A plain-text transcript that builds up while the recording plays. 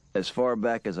As far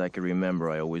back as I can remember,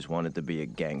 I always wanted to be a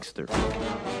gangster.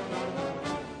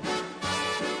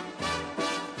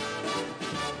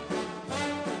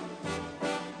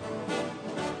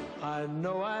 I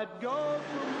know I'd go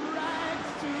from rags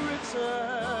to riches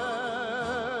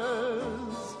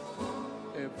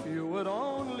if you would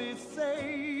only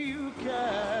say you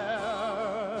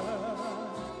care.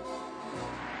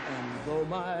 And though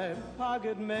my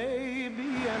pocket may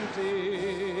be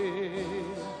empty,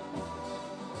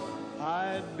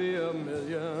 I'd be a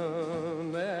millionaire.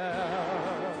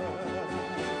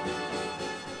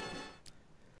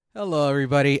 Hello,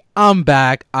 everybody. I'm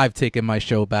back. I've taken my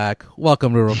show back.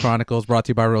 Welcome to Real Chronicles, brought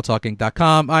to you by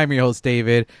RealTalking.com. I'm your host,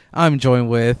 David. I'm joined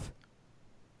with...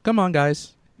 Come on,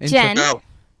 guys. Jen.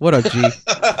 What up, G?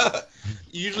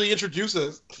 You usually introduce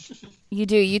us. You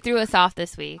do. You threw us off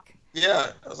this week.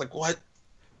 Yeah. I was like, what?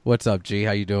 What's up, G?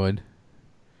 How you doing?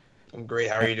 I'm great.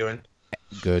 How are you doing?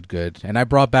 Good, good. And I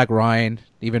brought back Ryan,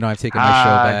 even though I've taken my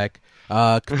show back,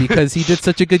 because he did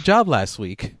such a good job last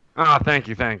week. Oh, thank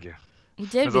you. You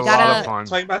did. It was a lot of fun.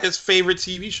 Talking about his favorite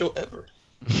TV show ever.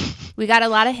 We got a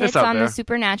lot of hits It's up on there. the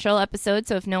Supernatural episode,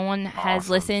 so if no one has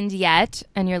listened yet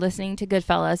and you're listening to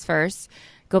Goodfellas first,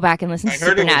 go back and listen I to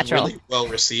heard Supernatural. it was really well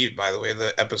received, by the way,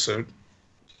 the episode.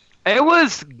 It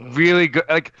was really good.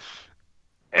 Like,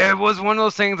 it was one of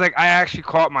those things. Like, I actually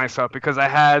caught myself because I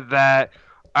had that.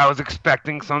 I was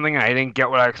expecting something. I didn't get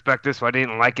what I expected, so I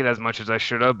didn't like it as much as I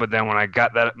should have. But then when I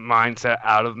got that mindset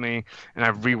out of me and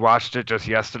I rewatched it just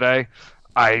yesterday,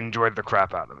 I enjoyed the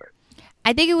crap out of it.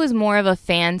 I think it was more of a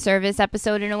fan service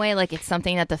episode in a way. Like, it's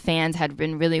something that the fans had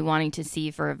been really wanting to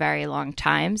see for a very long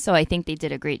time. So I think they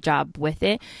did a great job with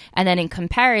it. And then in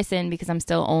comparison, because I'm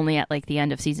still only at like the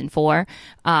end of season 4,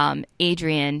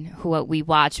 Adrian, who we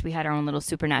watched, we had our own little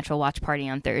Supernatural watch party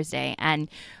on Thursday. And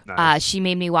Nice. she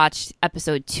made me watch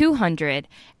episode 200.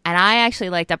 And I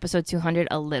actually liked episode 200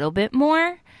 a little bit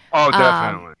more. Oh,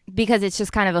 definitely. Because it's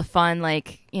just kind of a fun,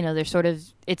 like, you know, they're sort of,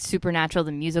 it's Supernatural,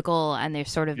 the musical, and they're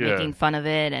sort of Yeah. making fun of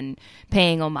it and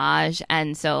paying homage.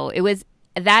 And so it was,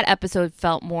 that episode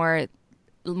felt more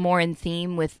in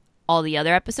theme with all the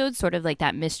other episodes, sort of like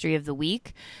that mystery of the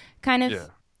week kind of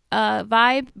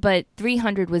vibe. But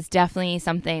 300 was definitely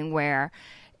something where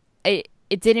it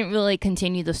didn't really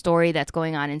continue the story that's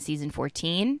going on in season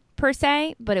 14 per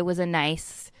se, but it was a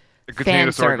nice It continued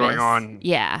the story service. going on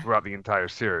Yeah. throughout the entire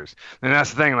series. And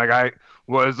that's the thing. Like, I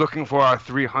was looking for our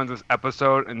 300th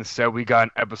episode, and instead we got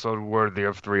an episode worthy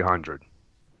of 300,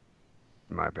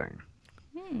 in my opinion.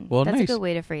 Well, That's nice. a good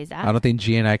way to phrase that. I don't think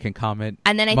G and I can comment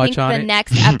And then I much think on the it.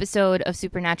 next episode of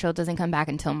Supernatural doesn't come back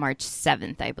until March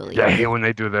 7th, I believe. Yeah, I hate when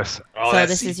they do this. Oh, So that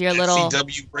this is your little-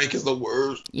 CW break is the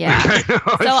worst. Yeah.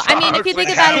 So, I mean, if you think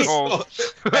about it-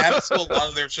 That happens to a lot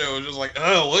of their shows. Just like,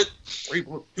 oh, what? 2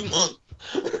 months.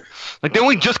 Like, then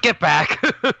we just get back.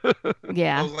 I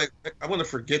Yeah. was like, I want to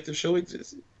forget the show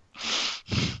existed.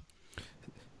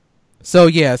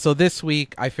 So this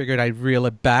week I figured I'd reel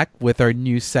it back with our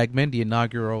new segment, the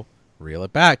inaugural Reel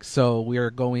It Back. So we are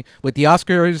going with the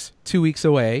Oscars 2 weeks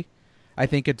away. I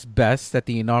think it's best that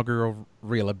the inaugural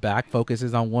Reel It Back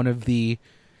focuses on one of the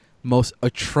most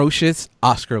atrocious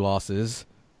Oscar losses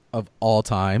of all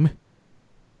time,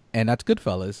 and that's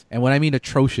Goodfellas. And when I mean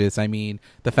atrocious, I mean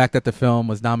the fact that the film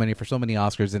was nominated for so many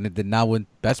Oscars and it did not win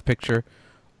Best Picture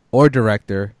or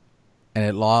Director, and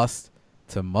it lost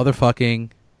to motherfucking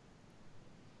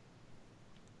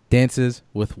Dances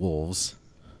with Wolves.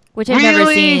 Which I've never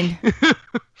Really? seen.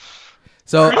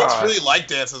 So Critics really like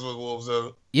Dances with Wolves,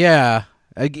 though. yeah,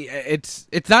 it's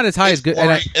not as high as good.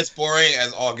 And It's boring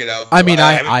as all get out. I mean,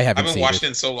 I haven't I haven't seen watched it. it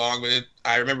in so long, but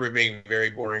I remember it being very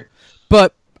boring.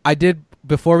 But I did,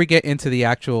 before we get into the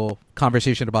actual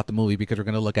conversation about the movie, because we're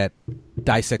going to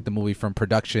dissect the movie from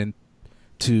production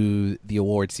to the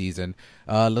award season.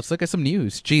 Let's look at some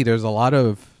news. Gee, there's a lot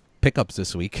of pickups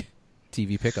this week,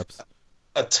 TV pickups.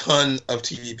 A ton of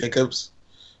TV pickups.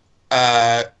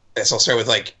 So I'll start with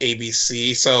like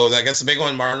ABC. So I guess the big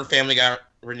one, Modern Family got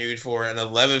renewed for an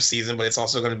 11th season, but it's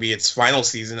also going to be its final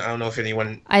season. I don't know if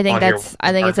anyone. I think on here it's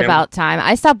Modern Family. about time.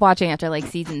 I stopped watching after like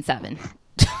season 7.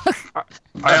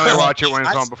 I only watch it when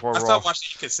it's on before I Raw. stopped watching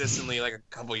it consistently like a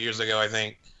couple years ago, I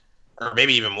think, or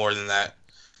maybe even more than that.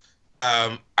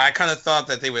 I kind of thought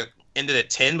that they would end it at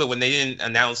 10, but when they didn't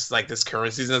announce like this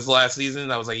current season as the last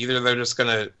season, I was like, either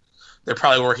they're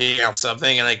probably working out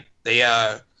something, and like they,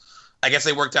 I guess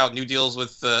they worked out new deals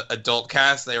with the adult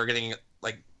cast. They were getting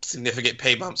like significant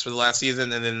pay bumps for the last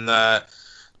season, and then the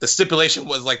stipulation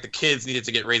was like the kids needed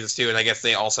to get raises too, and I guess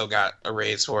they also got a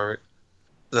raise for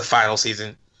the final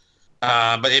season.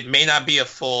 But it may not be a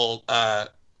full.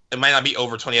 It might not be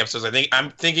over 20 episodes.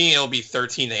 I'm thinking it'll be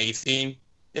 13 to 18.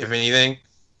 if anything.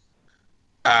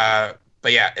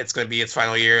 But yeah, it's going to be its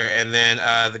final year. And then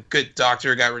The Good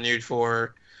Doctor got renewed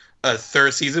for a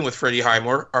third season with Freddie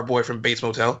Highmore, our boy from Bates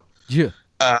Motel. Yeah.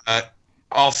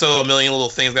 Also, A Million Little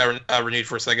Things got renewed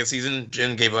for a second season.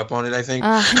 Jen gave up on it, I think.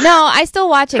 No, I still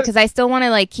watch it because I still want to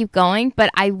like keep going. But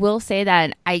I will say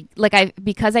that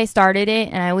because I started it,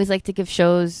 and I always like to give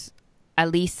shows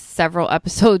at least several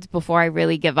episodes before I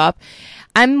really give up.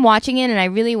 I'm watching it, and I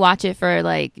really watch it for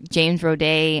like James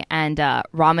Roday and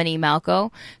Romany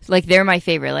Malco. Like they're my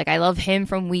favorite. Like I love him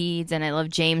from Weeds, and I love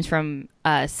James from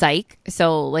Psych.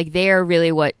 So like they're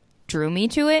really what drew me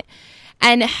to it,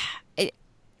 and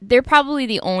they're probably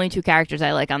the only two characters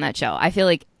I like on that show. I feel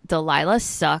like Delilah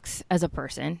sucks as a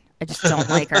person. I just don't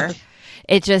like her.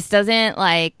 It just doesn't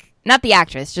like. Not the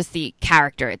actress, just the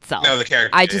character itself. No, the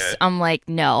character. I'm like,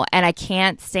 no. And I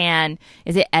can't stand,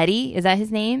 is it Eddie? Is that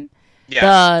his name?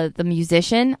 Yeah. The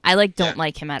musician. I don't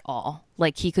like him at all.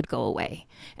 Like he could go away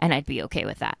and I'd be okay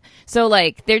with that. So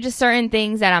like, there are just certain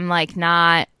things that I'm like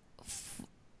not,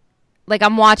 like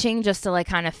I'm watching just to like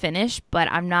kind of finish,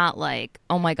 but I'm not like,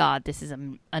 oh my God, this is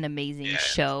an amazing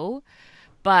show.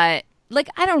 But like,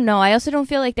 I don't know. I also don't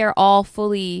feel like they're all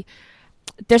fully,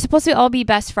 they're supposed to all be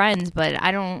best friends, but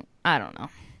I don't know.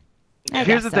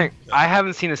 Here's the thing. I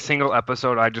haven't seen a single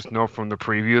episode. I just know from the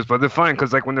previews, but they're fun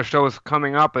because like when the show was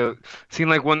coming up, it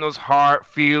seemed like one of those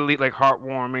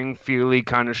heartwarming, feely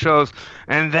kind of shows,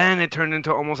 and then it turned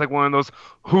into almost like one of those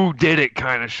who did it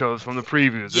kind of shows from the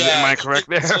previews. Yeah, am I correct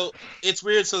there? So it's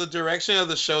weird. So the direction of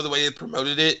the show, the way they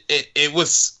promoted it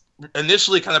was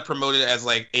initially kind of promoted as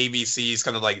like ABC's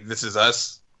kind of like This Is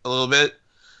Us a little bit.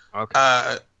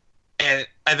 Okay.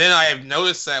 And then I have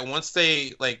noticed that once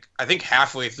they, like, I think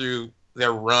halfway through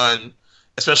their run,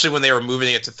 especially when they were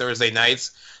moving it to Thursday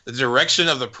nights, the direction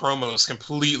of the promos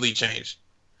completely changed.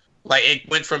 Like, it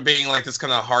went from being, like, this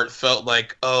kind of heartfelt,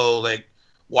 like, oh, like,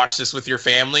 watch this with your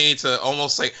family, to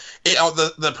almost, like,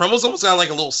 the promos almost got, like,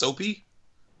 a little soapy.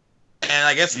 And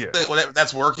I guess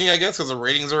that's working, I guess, because the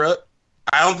ratings are up.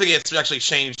 I don't think it's actually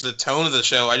changed the tone of the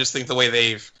show. I just think the way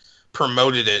they've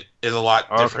promoted it is a lot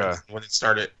different than when it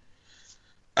started.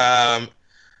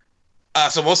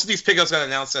 So most of these pickups got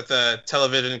announced at the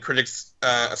Television Critics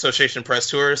Association press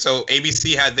tour. So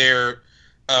ABC had their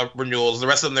renewals. The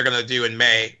rest of them they're going to do in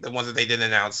May, the ones that they didn't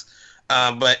announce.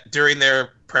 But during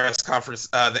their press conference,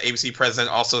 the ABC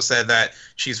president also said that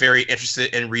she's very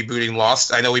interested in rebooting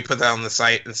Lost. I know we put that on the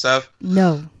site and stuff.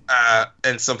 No.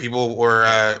 And some people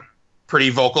were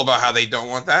pretty vocal about how they don't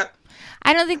want that.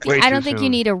 I don't think you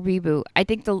need a reboot. I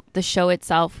think the show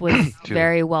itself was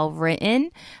very well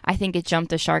written. I think it jumped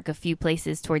the shark a few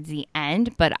places towards the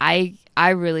end, but I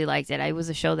really liked it. It was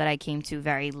a show that I came to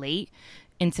very late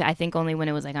into, I think only when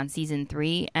it was like on season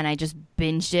 3, and I just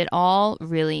binged it all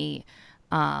really,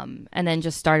 and then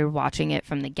just started watching it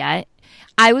from the get.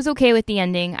 I was okay with the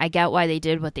ending. I get why they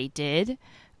did what they did,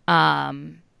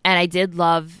 and I did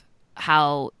love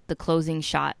how the closing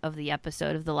shot of the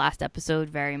last episode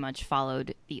very much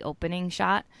followed the opening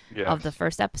shot of the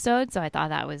first episode. So I thought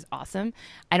that was awesome.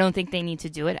 I don't think they need to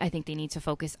do it. I think they need to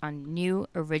focus on new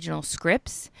original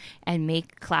scripts and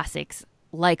make classics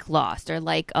like Lost or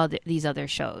like these other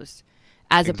shows,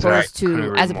 as opposed to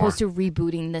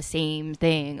rebooting the same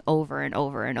thing over and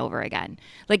over and over again.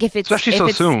 Like if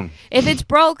it's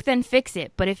broke, then fix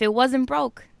it. But if it wasn't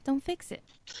broke, don't fix it.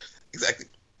 Exactly.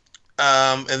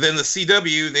 And then the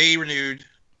CW, they renewed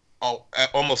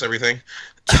almost everything.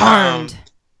 Charmed.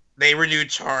 They renewed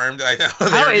Charmed. I know.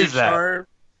 How is that? Charmed.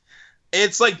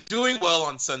 It's like doing well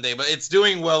on Sunday, but it's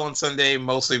doing well on Sunday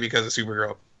mostly because of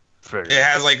Supergirl. It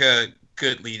has like a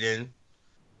good lead-in.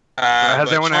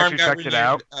 Has anyone actually checked it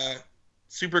out?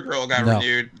 Supergirl got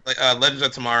renewed. Legends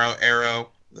of Tomorrow, Arrow,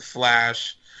 The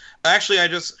Flash. Actually, I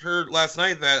just heard last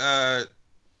night that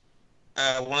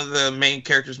one of the main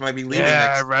characters might be leaving.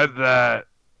 Yeah, I read that.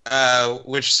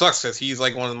 Which sucks because he's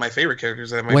like one of my favorite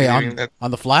characters that might be leaving.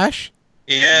 On The Flash?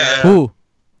 Yeah. Who?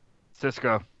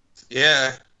 Cisco.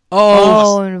 Yeah.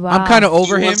 Oh, wow. I'm kind of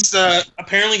over him.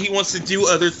 Apparently, he wants to do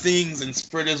other things and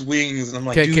spread his wings. And I'm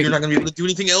like, dude, you're not going to be able to do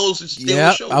anything else. Just stay on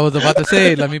the show. I was about to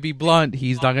say, let me be blunt.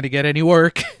 He's not going to get any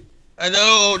work. I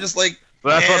know, just like.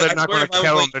 But that's why they're not going to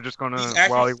kill him. They're just going to.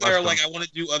 While he they're like, I want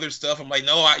to do other stuff. I'm like,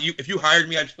 no, if you hired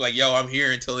me, I'd just be like, yo, I'm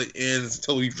here until it ends,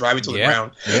 until we drive me to the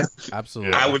ground. Yeah,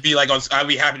 absolutely. I would be like, I'd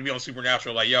be happy to be on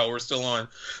Supernatural. Like, yo, we're still on.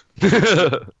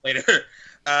 Later.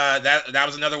 That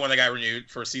was another one that got renewed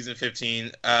for season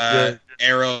 15.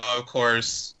 Arrow, of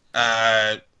course.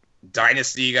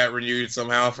 Dynasty got renewed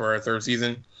somehow for a third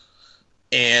season,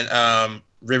 and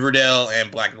Riverdale and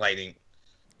Black Lightning.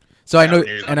 So I know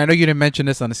you didn't mention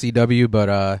this on the CW,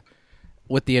 but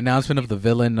with the announcement of the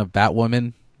villain of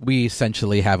Batwoman, we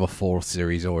essentially have a full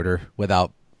series order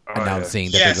without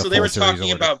announcing that there's a full series order. Yeah, so they were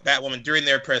talking about Batwoman during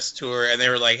their press tour, and they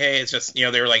were like, hey, it's just,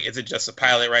 they were like, is it just a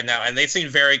pilot right now? And they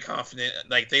seemed very confident.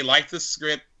 Like, they liked the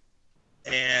script,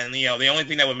 and, the only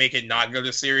thing that would make it not go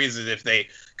to series is if they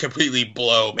completely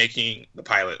blow making the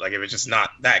pilot. Like, if it's just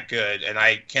not that good, and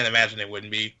I can't imagine it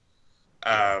wouldn't be.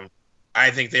 I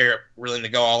think they're willing to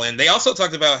go all in. They also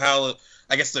talked about how,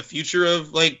 I guess, the future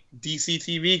of, like, DC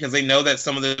TV, because they know that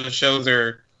some of the shows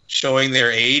are showing their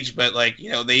age, but, like,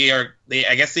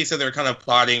 I guess they said they're kind of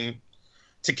plotting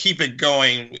to keep it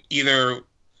going, either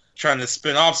trying to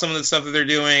spin off some of the stuff that they're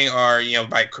doing, or,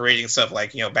 by creating stuff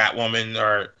like, Batwoman,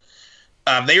 or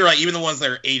they were like, even the ones that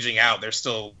are aging out, they're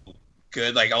still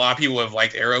good. Like, a lot of people have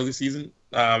liked Arrow this season.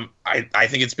 I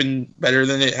think it's been better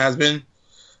than it has been.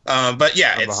 But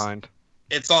yeah,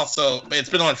 it's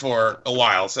been on for a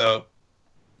while, so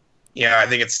yeah, I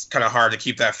think it's kind of hard to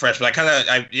keep that fresh. But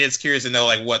it's curious to know,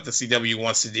 like, what the CW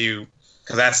wants to do,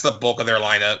 because that's the bulk of their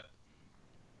lineup.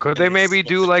 Could they maybe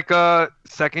do like a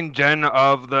second gen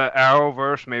of the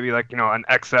Arrowverse? Maybe like, an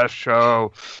XS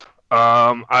show.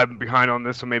 I'm behind on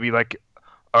this, so maybe like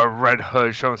a Red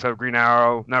Hood show instead of Green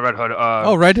Arrow. Not Red Hood.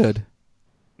 Red Hood.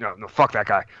 No, fuck that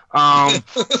guy.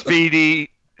 Speedy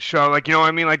show, like, you know what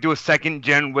I mean? Like, do a second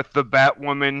gen with the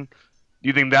Batwoman. Do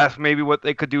you think that's maybe what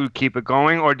they could do to keep it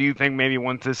going? Or do you think maybe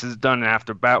once this is done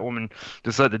after Batwoman,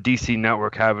 just let the DC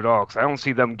network have it all? Because I don't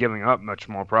see them giving up much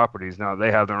more properties now.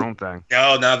 They have their own thing.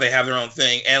 No, they have their own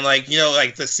thing. And, like,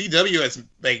 like, the CW has,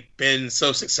 like, been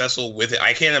so successful with it.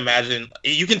 I can't imagine.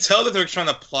 You can tell that they're trying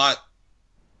to plot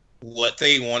what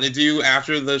they want to do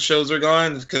after the shows are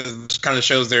gone, because it kind of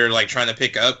shows they're, like, trying to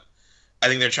pick up. I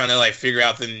think they're trying to, like, figure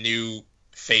out the new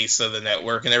face of the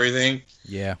network and everything.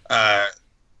 Yeah.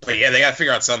 But yeah, they got to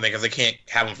figure out something, because they can't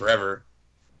have them forever.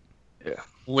 Yeah.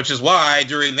 Which is why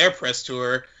during their press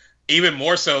tour, even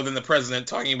more so than the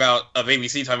president of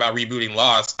ABC talking about rebooting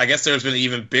Lost, I guess there's been an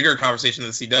even bigger conversation in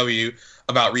the CW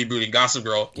about rebooting Gossip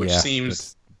Girl, which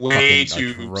seems way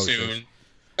too soon.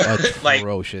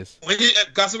 Atrocious. When did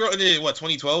Gossip Girl ended in,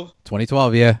 2012?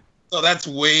 2012, yeah. So that's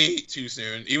way too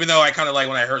soon. Even though I kind of, like,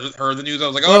 when I heard the news, I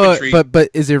was like, I'm intrigued. But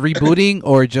is it rebooting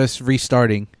or just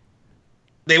restarting?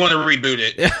 They want to reboot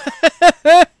it.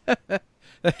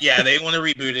 Yeah, they want to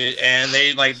reboot it, and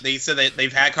they said that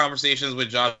they've had conversations with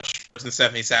Josh and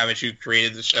Stephanie Savage, who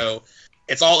created the show.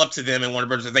 It's all up to them and Warner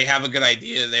Bros. If they have a good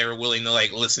idea, they're willing to,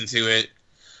 like, listen to it.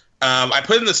 I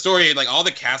put in the story, like, all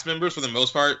the cast members, for the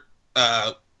most part,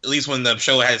 at least when the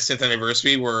show had its 10th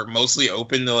anniversary, were mostly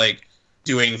open to, like,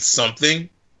 doing something.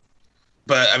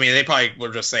 But, I mean, they probably were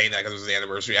just saying that because it was the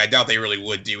anniversary. I doubt they really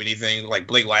would do anything. Like,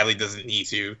 Blake Lively doesn't need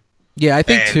to. Yeah, I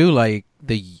think too, like,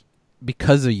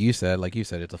 because of you said,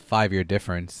 it's a 5-year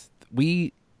difference.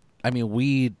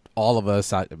 All of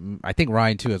us, I think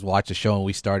Ryan too has watched the show, and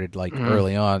we started, like,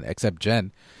 early on, except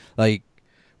Jen. Like,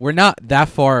 we're not that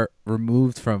far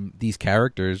removed from these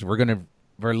characters. We're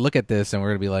look at this and we're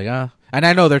gonna be like, And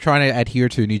I know they're trying to adhere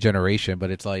to a new generation,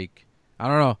 but it's like, I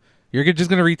don't know. You're just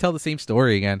gonna retell the same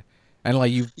story again, and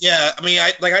like you. Yeah, I mean,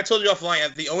 I told you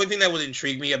offline. The only thing that would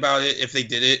intrigue me about it, if they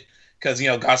did it, because,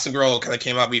 Gossip Girl kind of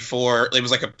came out before, it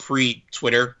was like a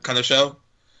pre-Twitter kind of show.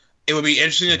 It would be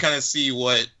interesting to kind of see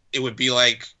what it would be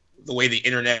like the way the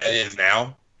internet is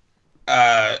now.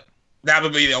 That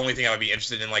would be the only thing I would be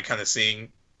interested in, like, kind of seeing.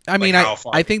 I mean,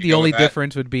 I think the only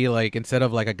difference would be, like, instead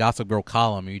of, like, a Gossip Girl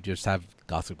column, you just have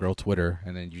Gossip Girl Twitter,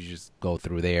 and then you just go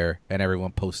through there, and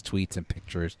everyone posts tweets and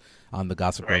pictures on the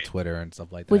Gossip Girl Twitter and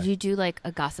stuff like that. Would you do, like,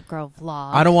 a Gossip Girl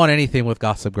vlog? I don't want anything with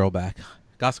Gossip Girl back.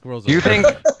 Gossip Girl's. Do you think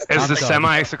is the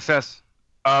semi-success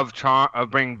of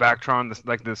bringing back Tron,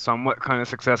 the somewhat kind of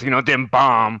success? Didn't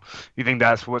bomb. You think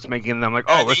that's what's making them like,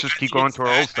 let's just keep going to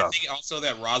our old stuff? I think also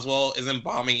that Roswell isn't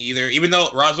bombing either, even though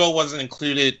Roswell wasn't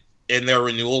included in their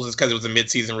renewals. It's because it was a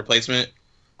mid-season replacement.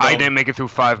 I didn't make it through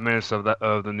 5 minutes of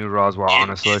the new Roswell.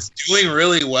 Honestly, it's doing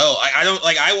really well. I don't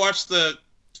like. I watched the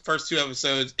first 2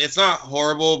 episodes. It's not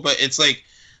horrible, but it's like,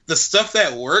 the stuff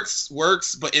that works,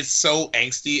 but it's so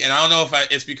angsty. And I don't know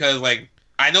if it's because, like,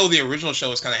 I know the original show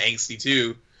was kind of angsty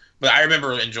too, but I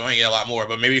remember enjoying it a lot more.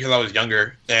 But maybe because I was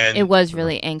younger. And it was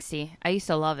really angsty. I used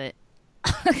to love it.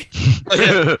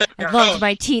 I loved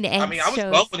my teen angst. I mean, I was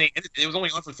 12 when they ended. It was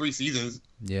only on for 3 seasons.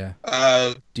 Yeah.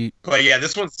 But yeah,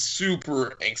 this one's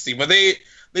super angsty. But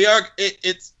they are.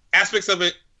 It's aspects of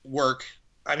it work.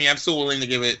 I mean, I'm still willing to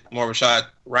give it more of a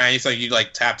shot. Ryan, you said you,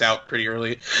 like, tapped out pretty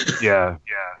early. Yeah.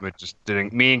 But just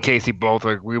didn't. Me and Casey both,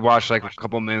 like, we watched, like, a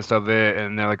couple minutes of it,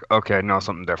 and they're like, okay, no,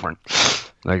 something different.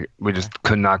 Like, we just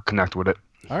could not connect with it.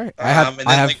 All right. I have.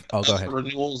 Oh, go other ahead.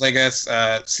 renewals, I guess.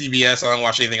 CBS. I don't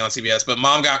watch anything on CBS, but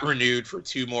Mom got renewed for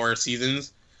 2 more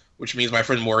seasons, which means my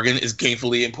friend Morgan is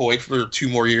gainfully employed for 2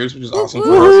 more years, which is awesome.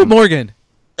 Woo, Morgan.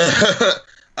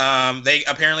 They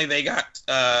got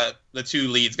the 2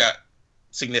 leads got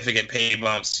significant pay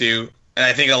bumps too, and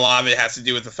I think a lot of it has to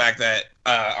do with the fact that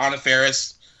Anna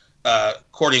Faris,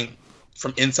 according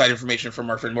from inside information from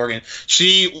our friend Morgan,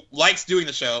 she likes doing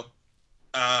the show.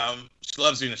 She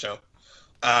loves doing the show,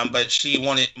 but she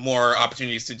wanted more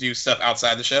opportunities to do stuff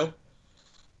outside the show.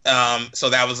 So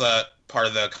that was a part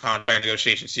of the contract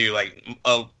negotiations too, like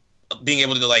being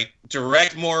able to like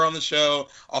direct more on the show,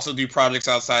 also do projects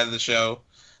outside of the show.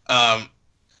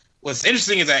 What's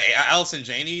interesting is that Allison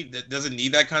Janney doesn't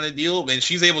need that kind of deal, and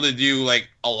she's able to do like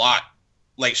a lot.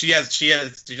 Like she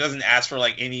doesn't ask for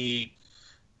like any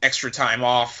extra time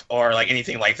off or like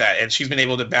anything like that, and she's been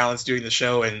able to balance doing the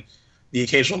show and the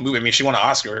occasional movie. I mean, she won an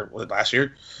Oscar last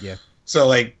year. Yeah. So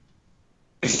like,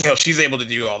 she's able to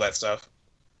do all that stuff.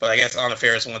 But I guess Anna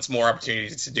Faris wants more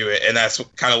opportunities to do it, and that's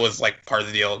kind of was like part of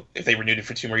the deal if they renewed it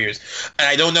for 2 more years. And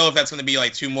I don't know if that's going to be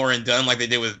like 2 more and done like they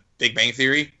did with Big Bang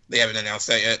Theory. They haven't announced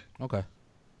that yet. Okay.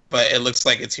 But it looks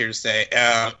like it's here to stay.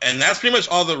 And that's pretty much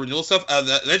all the renewal stuff.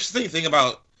 The interesting thing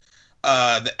about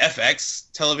the FX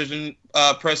television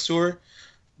press tour,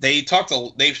 they talked a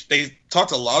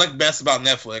lot of mess about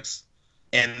Netflix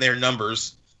and their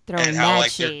numbers, Throwing and how mad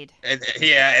like shade.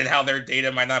 and how their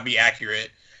data might not be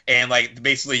accurate. And like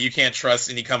basically, you can't trust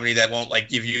any company that won't like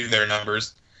give you their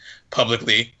numbers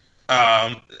publicly.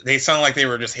 They sound like they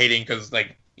were just hating because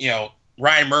like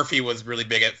Ryan Murphy was really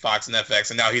big at Fox and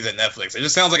FX, and now he's at Netflix. It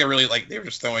just sounds like they were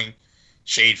just throwing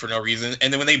shade for no reason.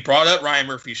 And then when they brought up Ryan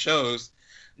Murphy's shows,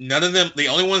 none of them. The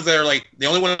only one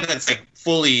that's like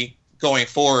fully going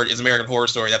forward is American Horror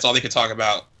Story. That's all they could talk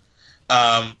about.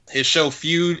 His show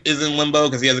Feud is in limbo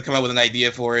because he hasn't come up with an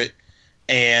idea for it.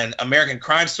 And American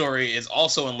Crime Story is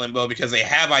also in limbo because they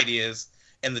have ideas,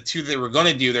 and the 2 they were going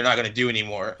to do, they're not going to do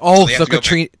anymore. Oh, so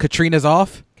Katrina's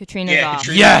off? Katrina's off.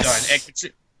 Katrina's yes!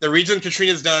 done. The reason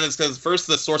Katrina's done is because first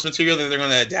the source material that they're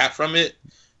going to adapt from it,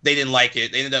 they didn't like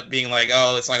it. They ended up being like,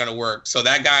 oh, it's not going to work. So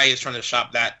that guy is trying to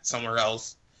shop that somewhere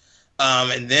else.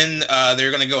 And then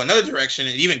they're going to go another direction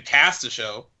and even cast the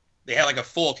show. They had like a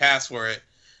full cast for it.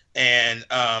 And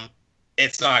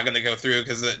it's not going to go through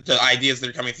because the ideas that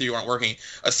are coming through aren't working.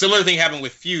 A similar thing happened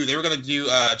with Feud. They were going to do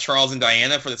Charles and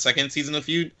Diana for the 2nd season of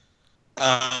Feud.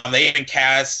 They even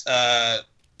cast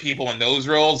people in those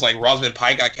roles. Like Rosamund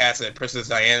Pike got cast as Princess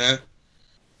Diana,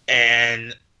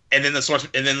 and then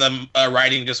the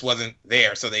writing just wasn't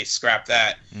there, so they scrapped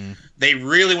that. They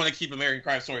really want to keep American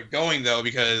Crime Story going though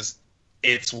because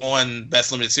it's won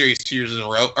Best Limited Series 2 years in a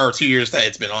row, or 2 years that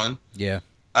it's been on. Yeah.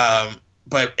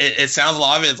 But it sounds a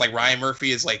lot of it is like Ryan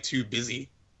Murphy is like too busy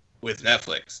with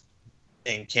Netflix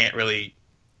and can't really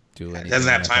doesn't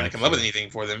have time to come up with anything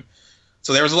for them.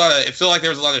 So there was it felt like there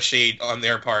was a lot of shade on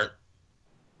their part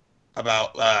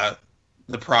about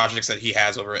the projects that he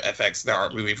has over at FX that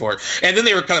aren't moving forward. And then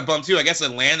they were kind of bummed too. I guess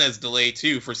Atlanta's delayed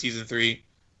too for season 3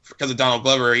 because of Donald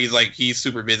Glover. He's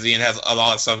super busy and has a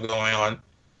lot of stuff going on.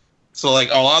 So like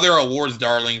a lot of their awards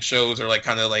darling shows are like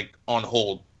kind of like on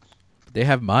hold. They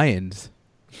have Mayans.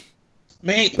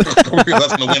 Man, that's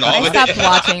gonna win all I of it. stopped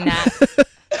watching that.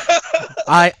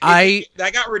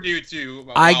 That got renewed too.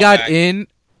 I got in.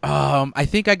 I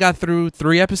think I got through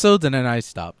 3 episodes and then I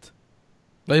stopped.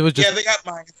 But it was just they got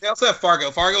mine. They also have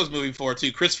Fargo. Fargo's moving forward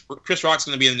too. Chris Rock's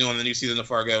going to be the new season of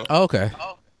Fargo. Oh, okay.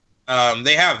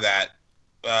 They have that.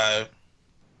 I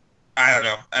don't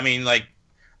know. I mean, like,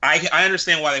 I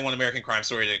understand why they want American Crime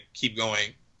Story to keep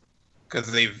going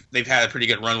because they've had a pretty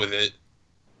good run with it.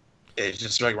 It's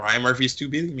just like Ryan Murphy's too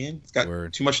busy, man. He's got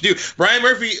too much to do. Ryan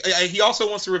Murphy, he also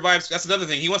wants to revive. That's another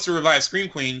thing. He wants to revive Scream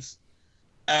Queens.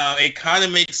 It kind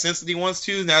of makes sense that he wants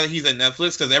to now that he's at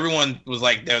Netflix because everyone was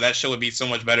like, that show would be so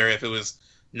much better if it was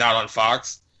not on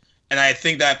Fox. And I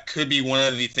think that could be one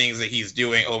of the things that he's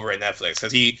doing over at Netflix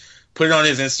because he put it on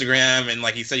his Instagram and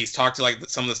like he said, he's talked to like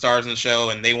some of the stars in the show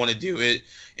and they want to do it.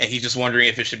 And he's just wondering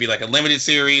if it should be like a limited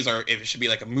series or if it should be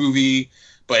like a movie.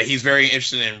 But he's very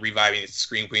interested in reviving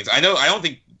Scream Queens. I don't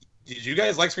think. Did you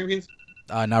guys like Scream Queens?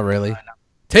 Not really.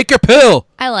 Take your pill.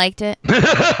 I liked it.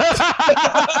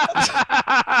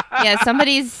 Yeah,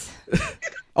 somebody's.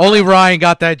 Only Ryan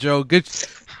got that joke. Good.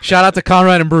 Shout out to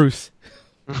Conrad and Bruce.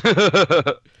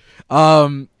 But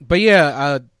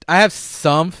yeah, I have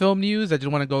some film news I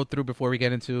just want to go through before we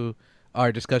get into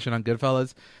our discussion on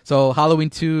Goodfellas. So Halloween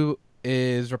 2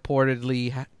 is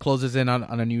reportedly closes in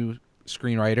on a new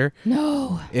screenwriter.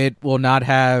 No. It will not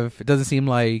have. It doesn't seem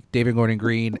like David Gordon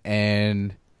Green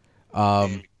and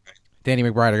Danny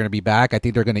McBride are going to be back. I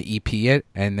think they're going to EP it,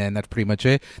 and then that's pretty much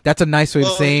it. That's a nice way of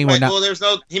saying we're not.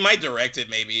 Well, he might direct it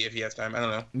maybe if he has time. I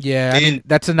don't know. Yeah, I mean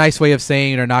that's a nice way of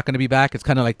saying they're not going to be back. It's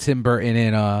kind of like Tim Burton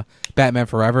in Batman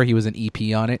Forever. He was an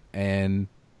EP on it, and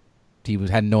he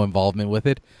had no involvement with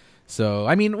it. So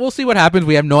I mean, we'll see what happens.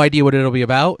 We have no idea what it'll be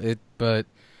about. But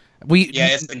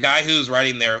it's the guy who's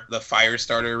writing the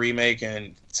Firestarter remake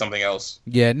and something else.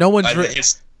 Yeah, no one's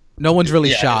really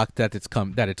shocked that it's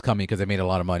coming because they made a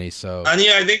lot of money. So I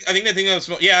think the thing that's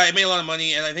it made a lot of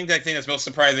money, and I think the thing that's most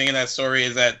surprising in that story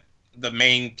is that the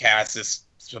main cast is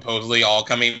supposedly all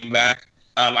coming back.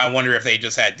 I wonder if they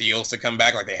just had deals to come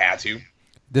back, like they had to.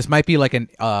 This might be like an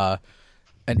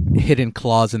hidden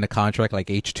clause in the contract, like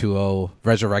H2O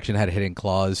Resurrection had a hidden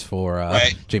clause for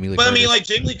Jamie Lee Curtis. I mean, like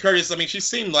Jamie Lee Curtis, she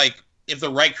seemed like if the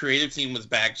right creative team was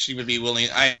back, she would be willing.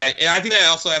 I think that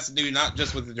also has to do not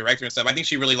just with the director and stuff. I think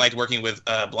she really liked working with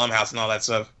Blumhouse and all that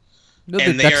stuff. No,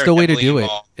 that's the way to do it.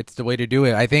 It's the way to do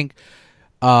it. I think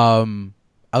I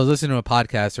was listening to a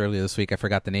podcast earlier this week. I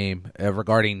forgot the name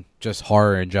regarding just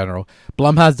horror in general.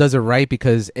 Blumhouse does it right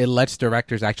because it lets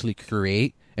directors actually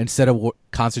create instead of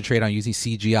concentrate on using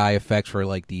CGI effects for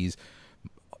like these,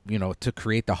 to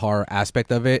create the horror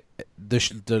aspect of it.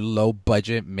 The low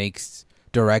budget makes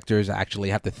directors actually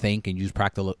have to think and use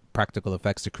practical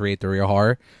effects to create the real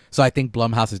horror. So I think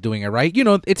Blumhouse is doing it right.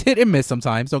 It's hit and miss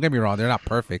sometimes. Don't get me wrong; they're not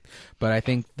perfect, but I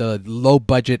think the low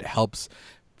budget helps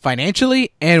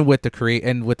financially and with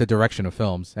the direction of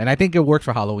films. And I think it works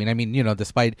for Halloween. I mean,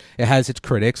 despite it has its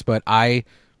critics, but I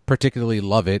particularly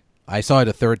love it. I saw it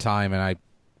a third time, and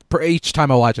each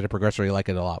time I watch it, I progressively like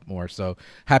it a lot more. So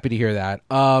happy to hear that.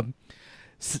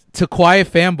 To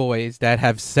quiet fanboys that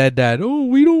have said that,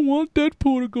 we don't want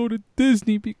Deadpool to go to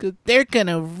Disney because they're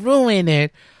gonna ruin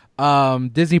it.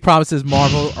 Disney promises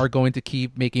Marvel are going to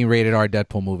keep making rated R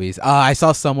Deadpool movies. I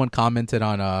saw someone commented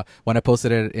on when I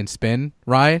posted it in Spin,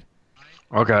 right?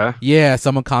 Okay. Yeah,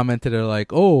 someone commented like,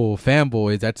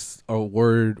 fanboys, that's a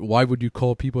word. Why would you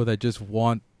call people that just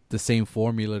want the same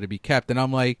formula to be kept? And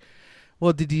I'm like,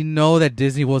 well, did you know that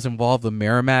Disney was involved with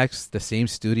Miramax, the same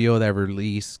studio that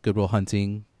released Good Will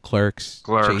Hunting, Clerks,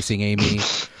 Chasing Amy?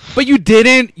 But you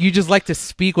didn't. You just like to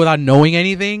speak without knowing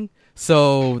anything.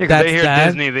 So that's they hear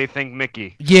Disney, they think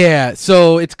Mickey. Yeah,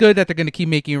 so it's good that they're going to keep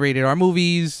making rated R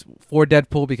movies for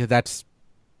Deadpool because that's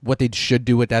what they should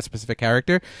do with that specific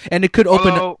character. And it could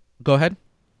open... Go ahead.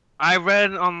 I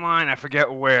read online, I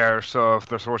forget where, so if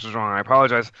the source is wrong, I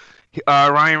apologize.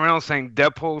 Ryan Reynolds saying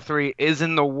Deadpool 3 is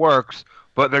in the works,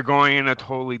 but they're going in a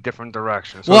totally different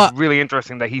direction. So it's really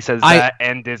interesting that he says that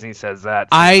and Disney says that.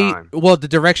 Well, the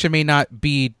direction may not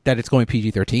be that it's going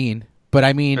PG-13, but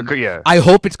I mean, I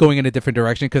hope it's going in a different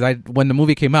direction because when the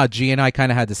movie came out, G and I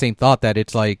kind of had the same thought that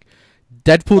it's like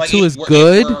Deadpool 2 is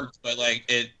good, it worked, but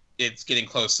like it's getting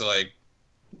close to like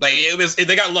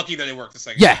they got lucky that it worked the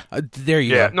second. Yeah, there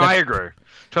you go. Yeah, no, I agree.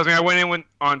 Trust me, I went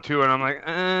on 2 and I'm like,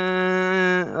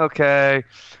 okay.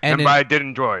 But I did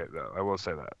enjoy it, though. I will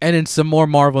say that. And in some more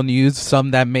Marvel news,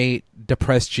 some that may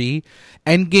depress G,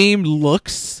 Endgame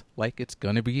looks like it's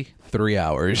going to be 3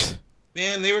 hours.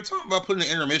 Man, they were talking about putting an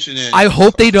intermission in. I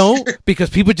hope they don't, because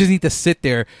people just need to sit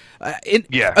there. A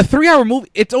 3-hour movie,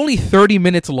 it's only 30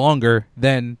 minutes longer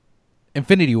than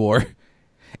Infinity War.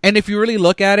 And if you really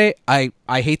look at it, I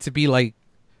hate to be like,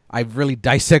 I really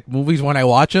dissect movies when I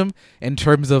watch them in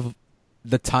terms of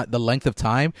the length of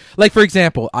time. Like, for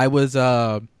example, I was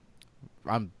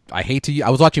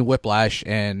watching Whiplash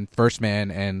and First Man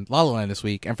and La La Land this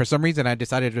week, and for some reason I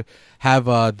decided to have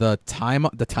the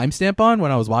timestamp on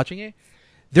when I was watching it.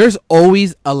 There's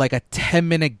always a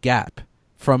 10-minute gap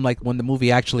from like when the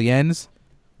movie actually ends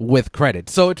with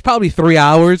credits. So it's probably 3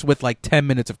 hours with like 10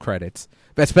 minutes of credits,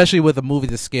 especially with a movie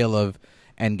the scale of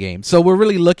Endgame. So we're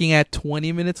really looking at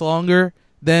 20 minutes longer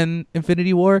than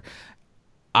Infinity War.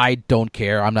 I don't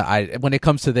care. When it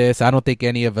comes to this, I don't think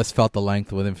any of us felt the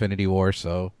length with Infinity War.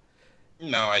 So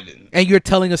no, I didn't. And you're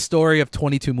telling a story of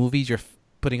 22 movies. You're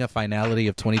putting a finality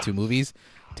of 22 movies.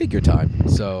 Take your time.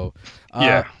 So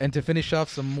And to finish off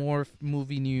some more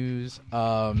movie news,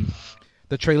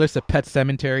 the trailers to Pet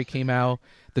Sematary came out.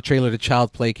 The trailer to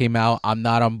Child Play came out. I'm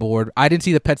not on board. I didn't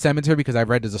see the Pet Sematary because I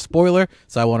read there's a spoiler,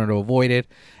 so I wanted to avoid it.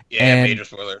 Yeah, major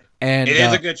spoiler. And it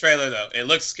is a good trailer, though. It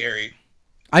looks scary.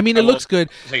 I mean, it looks good.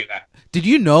 I'll tell you that. Did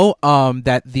you know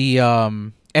that the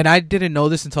and I didn't know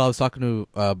this until I was talking to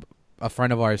a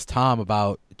friend of ours, Tom,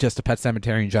 about just the Pet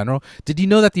Sematary in general. Did you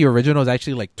know that the original is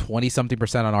actually like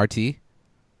 20-something% on RT?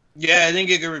 Yeah, I didn't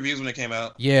get good reviews when it came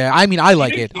out. Yeah, I mean, I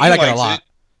like it. I like it a lot.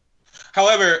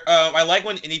 However, I like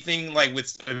when anything like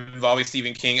with involving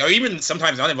Stephen King, or even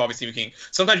sometimes not involving Stephen King.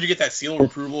 Sometimes you get that seal of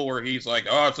approval where he's like,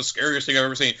 "Oh, it's the scariest thing I've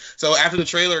ever seen." So after the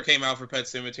trailer came out for Pet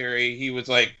Sematary, he was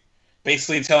like,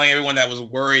 basically telling everyone that was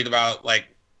worried about like,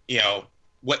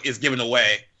 what is given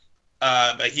away.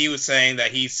 But he was saying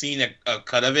that he's seen a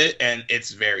cut of it and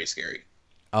it's very scary.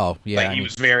 Oh yeah, like he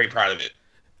was very proud of it.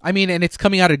 I mean, and it's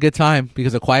coming out at a good time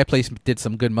because A Quiet Place did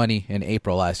some good money in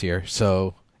April last year.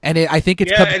 So. I think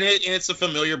it's and it's a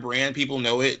familiar brand. People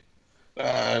know it.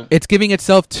 It's giving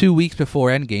itself 2 weeks before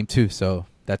Endgame too, so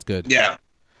that's good. Yeah.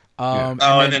 And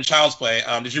then Child's Play.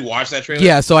 Did you watch that trailer?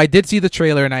 Yeah, so I did see the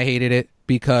trailer and I hated it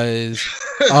because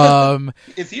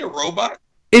is he a robot?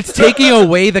 It's taking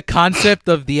away the concept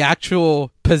of the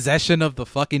actual possession of the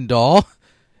fucking doll.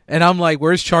 And I'm like,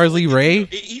 where's Charlie Ray?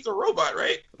 He's a robot,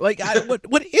 right? Like,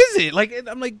 what is it? Like,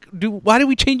 I'm like, why did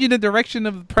we change the direction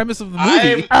of the premise of the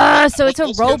movie? So it's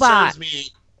a robot.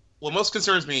 What most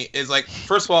concerns me is, like,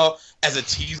 first of all, as a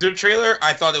teaser trailer,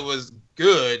 I thought it was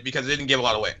good because it didn't give a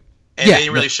lot away. And they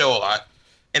didn't really show a lot.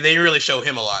 And they didn't really show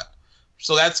him a lot.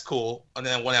 So that's cool on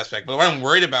that one aspect. But what I'm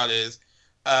worried about is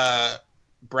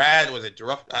Brad, was it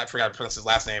Dourif? I forgot to pronounce his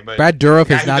last name. But Brad Dourif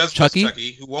is not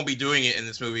Chucky? Who won't be doing it in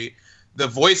this movie. The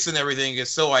voice and everything is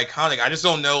so iconic. I just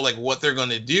don't know like what they're going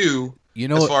to do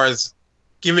as far as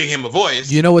giving him a voice.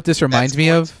 You know what this reminds me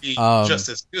of? Just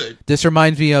as good. This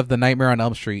reminds me of the Nightmare on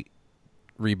Elm Street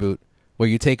reboot, where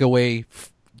you take away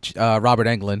Robert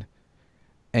Englund,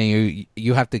 and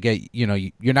you have to get you're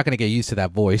not going to get used to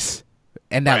that voice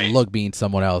and that look being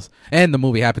someone else. And the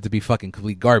movie happened to be fucking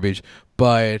complete garbage.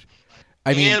 But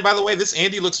I mean, and by the way, this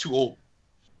Andy looks too old.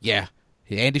 Yeah,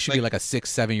 Andy should be like a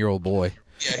 6-7-year-old boy.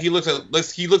 Yeah, he looks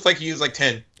like he was like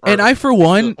 10. And I, for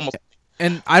one,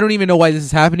 and I don't even know why this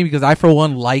is happening because I, for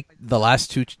one, like the last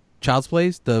two Child's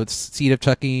Plays, the Seed of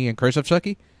Chucky and Curse of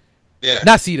Chucky. Yeah.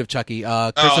 Not Seed of Chucky,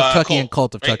 Curse of Chucky and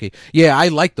Cult of Chucky. Yeah, I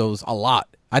like those a lot.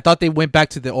 I thought they went back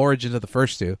to the origins of the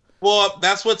first two. Well,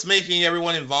 that's what's making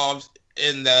everyone involved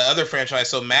in the other franchise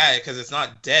so mad because it's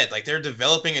not dead. Like, they're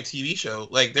developing a TV show.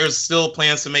 Like, there's still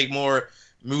plans to make more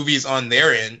movies on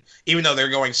their end, even though they're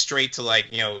going straight to, like,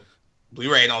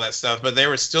 Blu-ray and all that stuff, but they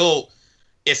were still.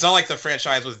 It's not like the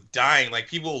franchise was dying. Like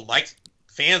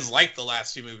fans liked the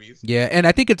last two movies. Yeah, and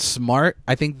I think it's smart.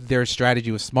 I think their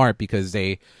strategy was smart because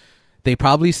they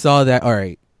probably saw that. All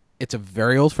right, it's a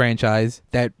very old franchise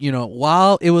that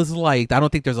while it was liked, I don't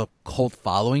think there's a cult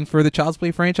following for the Child's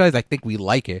Play franchise. I think we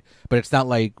like it, but it's not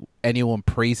like anyone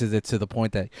praises it to the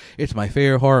point that it's my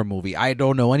favorite horror movie. I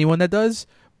don't know anyone that does.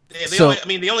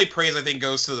 The only praise I think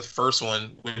goes to the first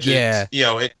one, which is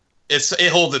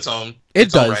it holds its own.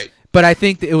 It does, right. But I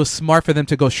think that it was smart for them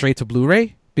to go straight to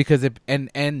Blu-ray because and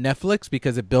Netflix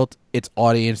because it built its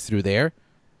audience through there,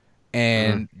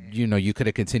 and you could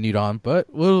have continued on, but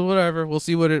whatever. We'll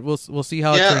see we'll see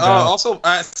how it turns out. Also,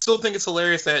 I still think it's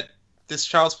hilarious that this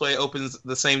Child's Play opens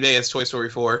the same day as Toy Story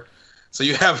 4, so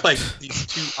you have like these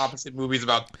two opposite movies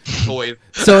about toys.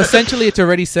 So essentially, it's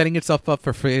already setting itself up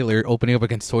for failure, opening up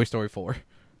against Toy Story 4.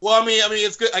 Well, I mean,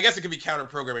 it's good. I guess it could be counter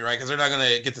programming, right? Because they're not going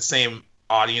to get the same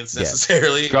audience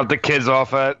necessarily. Drop the kids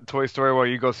off at Toy Story while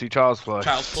you go see Child's Play.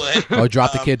 Or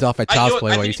drop the kids off at Child's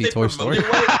Play while you see Toy Story.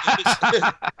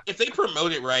 If they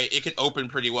promote it right, it can open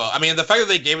pretty well. I mean, the fact that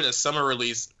they gave it a summer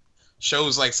release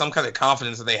shows like some kind of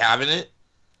confidence that they have in it.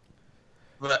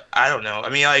 But I don't know. I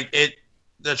mean, like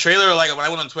the trailer, like when I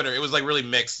went on Twitter, it was like really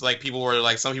mixed. Like people were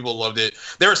like, some people loved it.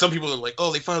 There were some people that were like,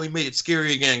 oh, they finally made it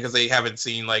scary again because they haven't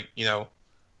seen like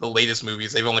the latest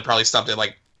movies. They've only probably stopped at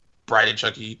like Bride of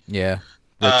Chucky. Yeah.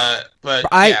 But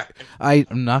I'm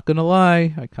not gonna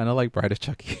lie, I kind of like Bride of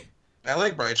Chucky. I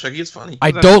like Bride of Chucky. It's funny.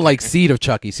 I don't like Seed of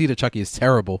Chucky. Seed of Chucky is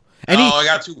terrible. It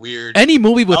got too weird. Any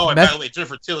movie with and by the way,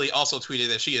 Jennifer Tilly also tweeted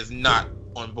that she is not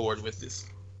on board with this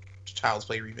Child's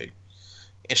Play remake,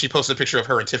 and she posted a picture of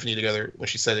her and Tiffany together when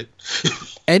she said it.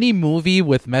 Any movie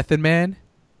with Method Man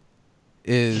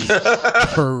is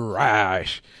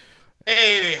trash.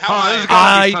 Hey,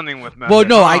 I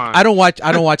don't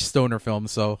watch stoner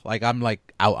films, so like I'm like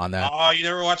out on that. Oh, you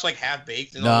never watch like Half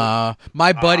Baked? Nah,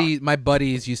 my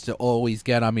buddies used to always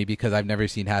get on me because I've never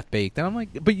seen Half Baked, and I'm like,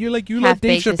 but you love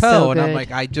Dave Chappelle, so and I'm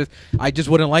like, I just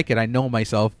wouldn't like it. I know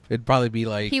myself; it'd probably be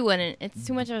like he wouldn't. It's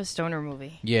too much of a stoner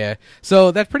movie. Yeah,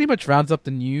 so that pretty much rounds up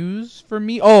the news for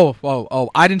me. Oh!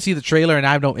 I didn't see the trailer, and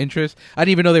I have no interest. I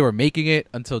didn't even know they were making it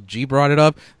until G brought it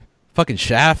up. Fucking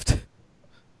Shaft.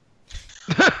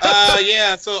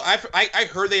 Yeah, so I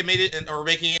heard they made it or were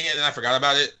making it, and I forgot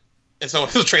about it. And so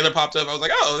when the trailer popped up, I was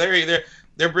like, oh,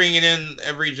 they're bringing in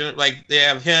like they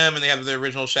have him and they have the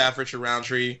original Shaft, Richard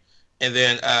Roundtree, and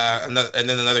then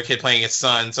another kid playing his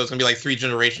son. So it's gonna be like 3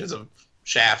 generations of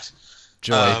Shaft.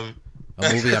 Joy.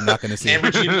 A movie I'm not going to see. And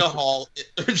Regina Hall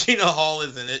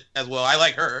is in it as well. I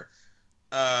like her.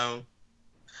 I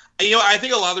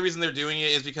think a lot of the reason they're doing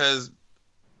it is because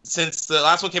since the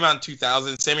last one came out in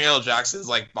 2000, Samuel L. Jackson's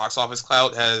like box office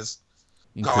clout has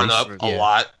gone up a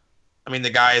lot. I mean, the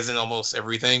guy is in almost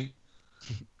everything,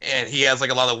 and he has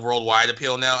like a lot of worldwide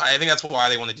appeal now. I think that's why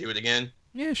they want to do it again.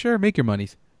 Yeah, sure, make your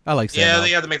monies. I like Samuel. Yeah,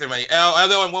 they have to make their money.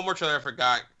 Although, and one more trailer I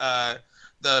forgot.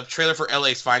 The trailer for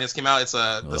LA's Finest came out. It's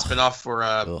the spinoff for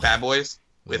Bad Boys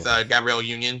with Gabrielle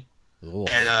Union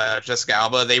and Jessica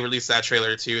Alba. They released that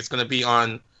trailer too. It's going to be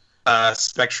on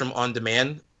Spectrum On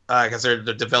Demand because they're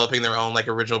developing their own like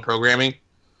original programming.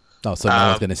 Oh, so no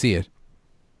one's going to see it.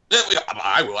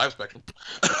 I will. I have Spectrum.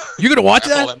 You're going to watch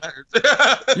That's that? all that matters.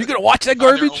 You're going to watch that I'm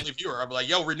their garbage? only viewer. I'll be like,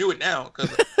 yo, renew it now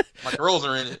because my girls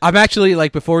are in it. I'm actually,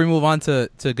 like, before we move on to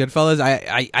Goodfellas,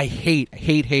 I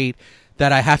hate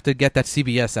that I have to get that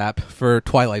CBS app for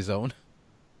Twilight Zone.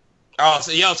 Oh,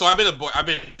 so I've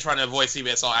been trying to avoid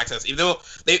CBS All Access, even though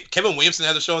Kevin Williamson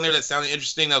had a show in there that sounded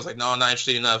interesting. I was like, no, I'm not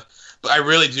interested enough. But I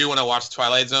really do want to watch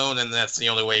Twilight Zone, and that's the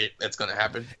only way it's going to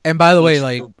happen. And by the way,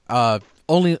 like,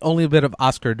 only a bit of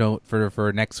Oscar note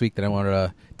for next week that I wanted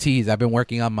to tease. I've been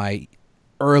working on my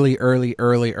early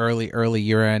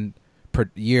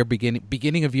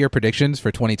beginning of year predictions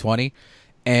for 2020,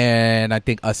 and I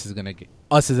think Us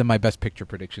is in my best picture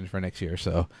predictions for next year.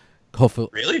 So hopefully,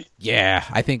 really, yeah,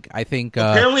 I think.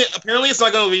 Apparently, it's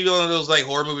not going to be one of those like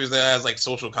horror movies that has like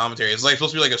social commentary. It's like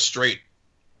supposed to be like a straight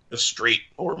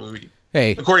horror movie.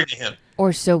 Hey, according to him,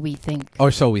 or so we think.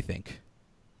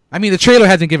 I mean, the trailer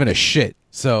hasn't given a shit,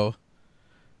 so.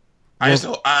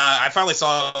 I finally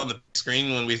saw it on the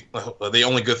screen when the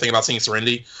only good thing about seeing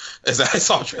Serenity is that I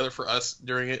saw a trailer for Us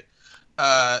during it.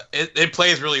 It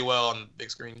plays really well on the big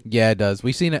screen. Yeah, it does.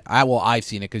 We've seen it. I've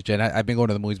seen it because Jen. I've been going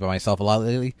to the movies by myself a lot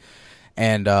lately,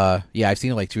 and I've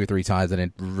seen it like 2 or 3 times, and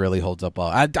it really holds up well.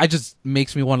 I just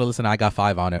makes me want to listen to I Got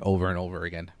Five on it over and over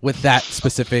again with that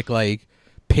specific like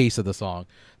pace of the song.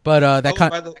 But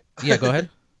yeah, go ahead.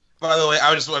 By the way,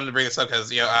 I just wanted to bring this up because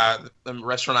the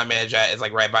restaurant I manage at is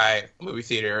like right by a movie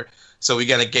theater, so we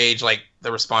gotta gauge like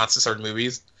the response to certain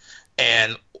movies.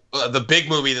 And the big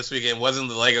movie this weekend wasn't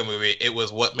the Lego movie; it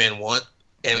was What Men Want,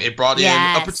 and it brought in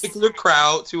a particular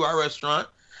crowd to our restaurant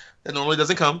that normally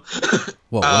doesn't come.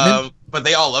 What, women? But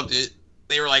they all loved it.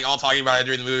 They were like all talking about it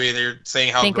during the movie, and they were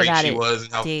saying how great she was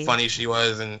and how funny she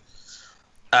was, and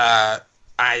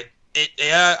I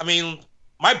mean.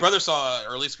 My brother saw an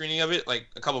early screening of it like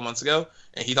a couple months ago,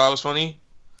 and he thought it was funny.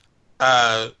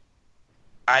 I'm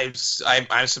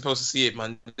supposed to see it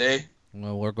Monday.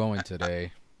 Well, we're going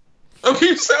today. Oh,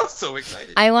 you sound so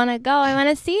excited. I want to go. I want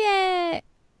to see it.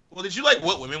 Well, did you like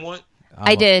What Women Want?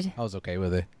 I did. I was okay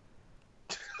with it.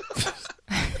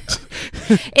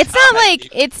 It's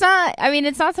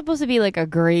not supposed to be like a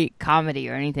great comedy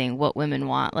or anything. What Women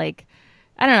Want. Like,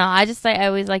 I don't know. I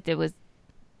always liked it.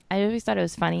 I always thought it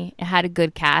was funny. It had a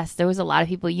good cast. There was a lot of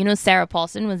people. Sarah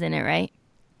Paulson was in it, right?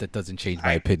 That doesn't change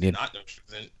my opinion. I did not know she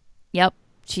was in it. Yep.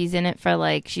 She's in it for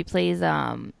like, she plays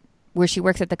where she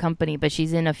works at the company, but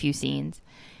she's in a few scenes.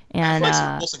 And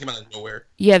Sarah Paulson came out of nowhere.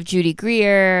 You have Judy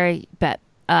Greer, not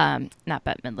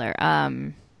Bette Midler.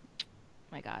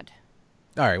 My God.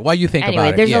 All right, while you think anyway,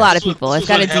 about it, there's a lot of people. It's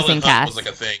got a decent cast. Was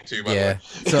like a thing too, by the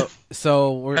way.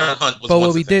 So we're.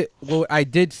 But what I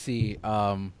did see,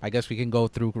 I guess we can go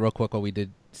through real quick what we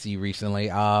did see recently.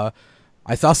 I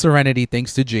saw Serenity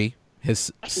thanks to G.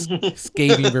 His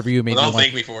scathing review made me don't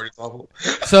thank me for it. It's awful.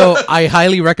 So I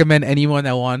highly recommend anyone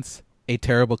that wants a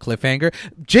terrible cliffhanger.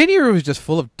 January was just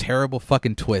full of terrible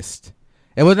fucking twists.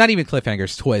 It was not even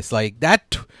cliffhangers, twists like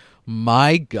that.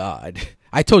 My God,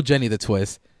 I told Jenny the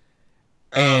twist.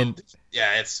 And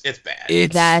yeah, it's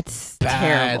bad. That's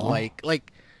bad. Terrible.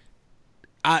 Like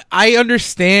I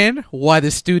understand why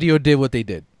the studio did what they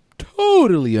did.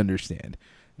 Totally understand.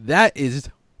 That is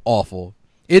awful.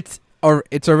 It's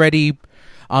already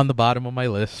on the bottom of my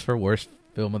list for worst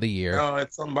film of the year. Oh,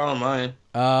 it's on the bottom of mine.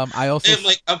 I also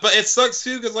but it sucks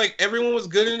too because like everyone was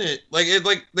good in it. Like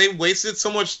they wasted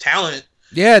so much talent.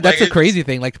 Yeah, that's the crazy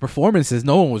thing. Like performances,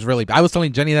 no one was really. I was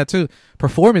telling Jenny that too.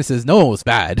 Performances, no one was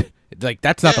bad. Like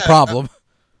that's not the problem.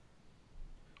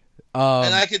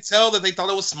 And I could tell that they thought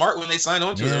it was smart when they signed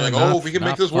on to it. They're like, we can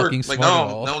make this work. Like,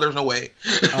 no, there's no way.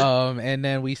 And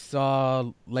then we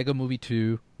saw Lego Movie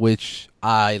 2, which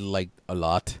I liked a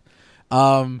lot.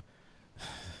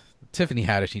 Tiffany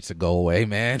Haddish needs to go away,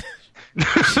 man.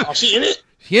 Oh, she in it?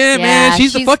 Yeah, man,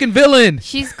 she's the fucking villain.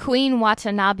 She's Queen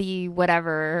Watanabe,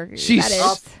 whatever. She's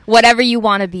whatever you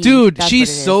want to be. Dude,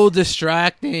 she's so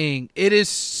distracting. It is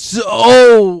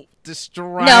so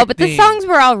distracting. No, but the songs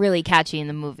were all really catchy in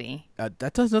the movie.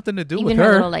 That has nothing to do Even with her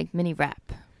her. little like mini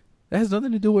rap. That has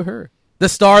nothing to do with her. The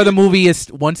star of the movie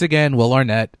is once again Will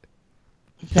Arnett.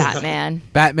 Batman.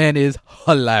 Batman is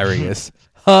hilarious.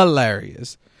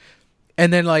 Hilarious.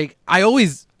 And then like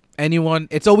it's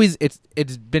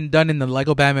been done in the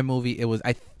Lego Batman movie.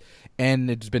 And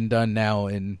it's been done now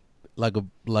in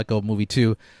Lego Movie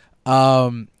 2.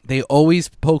 They always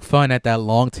poke fun at that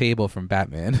long table from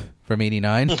Batman from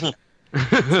 '89.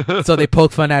 So they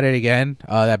poke fun at it again.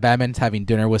 That Batman's having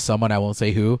dinner with someone, I won't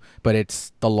say who, but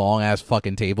it's the long ass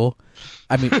fucking table.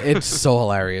 I mean, it's so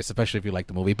hilarious, especially if you like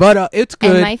the movie. But it's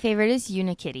good. And my favorite is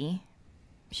Unikitty.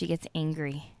 She gets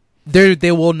angry.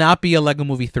 There will not be a Lego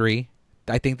Movie 3.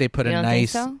 I think they put You a don't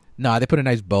nice think so? No, they put a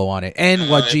nice bow on it. And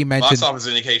what G mentioned, Box office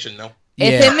indication, no.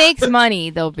 If it makes money,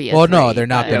 there'll be a well, no, 3, they're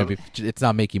not but- going to be. It's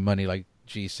not making money like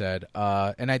G said.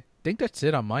 And I think that's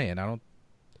it on my end. I don't.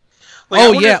 Like, Oh, I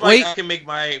wonder yeah, if, wait. I can make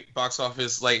my box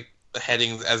office like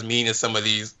headings as mean as some of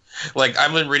these. Like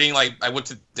I've been reading. Like I went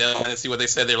to Dell and see what they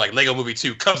said. They're like Lego Movie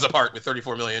 2 comes apart with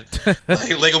 34 million.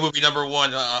 Like, Lego Movie number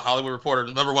 1, Hollywood Reporter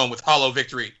number 1 with Hollow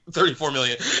Victory 34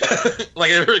 million.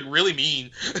 Like they're really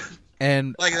mean.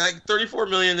 And Like 34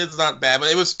 million is not bad,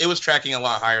 but it was tracking a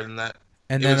lot higher than that.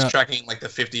 and It then was tracking like the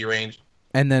 50 range.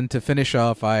 and then to finish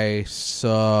off, I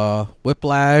saw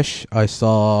Whiplash, I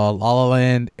saw La La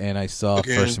Land, and I saw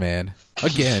Again. First Man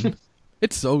again.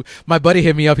 It's so. My buddy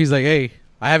hit me up. He's like, "Hey,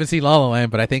 I haven't seen La La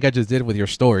Land, but I think I just did with your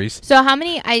stories." So how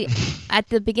many? At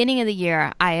the beginning of the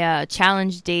year, I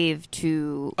challenged Dave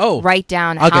to Oh, write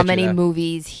down I'll how get you many that.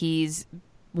 movies he's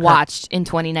watched in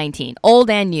 2019, old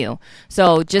and new.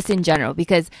 So just in general,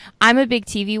 because I'm a big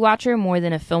TV watcher more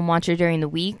than a film watcher during the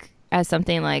week. As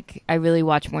something like I really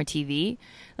watch more TV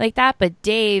like that, but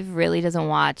Dave really doesn't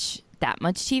watch that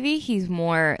much TV. He's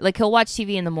more like he'll watch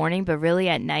TV in the morning, but really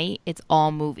at night it's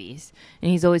all movies.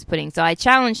 And he's always putting. So I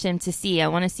challenged him to see. I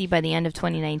want to see by the end of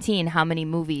 2019 how many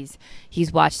movies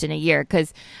he's watched in a year.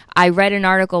 Because I read an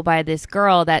article by this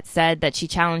girl that said that she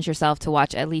challenged herself to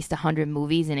watch at least 100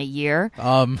 movies in a year.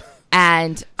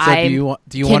 And I do you want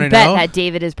can to bet know? that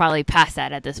David is probably past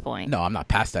that at this point. No, I'm not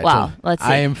past that. Well, Joe. let's see.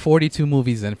 I am 42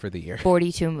 movies in for the year.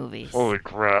 42 movies. Holy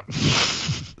crap.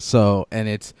 So, and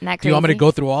it's. Isn't that Do you want me to crazy?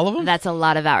 go through all of them? That's a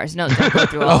lot of hours. No, don't go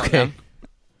through all of Okay. them.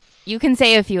 You can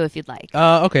say a few if you'd like.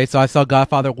 Okay, so I saw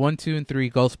Godfather 1, 2, and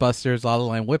 3, Ghostbusters, La La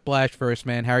Land, Whiplash, First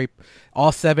Man,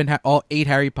 all 8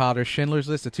 Harry Potter, Schindler's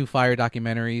List, the 2 Fire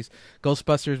documentaries,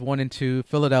 Ghostbusters 1 and 2,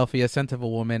 Philadelphia, Scent of a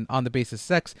Woman, On the Basis of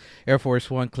Sex, Air Force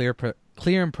One, Clear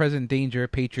and Present Danger,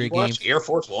 Patriot Games. Watch Air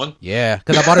Force One. Yeah,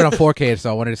 because I bought it on 4K,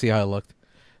 so I wanted to see how it looked.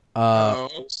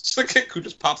 Who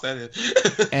just pops that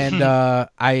in? And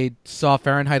I saw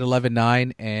Fahrenheit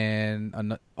 11/9,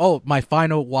 and my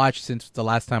final watch since the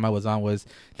last time I was on was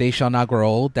They Shall Not Grow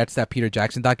Old. That's that Peter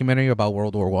Jackson documentary about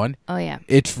World War One. Oh, yeah.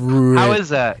 It's really, How is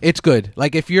that? It's good.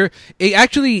 Like it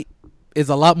actually is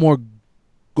a lot more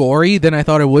gory than I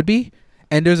thought it would be.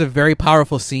 And there's a very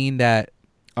powerful scene that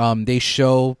they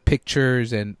show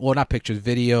pictures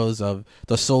videos of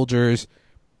the soldiers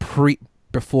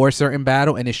before a certain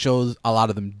battle, and it shows a lot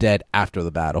of them dead after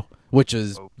the battle, which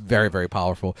is very, very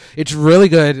powerful. It's really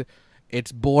good.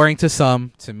 It's boring to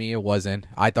some. To me, it wasn't.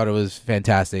 I thought it was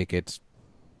fantastic.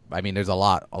 There's a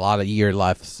lot of year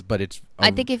left, but it's.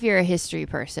 I think if you're a history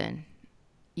person.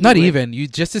 you Not would- even you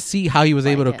just to see how he was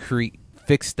able to Like it.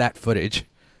 fix that footage,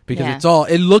 because Yeah.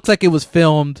 it looks like it was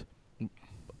filmed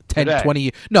 10, Today.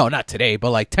 20 no, not today,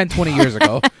 but like 10, 20 years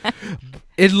ago.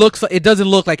 It doesn't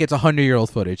look like it's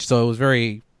 100-year-old footage, so it was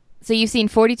very So you've seen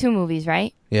 42 movies,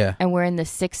 right? yeah. And we're in the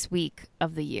 6th week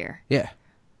of the year. Yeah.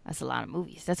 That's a lot of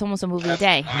movies. That's almost a movie a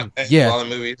day. That's Yeah. a lot of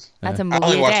movies. That's a I movie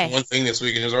only a watched day. one thing this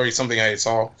week, and it was already something I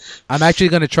saw. I'm actually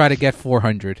going to try to get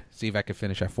 400. See if I can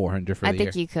finish at 400 for I the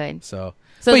think year. you could. So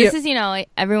So but this yeah. is,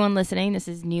 everyone listening, this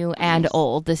is new and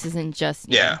old. This isn't just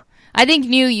new. Yeah. I think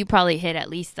new you probably hit at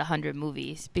least 100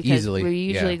 movies because Easily, we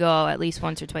usually yeah. go at least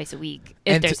once or twice a week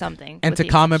if And there's to- something. And with to the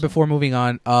comment exception before moving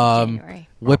on, of January.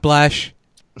 Whiplash.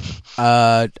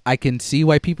 I can see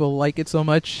why people like it so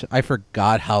much. I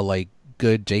forgot how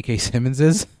good J.K. Simmons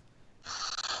is.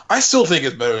 I still think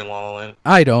it's better than La La Land.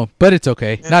 I don't, but it's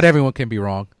okay. Not everyone can be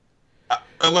wrong.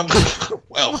 Well,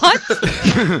 What?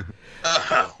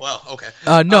 well, okay.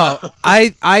 No,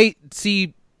 I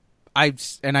see.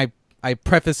 I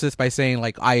preface this by saying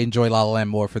I enjoy La La Land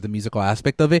more for the musical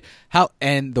aspect of it.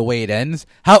 And the way it ends.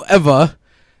 However,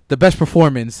 the best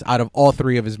performance out of all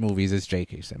 3 of his movies is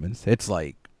J.K. Simmons. It's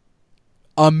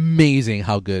amazing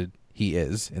how good he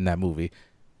is in that movie.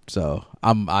 So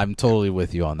I'm totally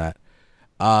with you on that.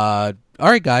 All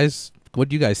right, guys, what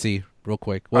do you guys see, real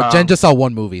quick? Well, Jen just saw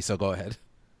one movie, so go ahead.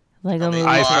 Lego movie.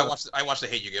 I watched The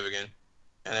Hate You Give again,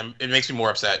 and it makes me more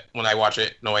upset when I watch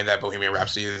it, knowing that Bohemian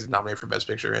Rhapsody is nominated for Best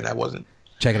Picture, and that wasn't.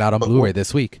 Check it out on Blu-ray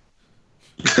this week.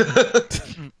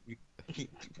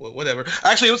 Well, whatever.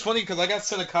 Actually, it was funny because I got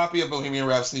sent a copy of Bohemian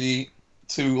Rhapsody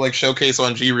to like showcase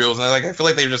on G Reels, and I feel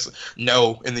like they just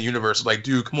know in the universe, like,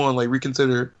 dude, come on, like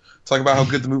reconsider, talk about how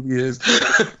good the movie is,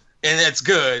 and it's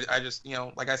good. I just,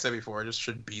 like I said before, it just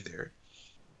should be there.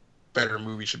 Better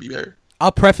movie should be there.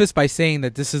 I'll preface by saying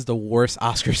that this is the worst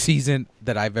Oscar season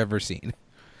that I've ever seen.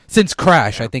 Since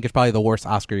Crash, I think it's probably the worst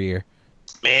Oscar year.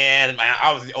 Man,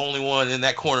 I was the only one in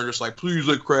that corner just like, please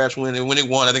let Crash win. And when it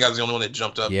won, I think I was the only one that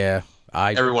jumped up. Yeah.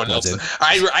 Everyone else.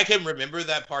 I can remember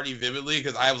that party vividly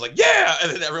because I was like, yeah! And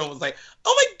then everyone was like,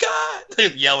 oh my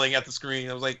God! Yelling at the screen.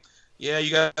 I was like, yeah, you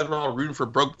guys were all rooting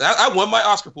for I won my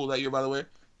Oscar pool that year, by the way.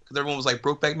 Because everyone was like,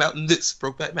 Brokeback Mountain this,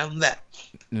 Brokeback Mountain that.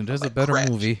 It is a like, better Crash.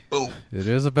 movie. Boom. It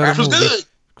is a better Crash movie.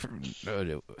 was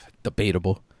good!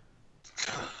 Debatable.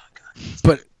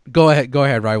 But go ahead,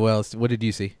 Ryan. What did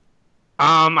you see?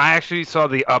 I actually saw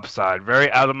The Upside. Very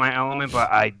out of my element,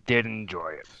 but I did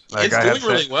enjoy it. It's doing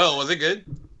really well. Was it good?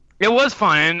 It was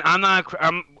fun.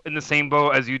 I'm in the same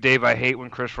boat as you, Dave. I hate when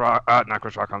Kevin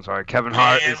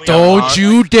Hart is. Don't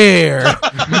you dare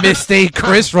mistake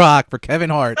Chris Rock for Kevin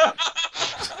Hart.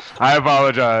 I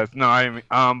apologize. No, I mean,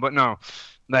 but no,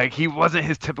 like he wasn't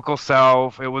his typical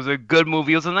self. It was a good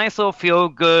movie. It was a nice little feel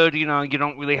good. You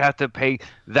don't really have to pay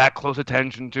that close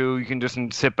attention to. You can just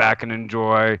sit back and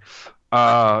enjoy.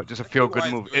 Just a feel good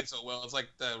movie. It's so well. It's like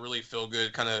the really feel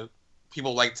good kind of.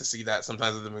 People like to see that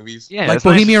sometimes in the movies. Yeah, like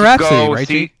Bohemian Rhapsody,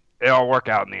 right? It all work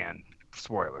out in the end.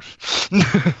 Spoilers.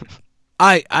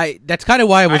 I that's kind of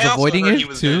why I was avoiding it too. He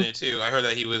was in it too. I heard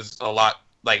that he was a lot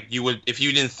like you would if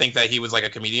you didn't think that he was like a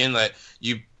comedian that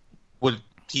you would.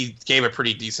 He gave a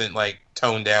pretty decent like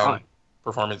toned down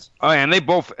performance. Oh, yeah, and they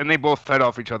both fed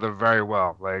off each other very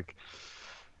well.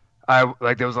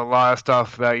 There was a lot of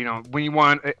stuff that when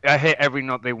I hit every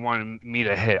note they wanted me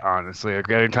to hit. Honestly,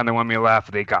 every time they wanted me to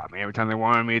laugh, they got me. Every time they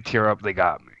wanted me to tear up, they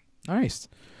got me. Nice.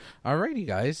 Alrighty,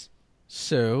 guys.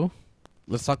 So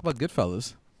let's talk about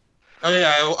Goodfellas. Oh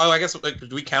yeah. I guess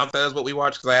do we count that as what we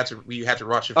watched? Because we had to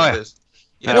watch it for this.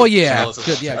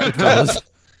 Goodfellas.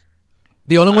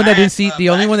 The only one that didn't see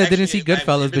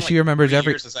Goodfellas, but she remembers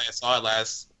every. Since I saw it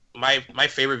last. My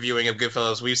favorite viewing of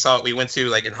Goodfellas, we went to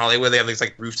like in Hollywood. They have these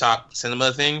like rooftop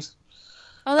cinema things.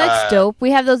 Oh, that's dope. We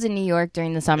have those in New York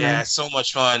during the summer. Yeah, so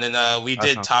much fun. And we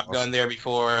did Top Gun there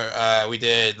before. We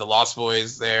did The Lost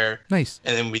Boys there. Nice.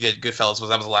 And then we did Goodfellas.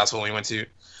 That was the last one we went to.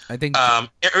 I think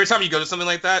every time you go to something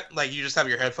like that, like you just have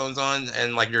your headphones on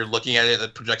and like you're looking at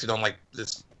it projected on like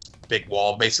this big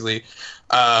wall, basically.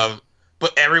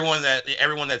 But everyone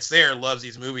that's there loves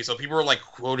these movies, so people are like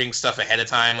quoting stuff ahead of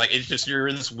time. Like it's just you're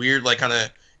in this weird like kind of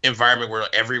environment where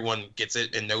everyone gets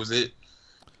it and knows it.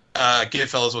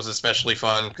 Goodfellas was especially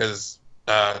fun because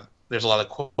there's a lot of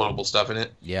quotable stuff in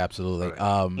it. Yeah, absolutely.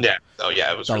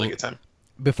 It was a really good time.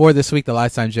 Before this week, the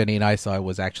last time Jenny and I saw it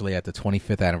was actually at the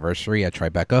 25th anniversary at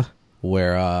Tribeca,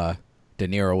 where De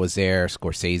Niro was there,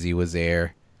 Scorsese was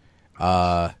there.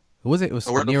 Who was it? It was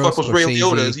where De Niro, the fuck was Scorsese. Ray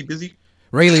Liotta? Is he busy?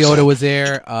 Ray Liotta was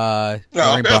there.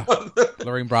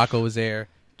 Lorraine Bracco was there.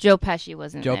 Joe Pesci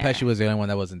wasn't there. Joe Pesci was the only one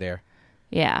that wasn't there.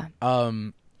 Yeah.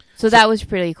 So that was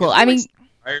pretty cool. I mean,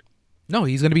 no,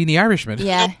 he's going to be in The Irishman.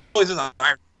 Yeah. He's in The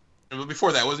Irishman. But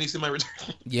before that, wasn't he in My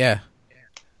Return? Yeah.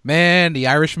 Man, The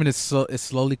Irishman is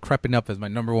slowly creeping up as my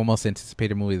number one most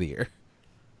anticipated movie of the year.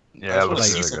 Yeah, it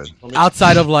was really good.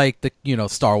 Outside of like the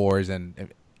Star Wars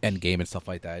and Endgame and stuff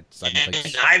like that. So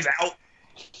Knives Out.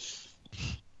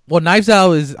 Well, Knives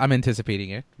Out I'm anticipating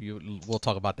it. We'll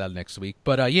talk about that next week.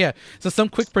 But yeah, so some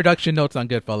quick production notes on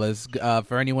Goodfellas.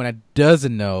 For anyone that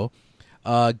doesn't know,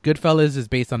 Goodfellas is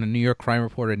based on the New York crime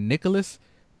reporter Nicholas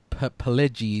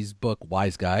Pileggi's book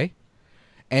Wise Guy.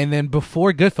 And then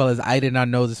before Goodfellas, I did not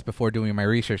know this before doing my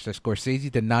research, that Scorsese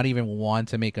did not even want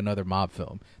to make another mob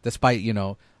film, despite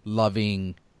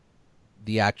loving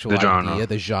the actual idea,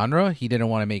 the genre. He didn't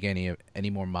want to make any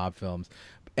more mob films,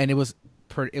 and it was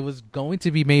going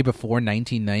to be made before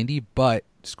 1990, but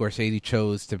Scorsese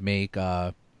chose to make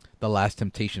The Last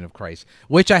Temptation of Christ,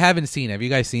 which I haven't seen. Have you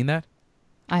guys seen that?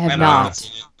 I have not.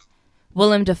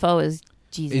 Willem Dafoe is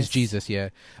Jesus. Is Jesus, yeah.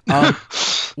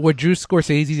 What drew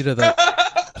Scorsese to the...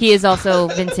 He is also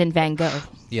Vincent Van Gogh.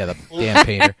 Yeah, the damn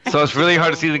painter. So it's really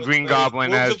hard to see the Green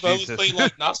Goblin as Jesus. Played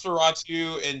like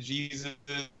Nosferatu and Jesus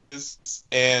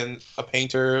and a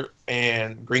painter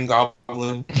and Green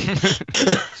Goblin.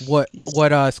 What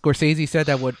Scorsese said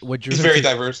that what drew He's very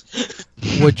diverse.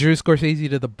 What drew Scorsese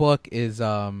to the book is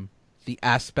the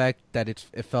aspect that it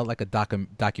felt like a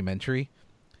documentary.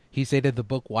 He stated the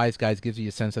book Wise Guys gives you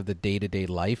a sense of the day-to-day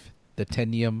life, the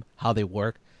Tendium, how they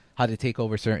work, how to take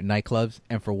over certain nightclubs,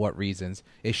 and for what reasons.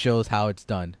 It shows how it's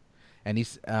done. And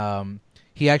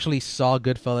he actually saw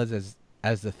Goodfellas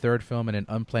as the third film in an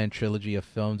unplanned trilogy of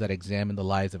films that examine the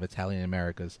lives of Italian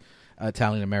Americans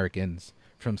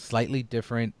from slightly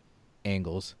different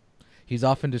angles. He's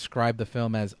often described the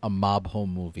film as a mob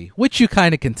home movie, which you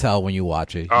kind of can tell when you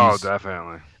watch it. Oh,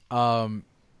 definitely.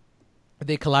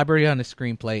 They collaborated on a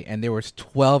screenplay, and there was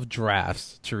 12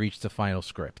 drafts to reach the final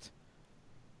script.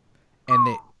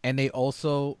 And they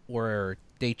also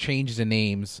they changed the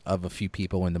names of a few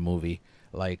people in the movie,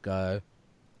 like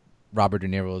Robert De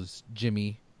Niro's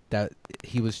Jimmy. That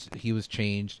he was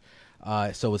changed.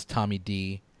 So was Tommy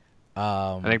D.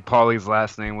 I think Paulie's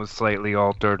last name was slightly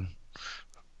altered.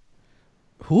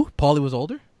 Who? Paulie was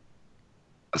older?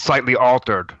 Slightly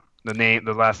altered.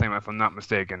 The last name, if I'm not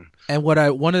mistaken. And one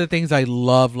of the things I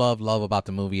love about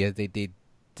the movie is they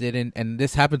didn't, and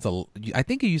this happens I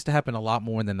think it used to happen a lot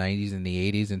more in the 90s and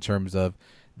the 80s in terms of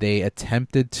they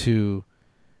attempted to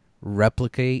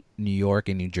replicate New York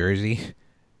and New Jersey,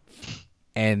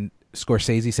 and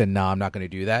Scorsese said, "No, I'm not going to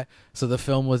do that." So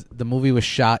the movie was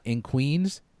shot in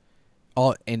Queens,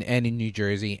 and in New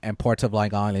Jersey and parts of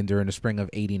Long Island during the spring of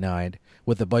 '89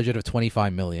 with a budget of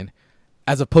 $25 million,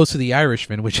 as opposed to The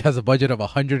Irishman, which has a budget of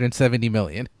 $170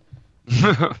 million.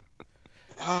 How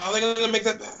are they going to make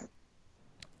that back?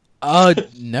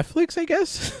 Netflix, I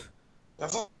guess.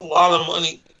 That's a lot of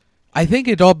money. I think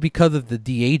it's all because of the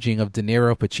de-aging of De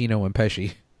Niro, Pacino, and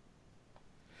Pesci.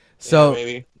 So,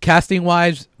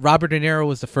 casting-wise, Robert De Niro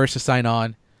was the first to sign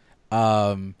on.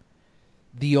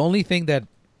 The only thing that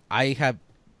I have,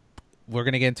 we're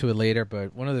going to get into it later,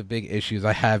 but one of the big issues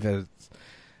I have is,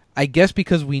 I guess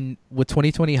because with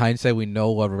 2020 hindsight, we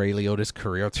know what Ray Liotta's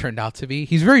career turned out to be.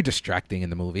 He's very distracting in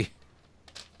the movie.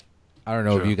 I don't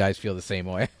know if you guys feel the same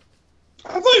way.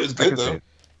 I thought he was good, though.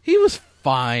 He was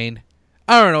fine.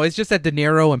 I don't know. It's just that De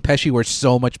Niro and Pesci were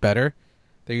so much better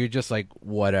that you're just like,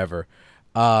 whatever.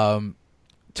 To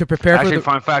prepare for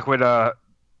fun fact with De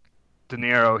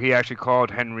Niro, he actually called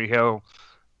Henry Hill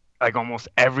like almost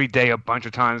every day, a bunch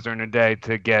of times during the day,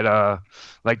 to get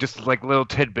just little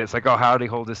tidbits, like, oh, how did he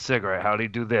hold his cigarette? How did he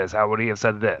do this? How would he have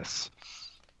said this?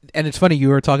 And it's funny, you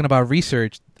were talking about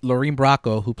research. Lorene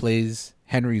Bracco, who plays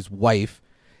Henry's wife,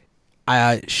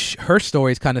 her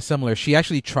story is kind of similar. She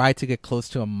actually tried to get close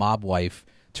to a mob wife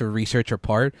to research her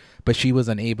part, but she was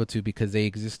unable to because they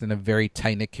exist in a very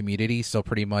tight-knit community, so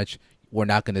pretty much we're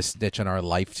not going to snitch on our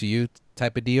life to you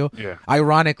type of deal. Yeah.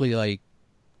 Ironically, like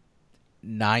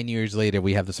 9 years later,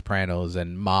 we have The Sopranos,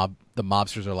 and the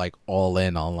mobsters are like all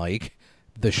in on like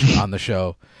on the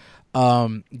show.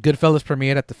 Goodfellas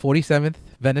premiered at the 47th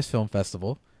Venice Film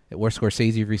Festival, where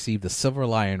Scorsese received the Silver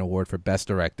Lion Award for Best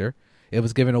Director. It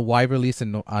was given a wide release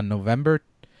in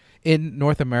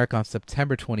North America on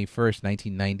September 21st,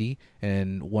 1990,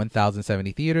 in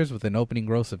 1,070 theaters with an opening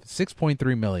gross of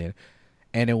 $6.3 million,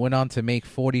 and it went on to make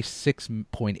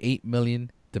 $46.8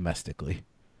 million domestically.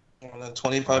 On a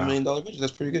 $25 million budget,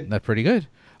 that's pretty good. That's pretty good.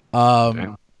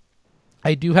 I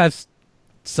do have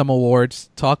some awards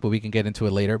talk, but we can get into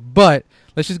it later. But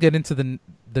let's just get into the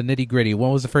nitty-gritty.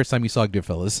 When was the first time you saw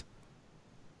Goodfellas?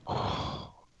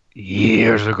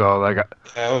 Years ago. Like,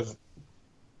 I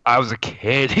was a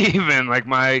kid even. Like,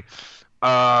 my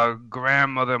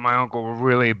grandmother and my uncle were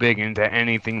really big into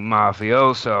anything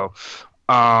mafioso.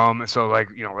 So,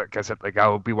 like, you know, like I said, like, I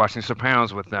would be watching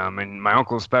Sopranos with them, and my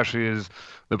uncle especially is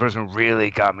the person who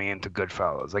really got me into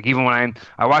Goodfellas. Like, even when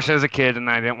I watched it as a kid, and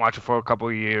I didn't watch it for a couple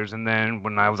of years, and then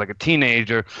when I was like a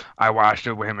teenager, I watched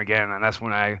it with him again, and that's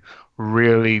when I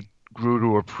really grew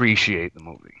to appreciate the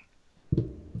movie.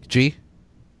 G?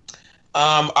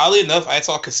 Oddly enough, I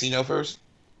saw Casino first.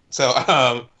 So,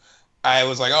 I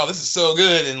was like, oh, this is so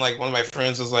good. And, like, one of my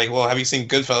friends was like, well, have you seen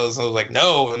Goodfellas? And I was like,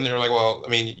 no. And they were like, well, I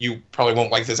mean, you probably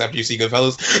won't like this after you see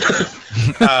Goodfellas.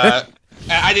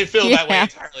 I didn't feel that way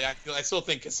entirely. I still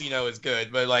think Casino is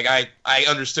good. But, like, I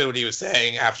understood what he was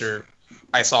saying after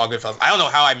I saw Goodfellas. I don't know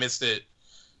how I missed it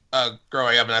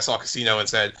growing up, and I saw Casino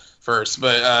instead first.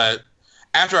 But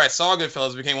after I saw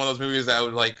Goodfellas, it became one of those movies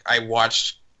that I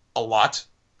watched a lot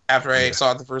after I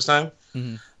saw it the first time.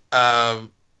 Mm-hmm.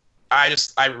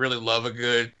 I really love a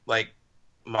good, like,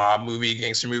 mob movie,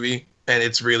 gangster movie, and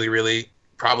it's really, really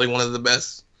probably one of the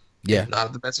best. Yeah, if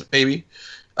not the best, maybe.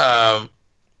 But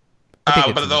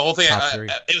the whole thing,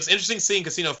 it was interesting seeing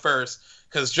Casino first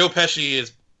because Joe Pesci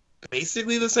is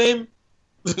basically the same.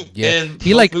 Yeah,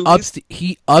 he like ups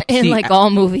in like all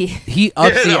movies. He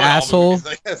ups the asshole.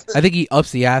 I think he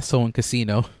ups the asshole in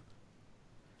Casino.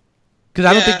 Because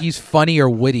I don't think he's funny or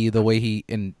witty the way he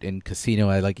in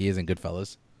Casino like he is in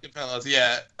Goodfellas. Goodfellas,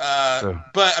 yeah.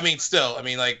 But I mean, still, I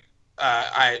mean, like,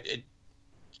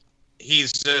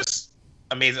 he's just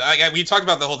amazing. We talked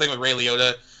about the whole thing with Ray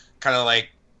Liotta, kind of like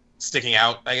sticking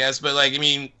out, I guess. But like, I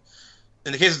mean,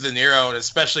 in the case of De Niro, and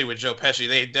especially with Joe Pesci,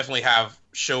 they definitely have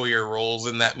showier roles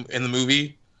in the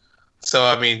movie. So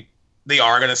I mean, they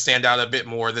are going to stand out a bit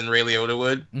more than Ray Liotta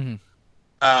would. Mm-hmm.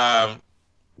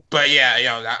 But yeah, you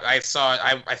know, I saw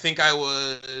it. I think I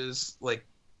was like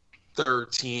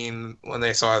 13 when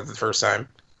I saw it the first time,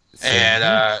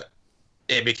 and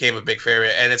it became a big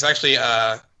favorite. And it's actually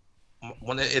I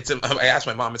asked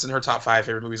my mom. It's in her top 5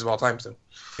 favorite movies of all time. So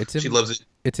she loves it.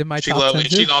 It's in my top 10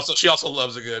 too. She also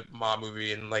loves a good mom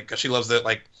movie, and like she loves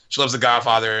The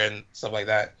Godfather and stuff like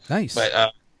that. Nice.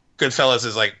 But Goodfellas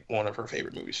is like one of her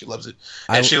favorite movies. She loves it,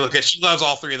 and she loves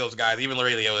all 3 of those guys. Even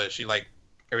Ray Liotta. She like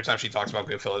every time she talks about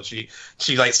Goodfellas, she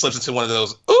like slips into one of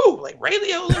those. Ooh, like Ray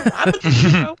Liotta, Robert De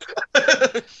Niro,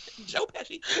 Joe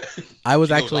Pesci. I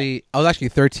was actually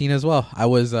 13 as well. I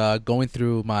was going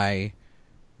through my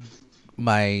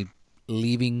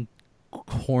leaving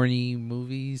corny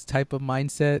movies type of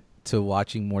mindset to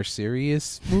watching more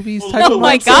serious movies type of mindset. Oh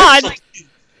my god.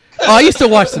 Oh, I used to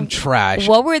watch some trash.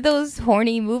 What were those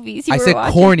horny movies you were watching? I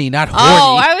said corny, not horny.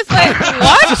 Oh, I was like,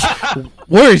 what?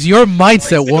 Where's your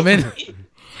mindset, woman?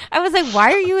 I was like,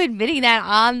 why are you admitting that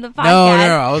on the podcast?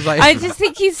 No. I was like, I just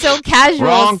think he's so casual.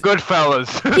 Wrong, Goodfellas.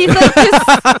 He's like just.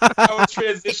 I was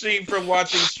transitioning from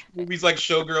watching movies like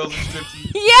Showgirls and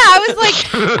Striptease. Yeah, I was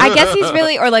like, I guess he's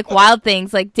really, or like Wild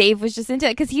Things. Like Dave was just into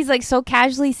it because he's like so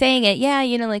casually saying it. Yeah,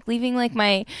 you know, like leaving like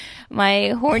my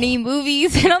horny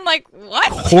movies, and I'm like, what?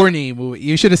 Horny movie?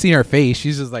 You should have seen her face.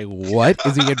 She's just like, what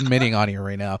is he admitting on here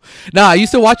right now? No, I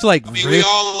used to watch like. I mean, we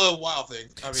all love Wild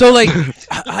Things. I mean, so like,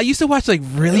 I used to watch like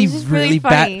really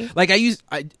bad. Like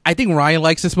I think Ryan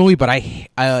likes this movie, but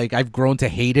I've grown to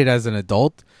hate it as an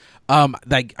adult.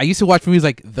 Like I used to watch movies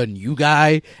like The New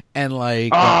Guy and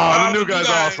like The New Guy's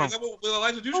awesome. Is that what Will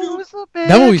Elijah do?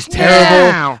 That movie's terrible.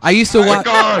 Yeah. I used to watch.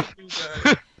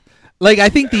 Like I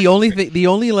think the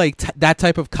only like that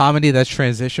type of comedy that's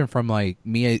transitioned from like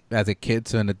me as a kid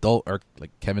to an adult are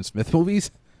like Kevin Smith movies.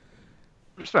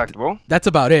 Respectable. That's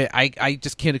about it. I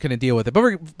just couldn't deal with it.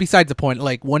 But besides the point,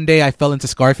 like one day I fell into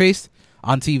Scarface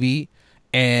on TV,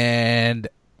 and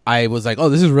I was like, "Oh,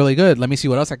 this is really good. Let me see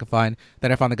what else I can find."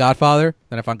 Then I found The Godfather.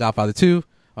 Then I found Godfather 2.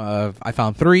 I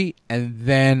found 3, and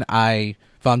then I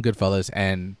found Goodfellas.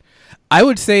 And I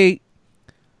would say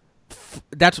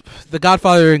that's The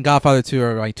Godfather and Godfather 2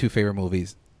 are my 2 favorite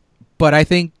movies. But I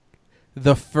think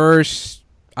the first,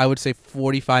 I would say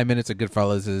 45 minutes of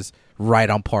Goodfellas is right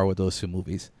on par with those 2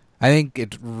 movies. I think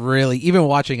it really, even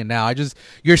watching it now,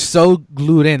 you're so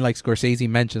glued in, like Scorsese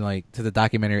mentioned, like to the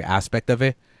documentary aspect of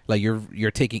it. Like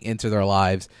you're taking into their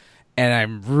lives, and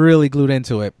I'm really glued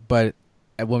into it. But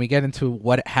when we get into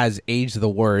what has aged the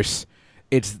worst,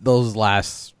 it's those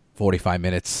last 45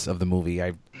 minutes of the movie.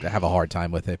 I have a hard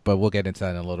time with it, but we'll get into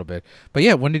that in a little bit. But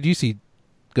yeah, when did you see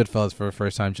Goodfellas for the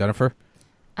first time, Jennifer?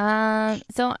 So I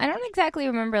don't exactly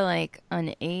remember like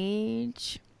an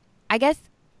age. I guess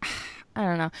I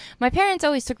don't know. My parents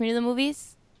always took me to the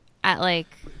movies at like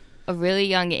a really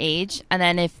young age, and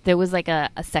then if there was like a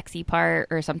sexy part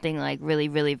or something like really,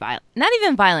 really violent, not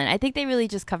even violent, I think they really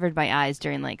just covered my eyes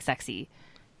during like sexy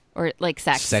or like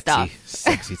sexy time.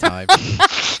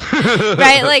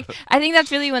 Right? Like I think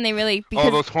that's really when they really all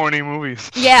those horny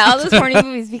movies. Yeah, all those horny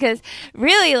movies, because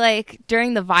really like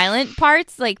during the violent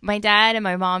parts, like my dad and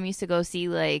my mom used to go see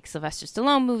like Sylvester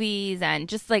Stallone movies and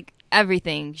just like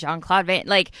everything, Jean-Claude Van,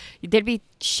 like there'd be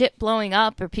shit blowing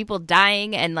up or people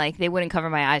dying, and like they wouldn't cover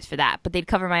my eyes for that, but they'd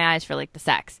cover my eyes for like the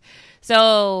sex.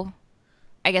 So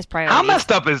I guess priorities. How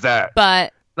messed up is that?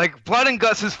 But like blood and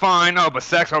guts is fine. Oh, but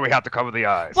sex, we have to cover the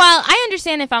eyes. Well, I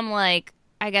understand if I'm like,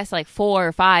 I guess like 4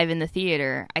 or 5 in the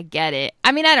theater. I get it.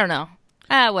 I mean, I don't know.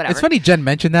 Whatever. It's funny Jen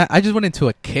mentioned that. I just went into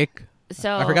a kick.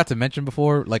 So I forgot to mention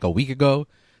before, like a week ago,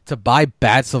 to buy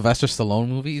bad Sylvester Stallone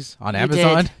movies on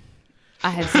Amazon. Did. I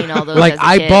have seen all those. Like as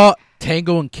a kid. bought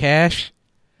Tango and Cash,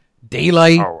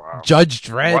 Daylight, Judge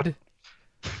Dredd.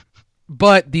 What?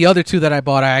 But the other 2 that I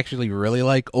bought I actually really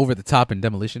like, Over the Top and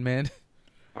Demolition Man.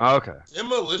 Okay.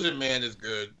 Demolition Man is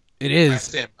good. It is. I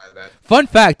stand by that. Fun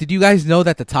fact, did you guys know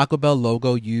that the Taco Bell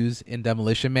logo used in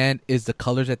Demolition Man is the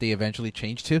colors that they eventually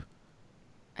changed to?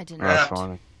 I didn't know. That's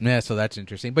funny. Yeah, so that's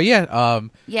interesting. But yeah,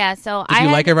 yeah, so did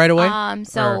you like it right away?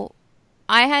 So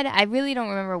I really don't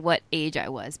remember what age I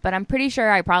was, but I'm pretty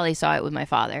sure I probably saw it with my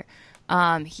father.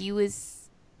 He's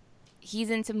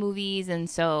into movies, and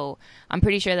so I'm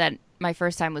pretty sure that my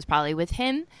first time was probably with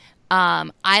him.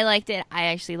 I liked it. I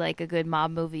actually like a good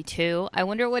mob movie too. I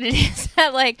wonder what it is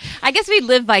that, like, I guess we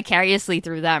live vicariously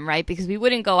through them, right? Because we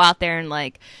wouldn't go out there and,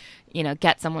 like, you know,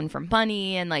 get someone for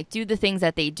money and, like, do the things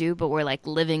that they do, but we're, like,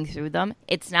 living through them.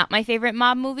 It's not my favorite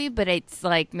mob movie, but it's,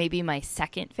 like, maybe my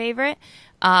second favorite.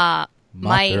 My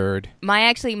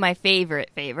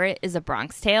favorite is A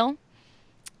Bronx Tale.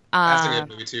 That's a good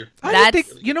movie too.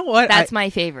 You know what? That's my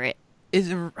favorite.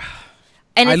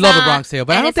 And I love A Bronx Tale,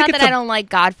 but I don't think it's not that I don't like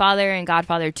Godfather and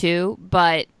Godfather 2,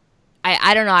 but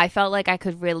I don't know. I felt like I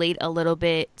could relate a little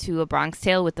bit to A Bronx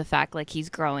Tale with the fact, like, he's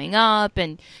growing up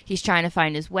and he's trying to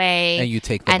find his way. And you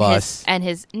take the bus. I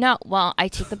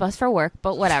take the bus for work,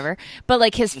 but whatever. But,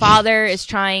 like, his father is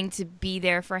trying to be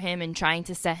there for him and trying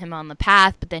to set him on the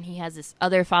path, but then he has this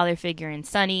other father figure in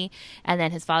Sonny, and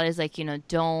then his father's like, you know,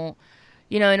 don't.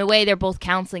 You know, in a way, they're both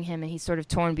counseling him, and he's sort of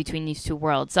torn between these two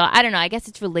worlds. So, I don't know. I guess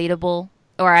it's relatable.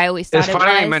 Or I always thought it's it was.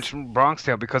 funny you mentioned Bronx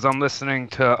Tale because I'm listening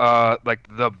to like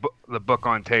the book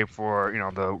on tape for, you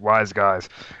know, the Wise Guys,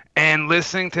 and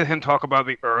listening to him talk about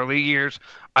the early years,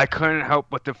 I couldn't help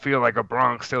but to feel like A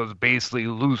Bronx Tale is basically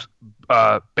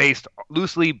loosely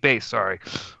based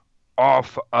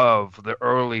off of the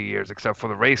early years, except for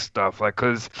the race stuff. Like,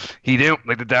 because he didn't,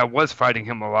 like, the dad was fighting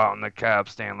him a lot on the cab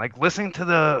stand. Like, listening to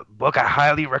the book, I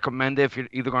highly recommend it if you're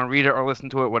either going to read it or listen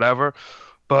to it, whatever.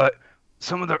 But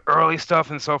some of the early stuff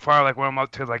and so far, like, when I'm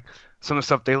up to, like, some of the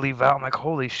stuff they leave out, I'm like,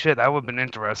 holy shit, that would have been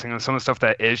interesting. And some of the stuff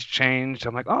that is changed,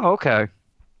 I'm like, oh, okay.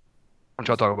 Which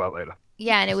I'll talk about later.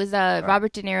 Yeah, and it was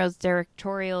Robert De Niro's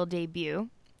directorial debut.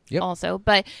 Yep. Also,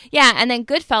 but yeah, and then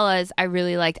Goodfellas I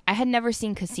really liked. I had never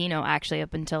seen Casino actually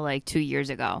up until like 2 years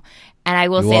ago, and I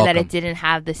will say that it didn't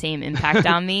have the same impact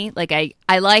on me. Like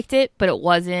I liked it, but it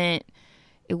wasn't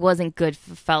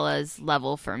Goodfellas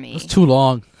level for me. It was too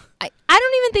long. I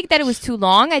don't even think that it was too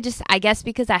long. I guess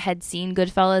because I had seen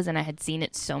Goodfellas and I had seen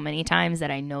it so many times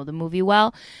that I know the movie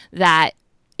well, that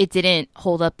it didn't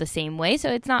hold up the same way.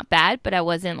 So it's not bad, but I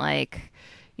wasn't like,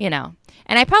 you know.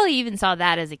 And I probably even saw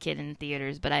that as a kid in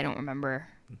theaters, but I don't remember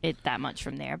it that much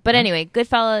from there. But anyway,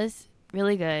 Goodfellas,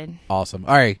 really good. Awesome.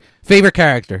 All right. Favorite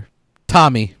character?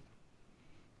 Tommy.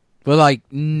 But, like,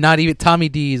 not even... Tommy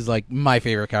D is, like, my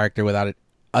favorite character without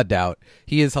a doubt.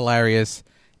 He is hilarious,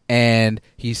 and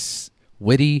he's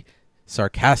witty,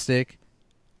 sarcastic,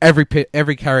 every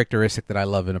characteristic that I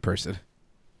love in a person.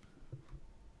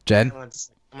 Jen?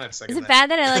 Is it bad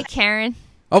that I like Karen?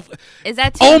 Oh, is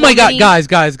that too oh my many? God,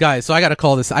 guys! So I gotta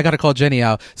call Jenny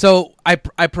out. So I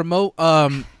promote.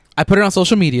 I put it on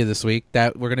social media this week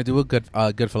that we're gonna do a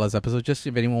Goodfellas episode. Just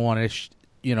if anyone wanted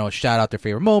to, shout out their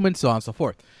favorite moments, so on and so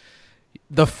forth.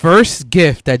 The first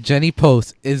gift that Jenny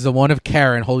posts is the one of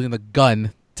Karen holding the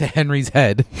gun to Henry's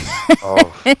head.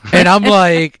 Oh. And I'm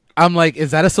like,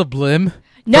 is that a sublime?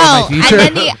 No, for my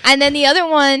future? and then the other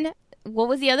one. What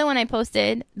was the other one I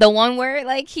posted? The one where,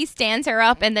 like, he stands her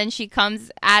up and then she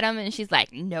comes at him and she's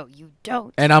like, no, you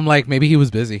don't. And I'm like, maybe he was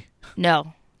busy.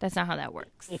 No, that's not how that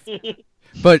works.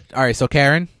 But, all right, so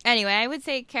Karen? Anyway, I would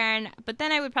say Karen, but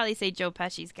then I would probably say Joe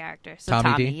Pesci's character. So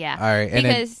Tommy, D? Yeah. All right. And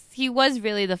because he was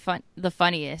really the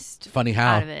funniest. Funny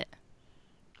how? Out of it.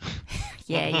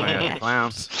 Yeah.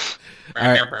 Clowns. All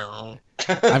right.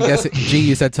 I'm guessing, G,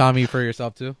 you said Tommy for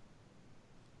yourself, too?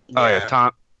 Oh, yeah,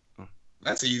 Tom.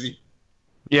 That's easy.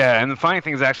 Yeah, and the funny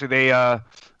thing is actually they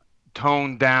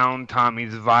toned down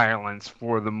Tommy's violence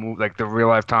for the movie, like the real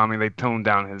life Tommy. They toned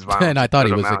down his violence. And I thought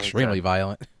he was extremely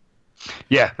violent.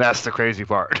 Yeah, that's the crazy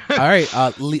part. All right,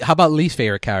 how about least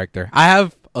favorite character? I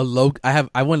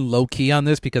went low key on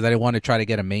this because I didn't want to try to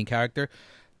get a main character.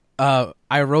 I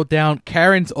wrote down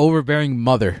Karen's overbearing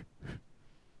mother.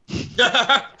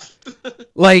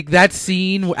 Like that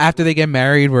scene after they get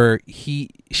married where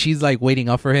she's like waiting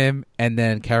up for him, and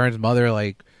then Karen's mother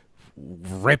like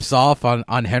rips off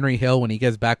on Henry Hill when he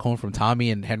gets back home from Tommy,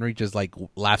 and Henry just like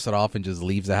laughs it off and just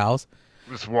leaves the house.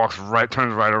 Just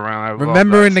turns right around.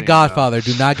 Remember in The Godfather,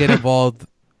 do not get involved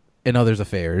in others'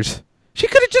 affairs. She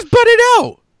could have just butted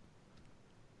out.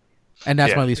 And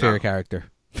that's my least favorite character.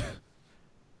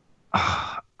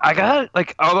 I got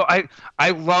like, although I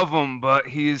love him, but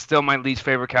he's still my least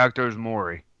favorite character is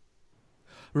Maury.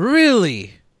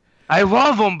 Really? I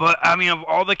love him, but I mean, of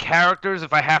all the characters,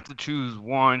 if I have to choose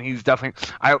one, he's definitely.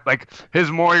 I like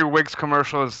his Maury Wiggs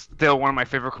commercial is still one of my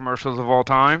favorite commercials of all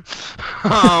time.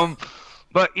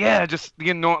 But yeah, just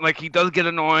the annoying. Like he does get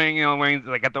annoying, when he's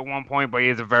like at the one point, but he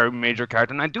is a very major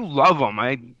character, and I do love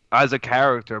him. As a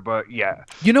character, but yeah.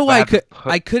 You know why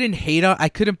I couldn't hate on? I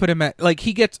couldn't put him at like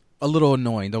he gets a little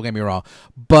annoying, don't get me wrong,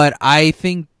 but I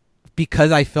think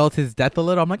because I felt his death a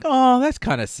little, I'm like, oh, that's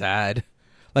kind of sad.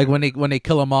 Like when they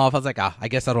kill him off, I was like, I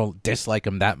guess I don't dislike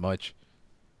him that much.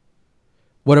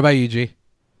 What about you, G?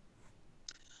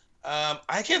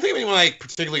 I can't think of anyone I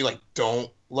particularly like don't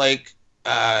like.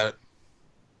 I'm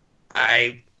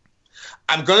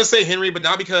gonna say Henry, but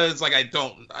not because like I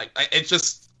don't. It's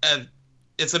just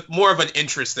it's more of an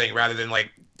interest thing rather than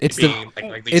like It's being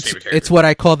like least favorite character. it's what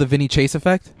I call the Vinny Chase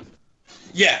effect.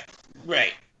 Yeah,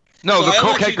 right. No, So the I don't cokehead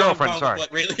actually have a girlfriend. problem Sorry.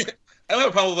 with what Rayleigh- I don't have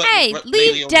a problem with Hey, what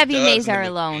leave Rayleigh Debbie does in Mazar the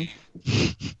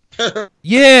alone.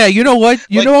 Yeah, you know what?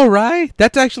 You Like- know, right?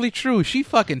 That's actually true. She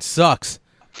fucking sucks.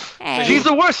 Hey. She's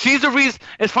the worst. She's the reason.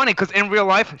 It's funny because in real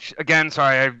life, again,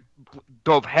 sorry, I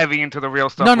dove heavy into the real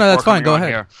stuff. No, that's before fine. coming Go on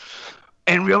ahead.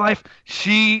 Here. In real life,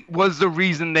 she was the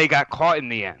reason they got caught in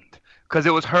the end. Because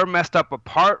it was her messed up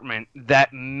apartment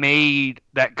that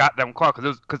got them caught.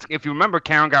 Because if you remember,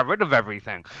 Karen got rid of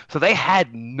everything, so they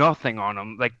had nothing on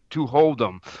them, like to hold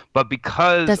them. But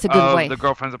because That's a good of wife. the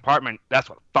girlfriend's apartment, that's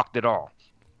what fucked it all.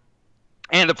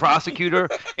 And the prosecutor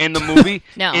in the movie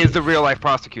No. is the real life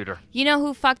prosecutor. You know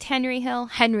who fucked Henry Hill?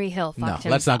 Henry Hill No, fucked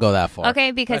him. let's not go that far.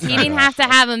 Okay, because he Let's not didn't go have that to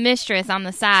far. have a mistress on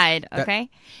the side. Okay,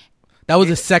 That was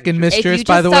a second mistress, if you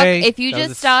by just the stuck, way. if you That was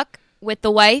just a- stuck with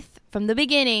the wife from the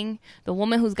beginning, the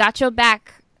woman who's got your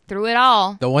back through it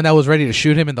all, the one that was ready to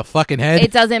shoot him in the fucking head.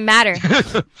 it doesn't matter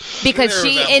because There was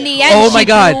she, that in one. the end, Oh my she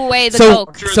God. threw away the So-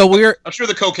 coke. So we're I'm sure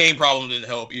the cocaine problem didn't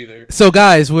help either. So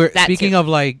guys, we're That speaking too. of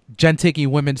like Jen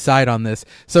taking women's side on this.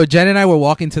 So Jen and I were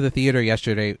walking to the theater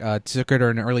yesterday, took her to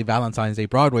an early Valentine's Day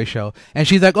Broadway show, and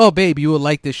she's like, "Oh, babe, you would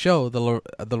like this show, the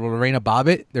Lorena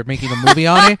Bobbitt. They're making a movie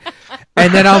on it."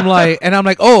 And then I'm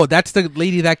like, "Oh, that's the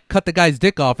lady that cut the guy's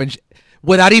dick off." And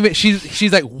without even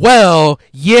she's like, "Well,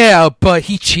 yeah, but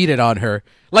he cheated on her."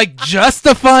 Like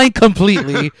justifying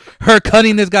completely her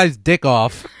cutting this guy's dick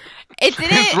off. It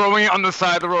didn't. Throwing it on the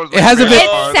side of the road. It hasn't been-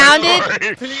 It sounded-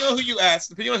 Depending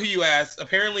on who you ask,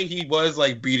 apparently he was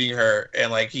like beating her,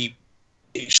 and like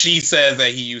she says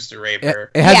that he used to rape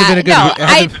her. It hasn't been a good. No, it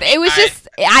hasn't- it was just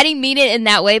I didn't mean it in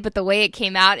that way, but the way it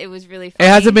came out, it was really It funny.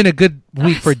 hasn't been a good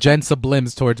week for Jen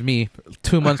Sublims towards me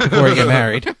 2 months before we get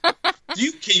married.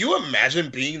 Can you imagine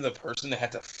being the person that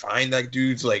had to find that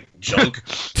dude's like junk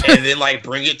and then like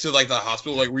bring it to like the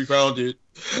hospital? Like we found it.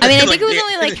 I mean, I And, think it was they-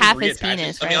 only like half his reattach it.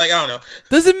 penis, I right? mean, like I don't know.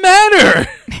 Doesn't matter.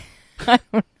 I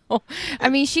don't know. I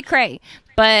mean, she cray,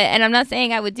 and I'm not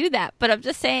saying I would do that, but I'm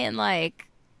just saying like,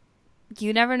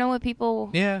 you never know what people.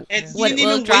 Yeah. And What he didn't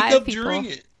will even drive wake up people. during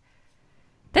it.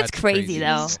 That's That's crazy crazy.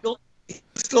 though. He's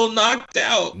still knocked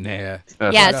out. Nah.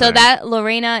 Yeah, so that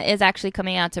Lorena is actually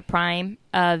coming out to Prime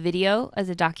Video as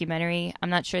a documentary. I'm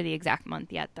not sure the exact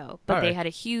month yet, though. But All they right. had a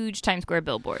huge Times Square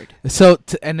billboard. So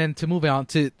and then to move on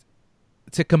to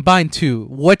combine two,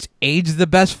 what's aged the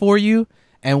best for you,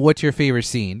 and what's your favorite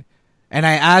scene? And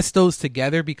I asked those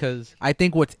together because I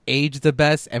think what's aged the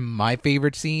best and my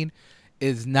favorite scene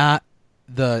is not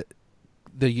the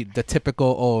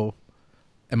typical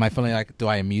am I feeling like do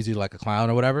I amuse you like a clown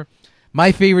or whatever.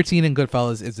 My favorite scene in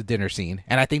Goodfellas is the dinner scene,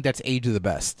 and I think that's aged the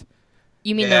best.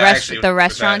 You mean Yeah, actually, the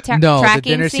restaurant No, the tracking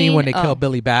dinner scene when they Oh. kill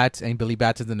Billy Batts and Billy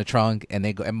Batts is in the trunk and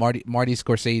they go and Marty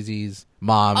Scorsese's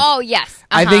mom. Oh yes,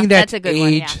 I think that's that's a good one.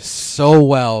 aged Yeah. so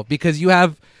well because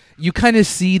you kind of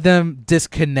see them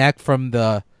disconnect from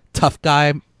the tough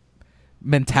guy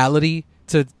mentality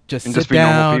to just And sit just be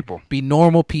normal down, people. be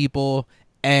normal people,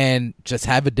 and just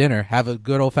have a dinner, have a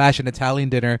good old fashioned Italian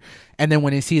dinner. And then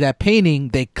when they see that painting,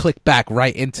 they click back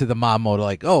right into the mom mode,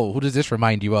 like, oh, who does this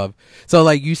remind you of? So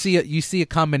like you see a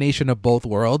combination of both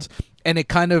worlds, and it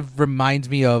kind of reminds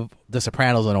me of The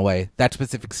Sopranos in a way. That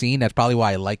specific scene, that's probably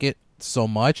why I like it so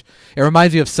much. It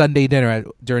reminds me of Sunday dinner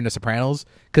during The Sopranos,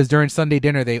 because during Sunday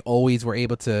dinner they always were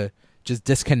able to just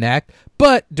disconnect,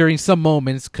 but during some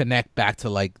moments connect back to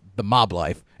like the mob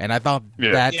life. And I thought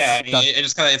that's Yeah, I mean, it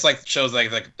just kind of it's like shows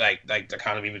like the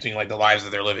economy between like the lives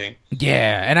that they're living,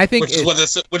 yeah, and I think which is what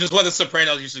the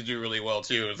Sopranos used to do really well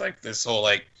too. It's like this whole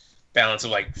like balance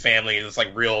of like family and this like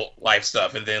real life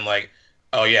stuff, and then like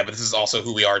oh yeah, but this is also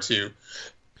who we are too.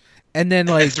 and then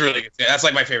like It's really good. That's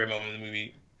like my favorite moment in the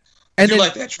movie. and I do then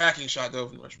like that tracking shot though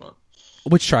from the restaurant.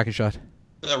 which tracking shot?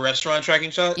 The restaurant tracking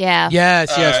shot. Yeah.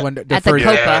 Yes, when the At the first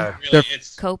Copa. Yeah. Really,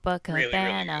 it's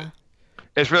Copacabana.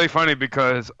 It's really funny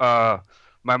because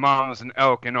my mom's in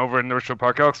Elk, and over in Northshore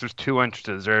Park Elks, there's two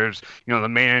entrances. There's, the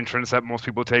main entrance that most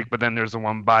people take, but then there's the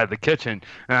one by the kitchen.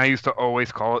 And I used to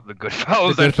always call it the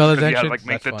Goodfellas The Goodfellas entrance, 'cause you had to, entrance? like,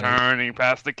 make That's the funny. turn, and you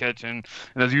pass the kitchen. And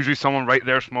there's usually someone right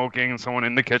there smoking and someone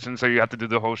in the kitchen, so you have to do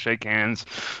the whole shake hands.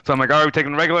 So I'm like, all right, we're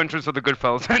taking the regular entrance or the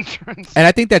Goodfellas entrance. And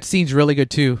I think that scene's really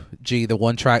good too, G, the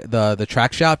one track the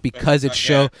track shot, because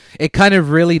it kind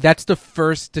of really, that's the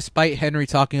first, despite Henry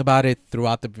talking about it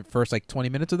throughout the first like 20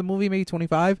 minutes of the movie, maybe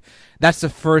 25, that's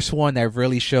the first one that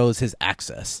really shows his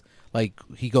access. Like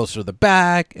he goes through the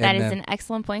back. That And is then, an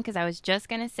excellent point because I was just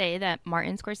going to say that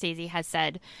Martin Scorsese has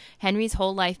said Henry's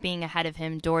whole life being ahead of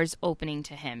him, doors opening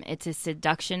to him. It's a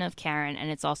seduction of Karen,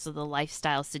 and it's also the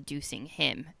lifestyle seducing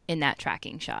him in that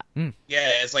tracking shot. Yeah,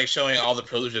 it's like showing all the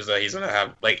privileges that he's gonna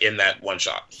have, like in that one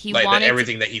shot. He like wanted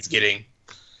everything that he's getting.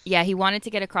 Yeah, he wanted to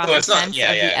get across So the it's not, sense of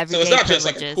the everyday So it's not just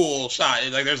like a privileges. cool shot.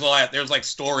 Like there's a lot. There's like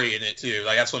story in it too.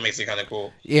 Like that's what makes it kind of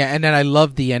cool. yeah, and then I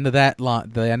love the end of that.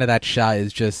 The end of that shot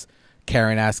is just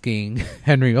Karen asking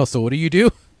Henry, "Oh, so what do you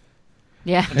do?"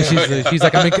 Yeah. And she's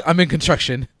like, "I'm in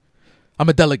construction. I'm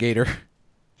a delegator."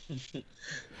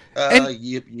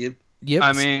 Yep. Yep.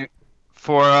 I mean,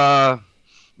 for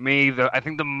me, I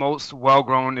think the most well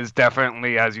grown is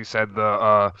definitely, as you said,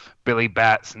 the Billy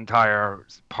Bat's entire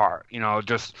part. You know,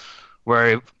 just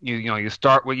where you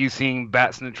start with you seeing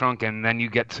Bats in the trunk, and then you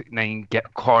get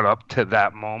caught up to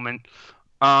that moment.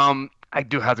 I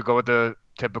do have to go with the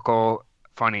typical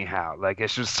funny how, like,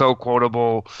 it's just so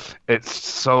quotable.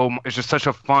 It's just such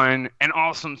a fun and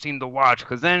awesome scene to watch,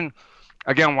 because then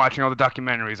again, watching all the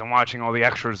documentaries and watching all the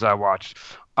extras I watched,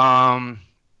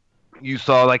 you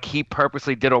saw like he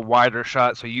purposely did a wider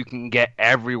shot so you can get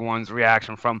everyone's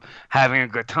reaction, from having a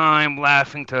good time,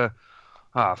 laughing, to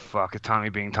oh fuck, it's Tommy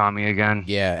being Tommy again.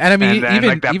 Yeah, and I mean, then,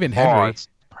 like, that even Henry. pause,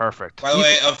 perfect. By the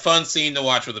way, a fun scene to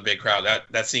watch with a big crowd.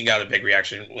 That scene got a big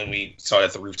reaction when we saw it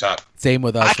at the rooftop. Same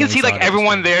with us. I can when we see saw like it.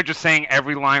 everyone there just saying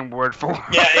every line word for word.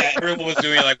 Yeah. Everyone was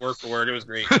doing it like word for word. It was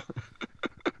great.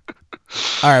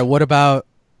 All right, what about?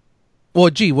 Well,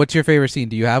 gee, what's your favorite scene?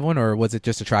 Do you have one, or was it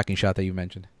just a tracking shot that you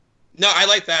mentioned? No, I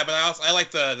like that, but I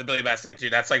like the Billy Bat scene too.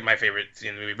 That's like my favorite scene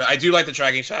in the movie. But I do like the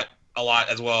tracking shot a lot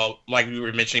as well, like we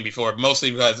were mentioning before.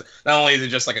 Mostly because not only is it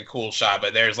just like a cool shot,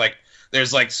 but there's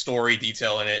like story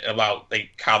detail in it about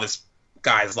like how this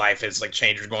guy's life is like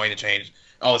changed or going to change,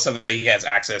 all the stuff that he has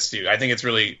access to. I think it's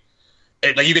really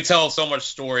like you could tell so much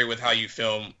story with how you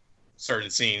film certain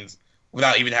scenes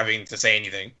without even having to say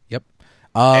anything. Yep.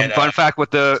 Fun fact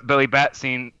with the Billy Bat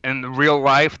scene, in the real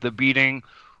life, the beating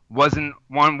was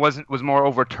more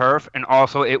over turf, and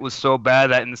also it was so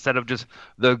bad that instead of just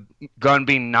the gun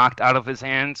being knocked out of his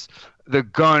hands, the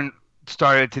gun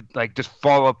started to like just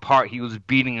fall apart. He was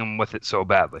beating him with it so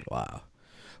badly. Wow.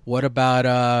 What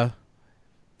about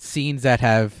scenes that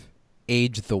have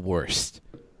aged the worst?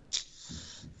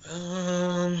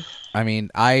 I mean,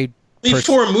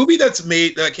 for a movie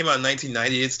that came out in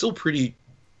 1990, it's still pretty.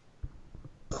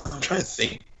 I'm trying to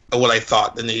think of what I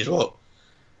thought the age. Well,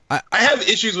 I have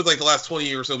issues with like the last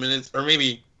 20 or so minutes, or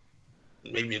maybe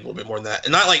a little bit more than that,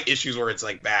 and not like issues where it's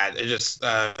like bad. It just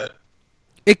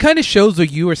it kind of shows what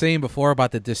you were saying before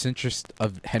about the disinterest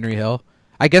of Henry Hill.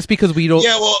 I guess because we don't.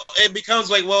 Yeah, well, it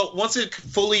becomes like, well, once it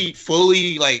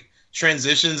fully like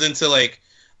transitions into like,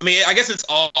 I mean, I guess it's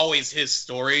always his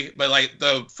story, but like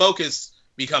the focus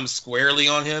becomes squarely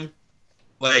on him,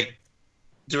 like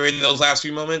during those last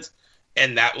few moments.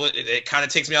 And it kind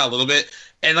of takes me out a little bit.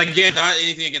 And like again, not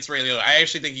anything against Ray Liotta. I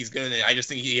actually think he's good in it. I just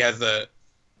think he has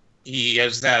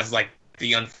like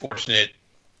the unfortunate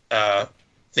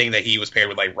thing that he was paired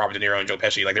with like Robert De Niro and Joe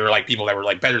Pesci. Like they were like people that were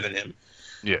like better than him.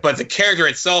 Yeah. But the character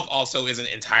itself also isn't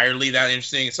entirely that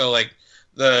interesting. So like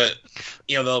the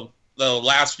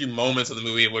last few moments of the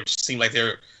movie, which seem like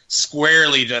they're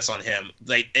squarely just on him,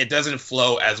 like it doesn't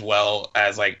flow as well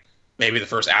as like maybe the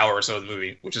first hour or so of the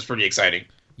movie, which is pretty exciting.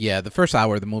 Yeah, the first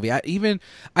hour of the movie. I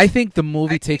think the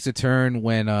movie takes a turn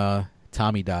when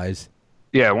Tommy dies.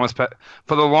 Yeah,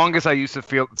 for the longest I used to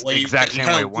feel the exact same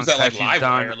way. Once like, Pesci's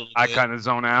done, I kind of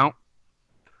zone out.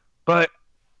 But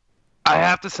I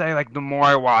have to say, like, the more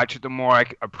I watch it, the more I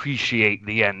appreciate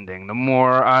the ending. The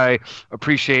more I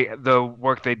appreciate the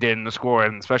work they did in the score,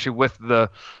 and especially with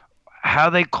how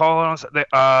they call it.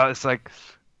 It's like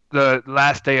the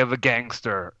last day of a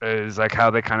gangster is like how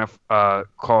they kind of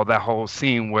call that whole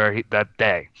scene that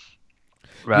day,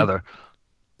 rather.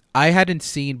 I hadn't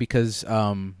seen because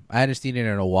I hadn't seen it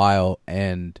in a while,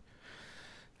 and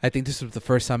I think this was the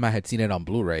first time I had seen it on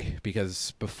Blu-ray,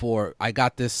 because before I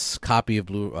got this copy of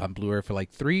Blu-ray for like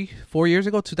 3-4 years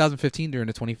ago, 2015, during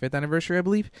the 25th anniversary, I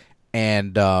believe.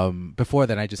 And before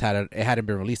then, I just had it hadn't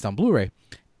been released on Blu-ray.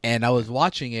 And I was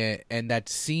watching it, and that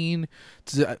scene,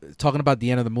 talking about the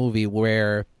end of the movie,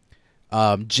 where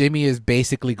Jimmy is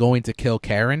basically going to kill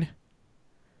Karen.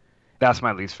 That's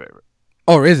my least favorite.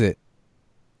 Or is it?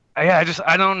 Yeah,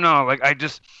 I don't know. Like,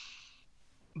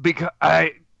 because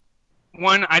I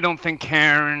don't think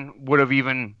Karen would have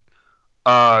even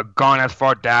gone as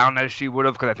far down as she would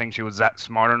have, because I think she was that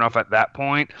smart enough at that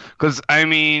point. Because, I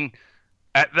mean,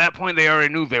 at that point, they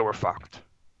already knew they were fucked.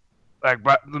 Like,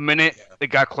 but the minute they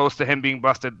got close to him being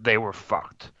busted, they were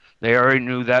fucked. They already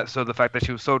knew that, so the fact that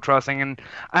she was so trusting, and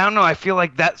I don't know, I feel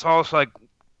like that's also like,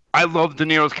 I love De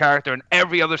Niro's character in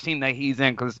every other scene that he's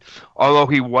in, because although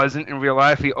he wasn't in real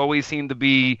life, he always seemed to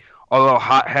be a little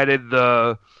hot-headed,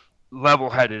 the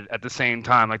level-headed at the same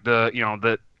time, like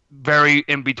the very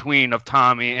in between of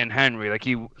Tommy and Henry. Like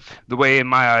the way in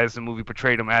my eyes the movie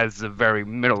portrayed him as the very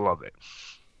middle of it.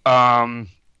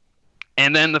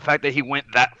 And then the fact that he went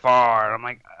that far, I'm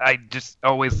like, I just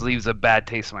always leaves a bad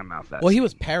taste in my mouth. Well, he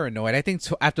was paranoid. I think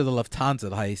so after the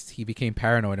Lufthansa heist, he became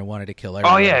paranoid and wanted to kill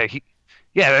everyone. Oh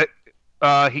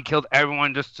yeah, he killed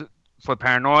everyone just for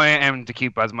paranoia and to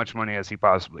keep as much money as he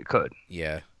possibly could.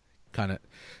 Yeah, kind of.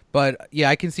 But yeah,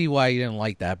 I can see why you didn't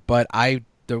like that. But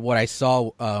what I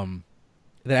saw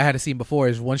that I hadn't seen before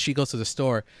is once she goes to the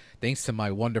store, thanks to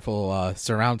my wonderful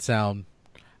surround sound,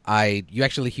 you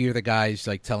actually hear the guys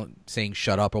like saying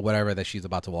 "shut up" or whatever that she's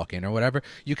about to walk in or whatever.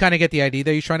 You kind of get the idea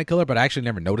that he's trying to kill her, but I actually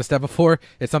never noticed that before.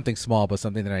 It's something small, but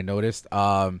something that I noticed.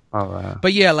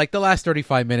 But yeah, like the last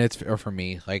 35 minutes, or for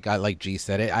me, like G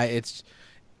said,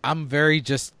 I'm very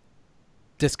just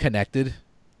disconnected,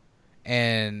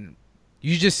 and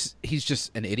he's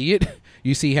just an idiot.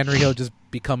 You see Henry Hill just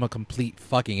become a complete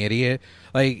fucking idiot.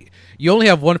 Like, you only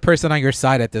have one person on your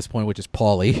side at this point, which is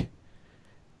Paulie.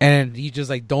 And he just,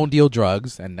 like, don't deal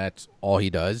drugs, and that's all he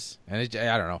does. And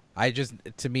I don't know.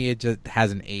 To me, it just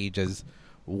hasn't aged as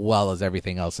well as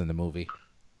everything else in the movie.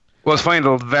 Well, it's funny,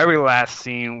 the very last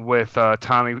scene with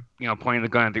Tommy, pointing the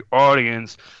gun at the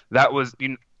audience, that was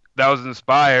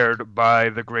inspired by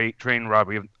the great train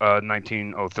robbery of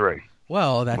 1903.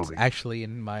 Well, that's movie. Actually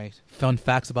in my fun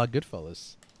facts about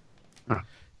Goodfellas. Huh.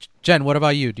 Jen, what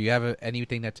about you? Do you have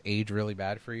anything that's aged really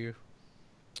bad for you?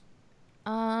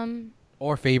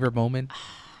 Or favorite moment?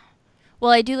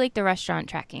 Well, I do like the restaurant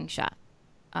tracking shot.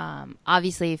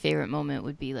 Obviously, a favorite moment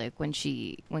would be like when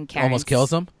Karen almost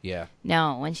kills him. Yeah.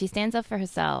 No, when she stands up for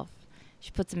herself,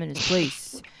 she puts him in his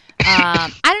place.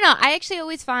 I don't know. I actually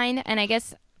always find, and I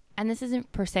guess, and this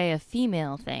isn't per se a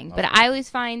female thing, but I always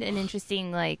find an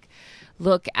interesting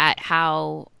look at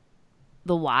how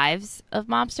the wives of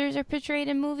mobsters are portrayed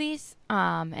in movies,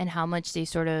 and how much they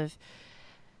sort of,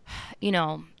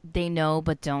 they know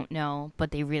but don't know, but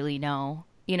they really know.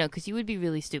 Because you would be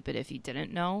really stupid if you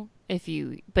didn't know.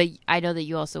 But I know that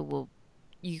you also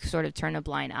you sort of turn a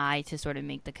blind eye to sort of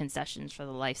make the concessions for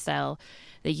the lifestyle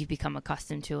that you've become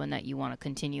accustomed to and that you want to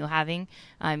continue having.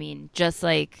 I mean, just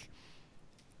like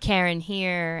Karen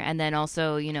here, and then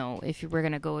also, if we're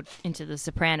going to go into The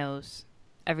Sopranos,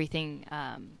 everything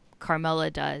Carmela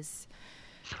does.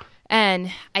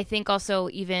 And I think also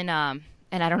even, and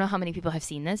I don't know how many people have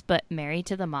seen this, but Married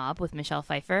to the Mob with Michelle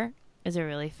Pfeiffer is a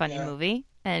really funny movie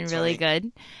and really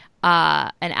good.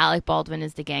 And Alec Baldwin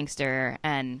is the gangster,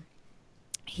 and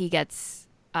he gets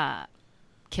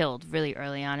killed really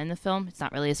early on in the film. It's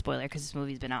not really a spoiler because this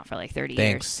movie's been out for like 30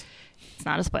 years. It's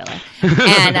not a spoiler.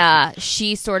 And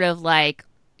she sort of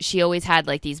she always had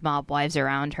like these mob wives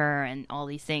around her and all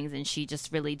these things, and she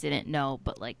just really didn't know,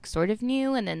 but like sort of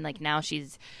knew. And then like now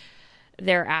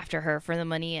they're after her for the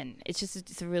money, and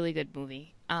it's a really good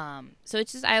movie. So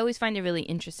I always find it really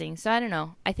interesting. So I don't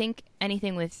know. I think I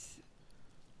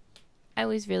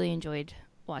always really enjoyed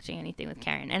watching anything with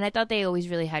Karen, and I thought they always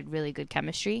really had really good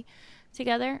chemistry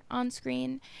together on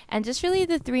screen. And just really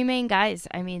the three main guys,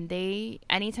 I mean,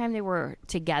 anytime they were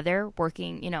together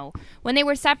working, when they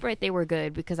were separate they were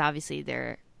good because obviously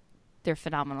they're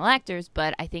phenomenal actors,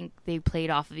 but I think they played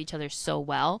off of each other so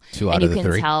well. 2 out of the 3. And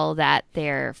you can tell that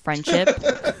their friendship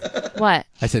What?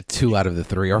 I said 2 out of the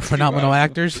 3 are phenomenal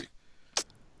actors.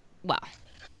 Wow.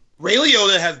 Ray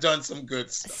Liotta has done some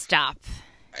good stuff. Stop.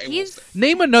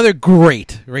 Name another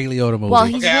great Ray Liotta movie. Well,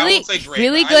 he's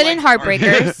really good in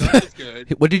Heartbreakers.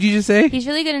 Good. What did you just say? He's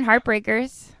really good in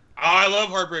Heartbreakers. Oh, I love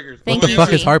Heartbreakers. What the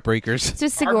fuck is Heartbreakers? It's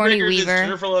with Sigourney Weaver. Is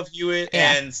Jennifer Love Hewitt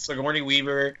and Sigourney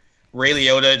Weaver, Ray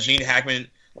Liotta, Gene Hackman.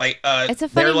 It's a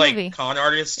funny they're movie. Con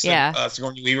artists. Yeah.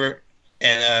 Sigourney Weaver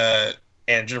and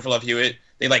Jennifer Love Hewitt.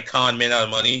 They con men out of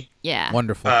money. Yeah.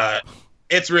 Wonderful.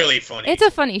 It's really funny. It's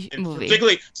a funny movie.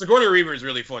 Particularly, Sigourney Weaver is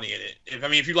really funny in it.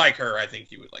 If you like her, I think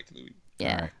you would like the movie.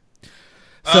 Yeah.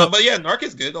 Right. But yeah, Narc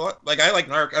is good. I like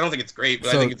Narc. I don't think it's great,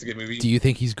 but I think it's a good movie. Do you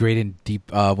think he's great in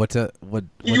Deep? You won't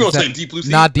say Deep Blue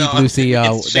Sea? Not Deep Blue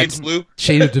Sea. Shades of Blue.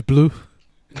 Shades of Blue.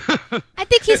 I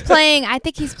think he's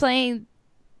playing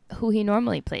who he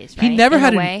normally plays. Right? He never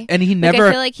had I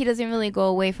feel like he doesn't really go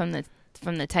away from the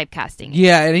typecasting.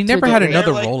 Yeah, and he never had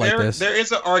another role like this. There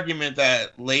is an argument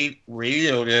that late Ray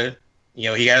Liotta,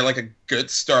 he had a good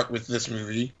start with this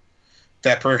movie,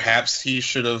 that perhaps he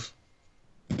should have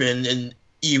been an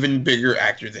even bigger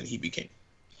actor than he became.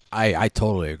 I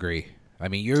totally agree. I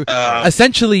mean,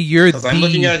 essentially you're the. I'm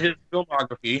looking at his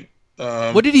filmography.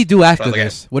 What did he do after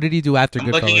this? What did he do after I'm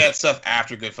Goodfellas? looking at stuff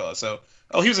after Goodfellas. So,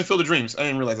 he was in Field of Dreams. I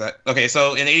didn't realize that. Okay,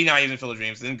 so in '89 he was in Field of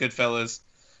Dreams, then Goodfellas,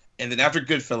 and then after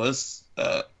Goodfellas,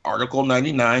 Article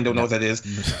 99. Don't know what that is.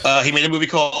 He made a movie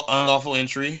called Unlawful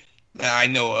Entry that I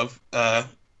know of.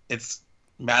 It's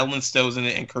Madeline Stowe's in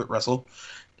it and Kurt Russell.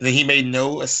 And then he made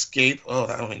No Escape. Oh,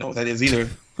 I don't even know what that is either.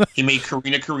 He made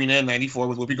Karina in '94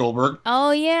 with Whoopi Goldberg.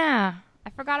 Oh yeah. I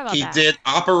forgot about that. He did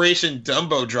Operation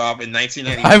Dumbo Drop in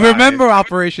 1995. I remember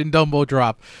Operation Dumbo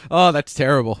Drop. Oh, that's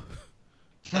terrible.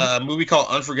 A movie called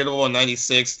Unforgettable in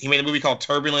 '96. He made a movie called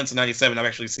Turbulence in '97. I've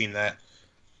actually seen that.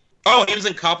 Oh, he was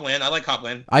in Copland. I like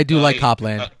Copland. I do like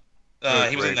Copland.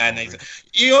 He was in that. From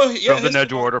the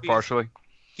Edgewater, partially.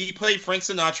 He played Frank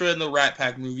Sinatra in the Rat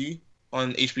Pack movie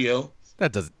on HBO.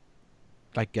 That doesn't.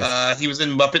 I guess. He was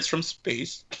in Muppets from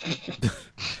Space.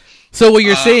 So what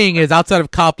you're saying is, outside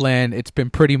of Copland, it's been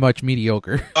pretty much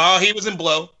mediocre. He was in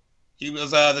Blow. He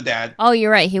was the dad. Oh,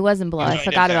 you're right. He was in Blow. I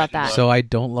forgot about that. So I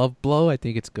don't love Blow. I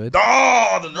think it's good.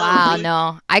 Oh, the nerve! Wow, Really?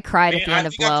 No. I cried at the end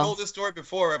of Blow. I told this story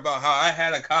before about how I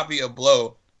had a copy of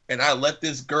Blow, and I let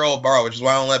this girl borrow, which is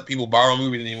why I don't let people borrow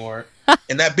movies anymore.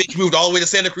 And that bitch moved all the way to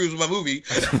Santa Cruz with my movie,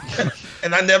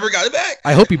 and I never got it back.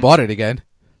 I hope you bought it again.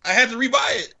 I had to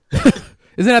rebuy it.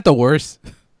 Isn't that the worst?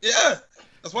 Yeah.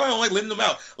 That's why I don't like lending them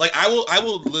out. Like, I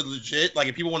will legit, like,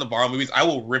 if people want to borrow movies, I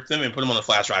will rip them and put them on a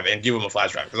flash drive and give them a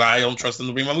flash drive because I don't trust them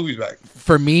to bring my movies back.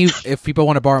 For me, if people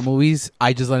want to borrow movies,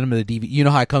 I just let them the DVD. You know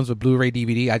how it comes with Blu-ray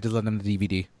DVD? I just let them the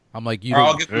DVD. I'm like,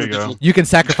 you can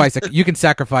sacrifice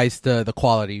the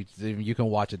quality. You can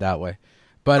watch it that way.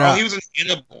 But he was in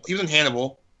Hannibal. He was in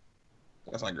Hannibal.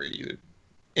 That's not great either.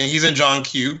 And he's in John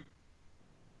Q.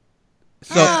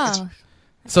 So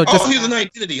he was in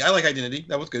Identity. I like Identity.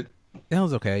 That was good. That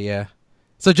was okay, yeah.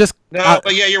 So just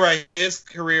but yeah, you're right. His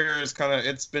career is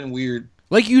it's been weird.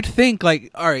 Like you'd think,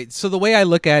 like, all right. So the way I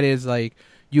look at it is like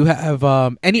you have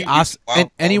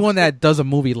anyone that does a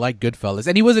movie like Goodfellas,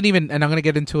 and he wasn't even. And I'm gonna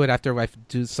get into it after I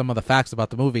do some of the facts about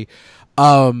the movie.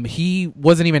 He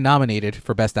wasn't even nominated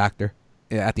for Best Actor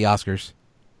at the Oscars.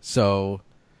 So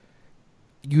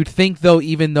you'd think, though,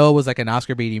 even though it was like an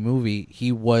Oscar-baiting movie,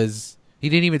 he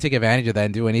didn't even take advantage of that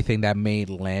and do anything that may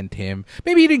land him.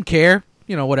 Maybe he didn't care,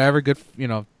 whatever, good,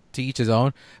 to each his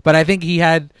own. But I think he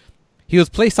was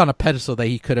placed on a pedestal that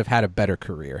he could have had a better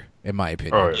career, in my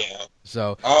opinion. Oh, yeah.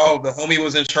 So. Oh, the homie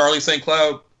was in Charlie St.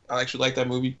 Cloud. I actually like that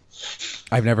movie.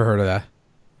 I've never heard of that.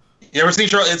 You ever seen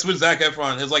Charlie? It's with Zac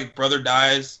Efron. His, brother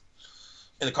dies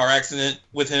in a car accident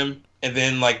with him. And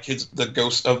then, the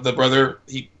ghost of the brother,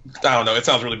 I don't know, it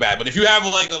sounds really bad. But if you have, a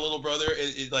little brother,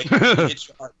 it hits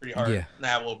your heart pretty hard. Yeah. And I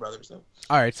have a little brother, so.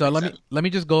 All right, so let me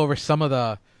just go over some of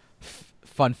the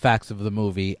fun facts of the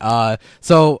movie.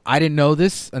 So I didn't know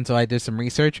this until I did some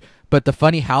research, but the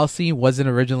funny house scene wasn't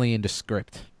originally in the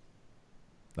script.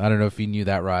 I don't know if you knew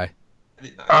that, Rye.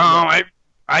 I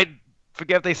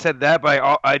forget if they said that,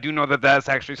 but I do know that that's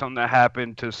actually something that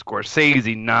happened to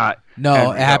Scorsese, not No,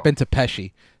 Henry it happened to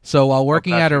Pesci. So while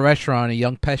working at a Pesci. restaurant, a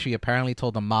young Pesci apparently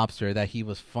told a mobster that he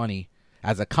was funny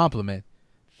as a compliment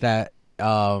that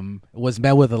was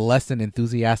met with a less than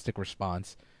enthusiastic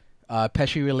response.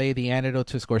 Pesci relayed the anecdote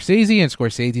to Scorsese, and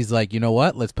Scorsese's like, you know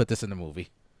what? Let's put this in the movie.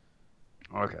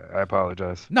 Okay, I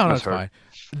apologize. No, it's fine.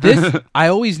 This I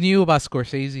always knew about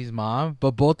Scorsese's mom,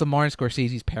 but both of Martin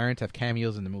Scorsese's parents have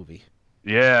cameos in the movie.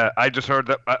 Yeah, I just heard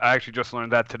that. I actually just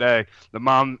learned that today. The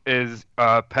mom is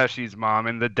Pesci's mom,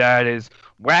 and the dad is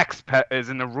is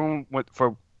in the room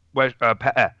for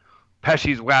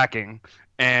Pesci's whacking,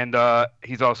 and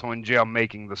he's also in jail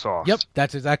making the sauce. Yep,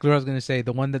 that's exactly what I was gonna say.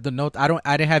 The one that the note I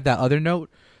didn't have that other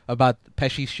note about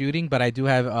Pesci's shooting, but I do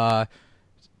have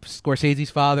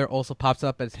Scorsese's father also pops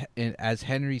up as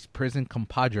Henry's prison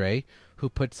compadre, who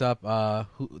puts up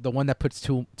the one that puts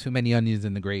too many onions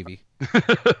in the gravy.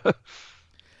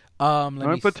 Let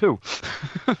me put two.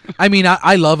 I mean,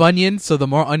 I love onions, so the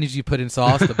more onions you put in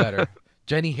sauce, the better.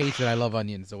 Jenny hates it. I love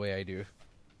onions the way I do.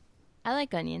 I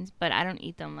like onions, but I don't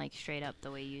eat them straight up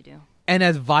the way you do. And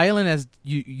as violent as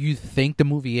you think the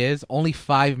movie is, only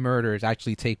 5 murders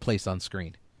actually take place on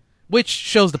screen, which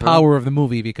shows the power of the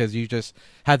movie because you just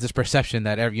have this perception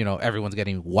that everyone's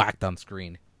getting whacked on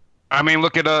screen. I mean,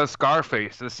 look at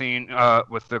Scarface, the scene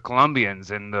with the Colombians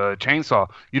and the chainsaw.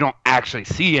 You don't actually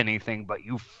see anything, but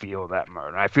you feel that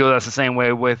murder. I feel that's the same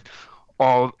way with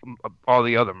all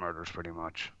the other murders, pretty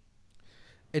much.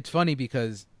 It's funny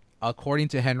because, according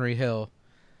to Henry Hill,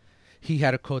 he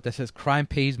had a quote that says, "Crime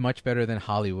pays much better than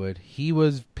Hollywood." He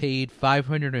was paid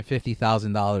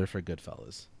 $550,000 for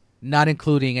Goodfellas, not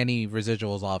including any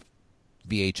residuals off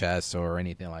VHS or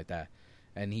anything like that.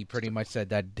 and he pretty much said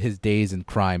that his days in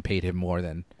crime paid him more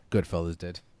than Goodfellas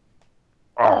did.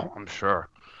 Oh, I'm sure.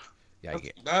 Yeah,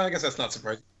 I guess that's not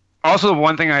surprising. Also, the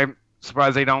one thing I'm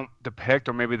surprised they don't depict,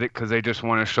 or maybe because they just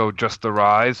want to show just the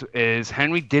rise, is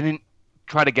Henry didn't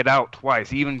try to get out twice.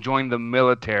 He even joined the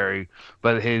military,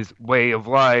 but his way of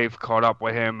life caught up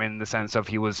with him in the sense of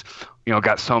he was,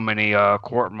 got so many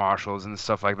court martials and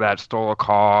stuff like that, stole a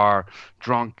car,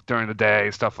 drunk during the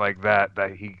day, stuff like that,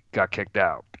 that he got kicked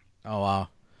out. Oh,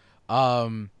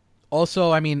 wow.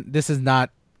 Also, I mean, this is not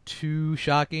too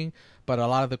shocking, but a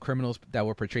lot of the criminals that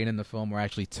were portrayed in the film were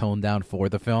actually toned down for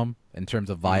the film in terms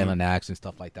of violent acts and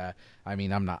stuff like that. I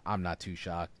mean, I'm not too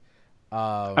shocked.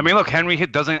 I mean, look, Henry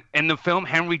doesn't in the film.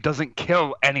 Henry doesn't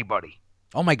kill anybody.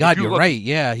 Oh my God, you're right.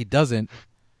 Yeah, he doesn't.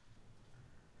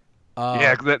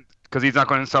 Yeah, because he's not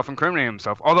going to self-incriminate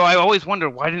himself. Although I always wonder,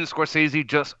 why didn't Scorsese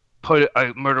just put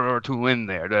a murder or two in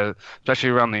there, especially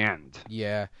around the end?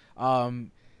 Yeah.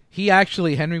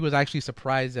 Henry was actually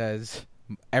surprised as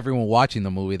everyone watching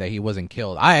the movie that he wasn't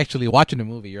killed. I actually watching the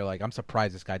movie, you're like, I'm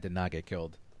surprised this guy did not get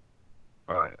killed.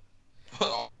 Right.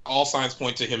 All signs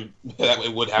point to him that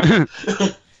it would happen.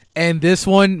 And this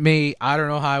one I don't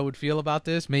know how I would feel about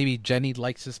this. Maybe Jenny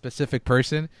likes a specific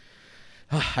person.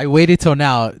 I waited till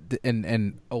now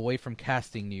and away from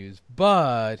casting news,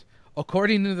 but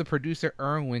according to the producer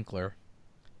Aaron Winkler,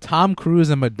 Tom Cruise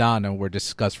and Madonna were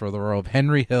discussed for the role of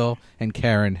Henry Hill and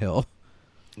Karen Hill.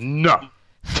 No.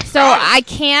 So I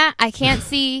can't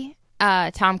see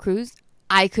Tom Cruise.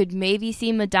 I could maybe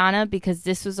see Madonna because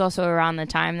this was also around the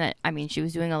time that, I mean, she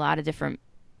was doing a lot of different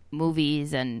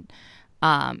movies and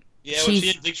yeah, was she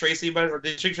in Dick Tracy? But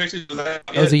Dick Tracy was that?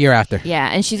 It was a year after. Yeah,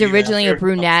 and she's originally a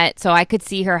brunette, so I could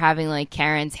see her having like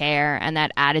Karen's hair and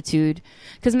that attitude.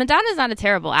 Because Madonna's not a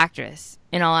terrible actress,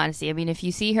 in all honesty. I mean, if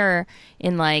you see her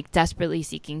in like Desperately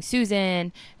Seeking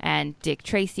Susan and Dick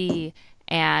Tracy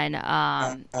and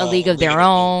A League of Their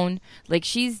Own, like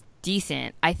she's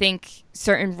decent. I think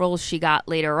certain roles she got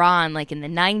later on, like in the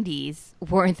 90s,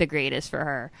 weren't the greatest for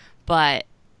her. But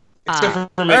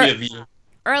except for maybe a View.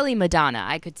 Early Madonna,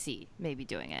 I could see maybe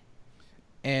doing it.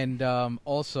 And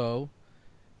also,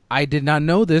 I did not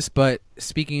know this, but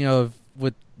speaking of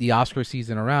with the Oscar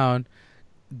season around,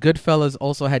 Goodfellas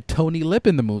also had Tony Lip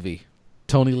in the movie.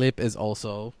 Tony Lip is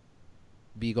also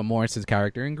Viggo Mortensen's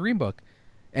character in Green Book.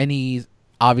 And he's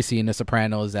obviously in The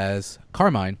Sopranos as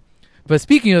Carmine. But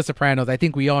speaking of Sopranos, I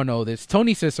think we all know this.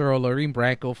 Tony Cicero, Lorene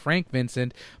Bracco, Frank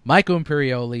Vincent, Michael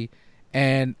Imperioli,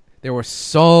 and there were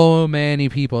so many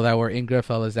people that were in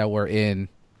Goodfellas that were in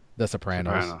The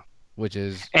Sopranos. Which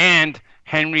is... And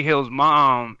Henry Hill's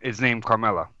mom is named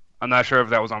Carmela. I'm not sure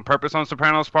if that was on purpose on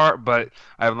Sopranos' part, but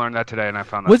I've learned that today and I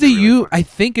found that Was it really you? funny. I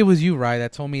think it was you, right,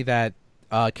 that told me that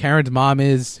Karen's mom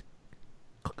is...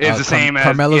 It's the same as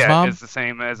Carmela's mom? It's the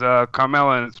same as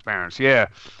Carmela and his parents. Yeah.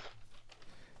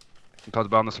 We talked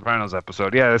about in the Sopranos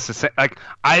episode. Yeah, it's the same. Like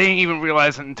I didn't even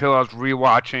realize it until I was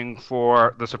rewatching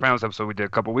for the Sopranos episode we did a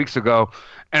couple weeks ago,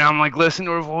 and I'm like listening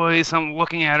to her voice. I'm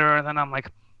looking at her, and then I'm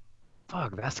like,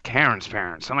 "Fuck, that's Karen's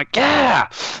parents." I'm like, "Yeah."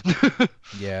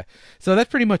 Yeah. So that's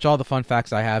pretty much all the fun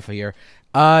facts I have here.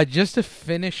 Just to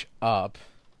finish up,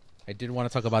 I did want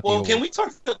to talk about. Well, can we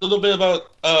talk a little bit about?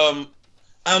 I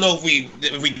don't know if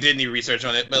we did any research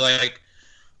on it, but like,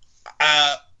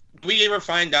 do we ever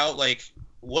find out like?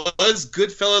 Was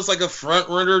Goodfellas like a front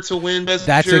runner to win Best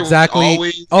That's Picture? exactly.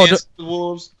 The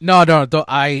Wolves? No.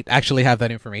 I actually have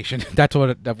that information. That's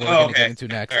what we're going to get into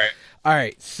next. All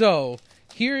right. So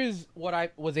here's what I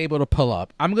was able to pull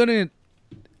up. I'm gonna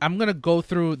go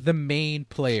through the main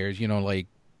players. like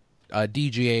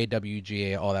DGA,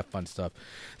 WGA, all that fun stuff.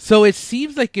 So it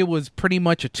seems like it was pretty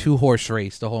much a 2-horse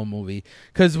race the whole movie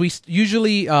because we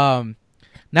usually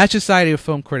National Society of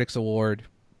Film Critics Award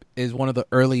is one of the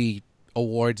early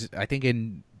awards, I think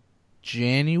in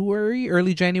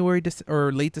early January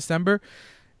or late December.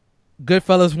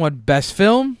 Goodfellas won Best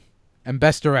Film and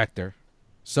Best Director,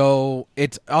 so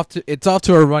it's off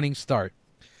to a running start.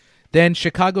 Then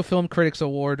Chicago Film Critics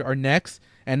Award are next,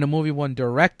 and the movie won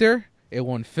Director, it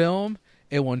won Film,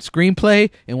 it won Screenplay,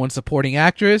 it won Supporting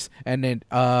Actress, and then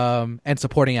and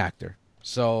Supporting Actor.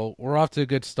 So we're off to a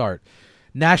good start.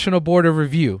 National Board of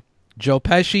Review, Joe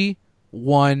Pesci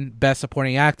won Best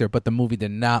Supporting Actor, but the movie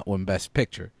did not win Best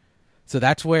Picture. So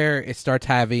that's where it starts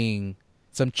having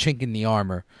some chink in the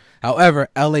armor. However,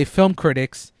 LA Film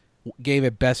Critics gave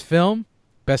it Best Film,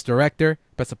 Best Director,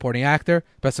 Best Supporting Actor,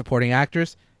 Best Supporting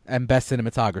Actress, and Best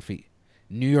Cinematography.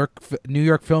 New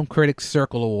York Film Critics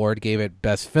Circle Award gave it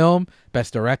Best Film,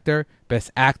 Best Director,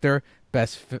 Best Actor,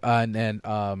 Best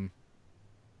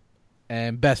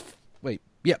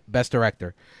Best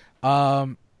Director.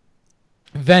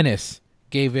 Venice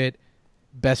gave it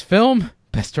Best Film,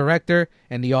 Best Director,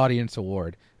 and the Audience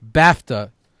Award. BAFTA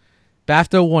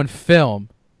won Film,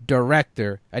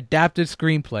 Director, Adapted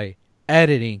Screenplay,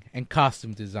 Editing, and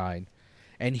Costume Design.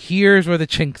 And here's where the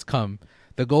chinks come.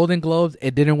 The Golden Globes,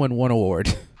 it didn't win one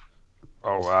award.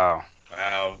 Oh, wow.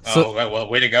 Wow. So- Well,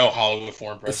 way to go, Hollywood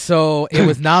Foreign Press. So it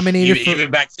was nominated for.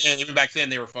 Even back then,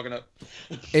 they were fucking up.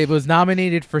 It was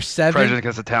nominated for 7. Prejudice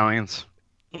against Italians.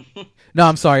 No,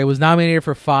 I'm sorry. It was nominated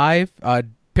for 5.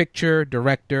 Picture,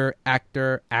 director,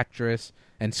 actor, actress,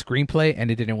 and screenplay, and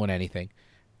it didn't win anything.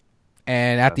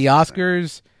 And at the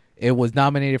Oscars, it was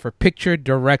nominated for picture,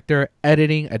 director,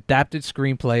 editing, adapted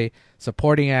screenplay,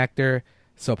 supporting actor,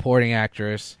 supporting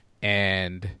actress,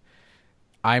 and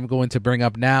I'm going to bring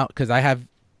up now, because I have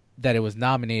that it was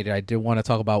nominated, I did want to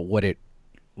talk about what it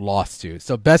lost to.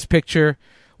 So Best Picture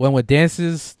went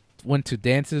to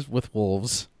Dances with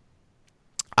Wolves.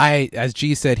 As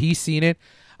G said, he's seen it.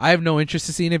 I have no interest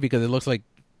in seeing it because it looks like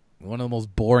one of the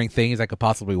most boring things I could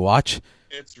possibly watch.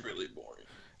 It's really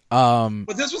boring.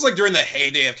 But this was like during the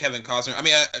heyday of Kevin Costner. I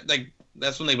mean,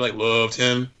 that's when they like loved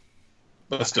him.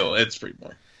 But still, it's pretty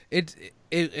boring.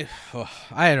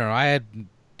 I don't know.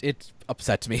 It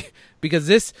upsets me because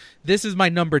this is my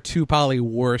number 2 probably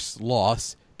worst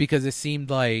loss, because it seemed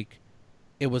like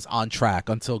it was on track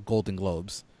until Golden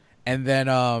Globes, and then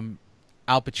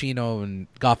Al Pacino and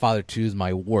Godfather 2 is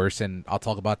my worst, and I'll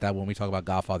talk about that when we talk about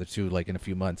Godfather 2 like in a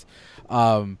few months.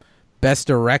 Best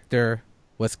Director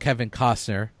was Kevin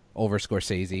Costner over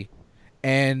Scorsese,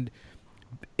 and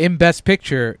in Best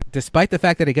Picture, despite the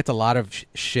fact that it gets a lot of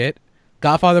shit,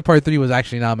 Godfather Part 3 was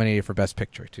actually nominated for Best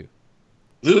Picture too.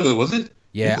 Ooh, was it?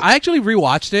 Yeah, I actually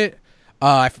rewatched it.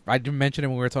 I didn't mention it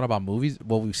when we were talking about movies,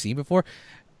 what we've seen before.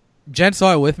 Jen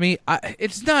saw it with me.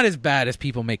 It's not as bad as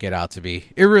people make it out to be.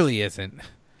 It really isn't.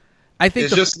 I think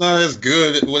it's just not as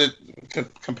good when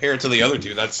it compared to the other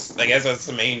two. I guess that's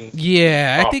the main.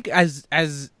 Yeah, I think as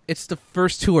it's the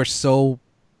first 2 are so.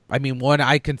 I mean, one,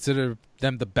 I consider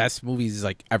them the best movies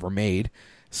like ever made.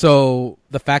 So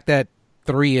the fact that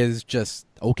 3 is just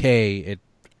okay, it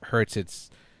hurts. It's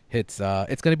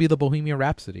going to be the Bohemian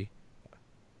Rhapsody.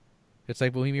 It's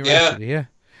like Bohemian Rhapsody, yeah.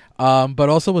 But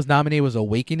also was nominated was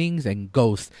Awakenings and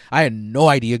Ghost. I had no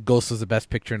idea Ghost was the Best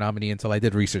Picture nominee until I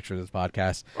did research for this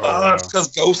podcast. That's because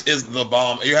Ghost is the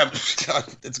bomb.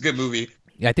 It's a good movie.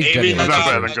 Yeah, I think Maybe It's not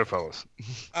better than than Goodfellas.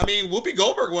 I mean, Whoopi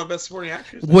Goldberg won Best Supporting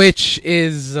Actress. which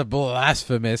is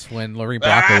blasphemous when Lorraine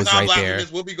Bracco was right there.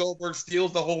 Whoopi Goldberg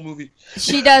steals the whole movie.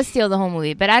 She does steal the whole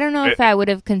movie, but I don't know if I would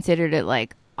have considered it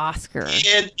like Oscar.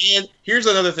 And here's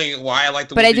another thing why I like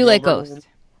the. But Whoopi I do like Goldberg Ghost. win.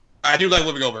 I do like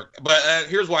Whoopi Goldberg, but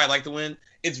here's why I like the win.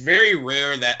 It's very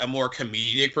rare that a more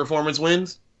comedic performance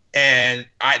wins, and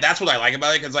that's what I like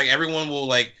about it, because like everyone will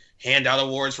like hand out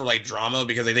awards for like drama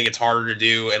because they think it's harder to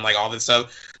do and like all this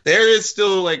stuff. There is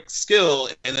still like skill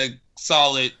in a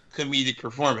solid comedic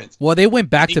performance. Well, they went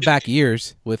back-to-back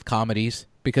years with comedies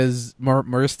because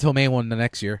Marissa Tomei won the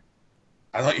next year.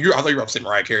 I thought you were about to say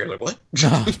Mariah Carey. Like what? No,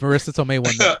 Marissa Tomei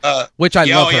won, which I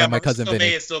love her and my cousin Tomei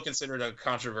Vinny. is still considered a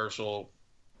controversial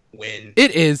win.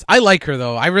 It is. I like her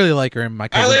though. I really like her and my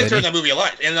cousin I liked her in Vinny. that movie a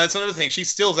lot, and that's another thing. She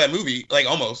steals that movie like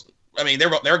almost. I mean,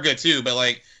 they're good too, but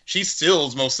like she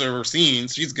steals most of her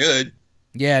scenes. She's good.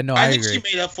 Yeah, no, I I think agree.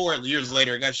 she made up for it years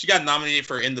later. She got nominated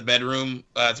for In the Bedroom.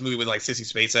 It's a movie with like Sissy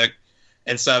Spacek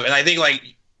and stuff. And I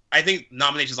think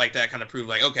nominations like that kind of prove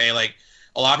like, okay, like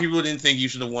a lot of people didn't think you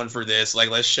should have won for this. Like,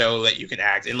 let's show that you can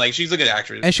act. And like, she's a good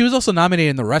actress. And she was also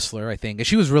nominated in The Wrestler, I think. And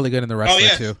she was really good in The Wrestler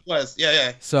yeah, too. she was.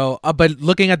 Yeah. So, but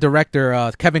looking at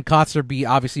director, Kevin Costner beat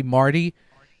obviously Marty,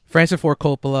 Francis Ford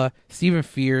Coppola, Stephen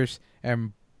Frears,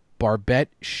 and Barbette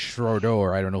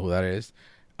Schroeder. I don't know who that is.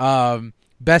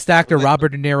 Best actor Robert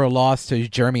De Niro lost to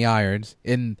Jeremy Irons.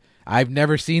 I've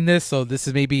never seen this, so this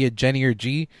is maybe a Jenny or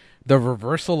G. The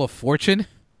Reversal of Fortune.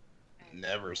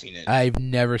 Never seen it. I've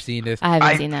never seen this. I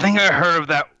haven't seen that. I think I heard of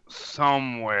that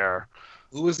somewhere.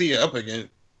 Who was he up against?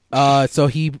 So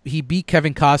he beat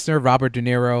Kevin Costner, Robert De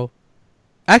Niro.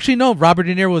 Actually, no, Robert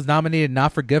De Niro was nominated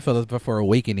not for Goodfellas but for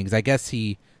Awakenings. I guess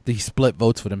he split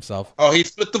votes with himself. Oh, he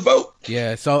split the vote.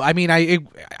 Yeah, so I mean, I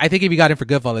think if he got in for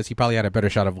Goodfellas, he probably had a better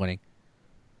shot of winning.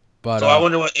 But So I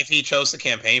wonder if he chose to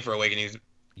campaign for Awakenings.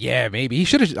 yeah, maybe he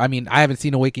should have. I mean, I haven't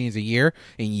seen Awakenings in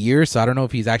years, so I don't know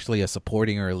if he's actually a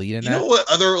supporting or a lead in You that. know what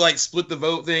other like split the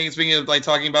vote things? Speaking of like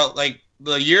talking about like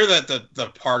the year that the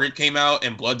Departed came out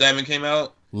and Blood Diamond came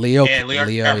out, Leo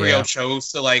DiCaprio yeah.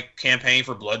 chose to like campaign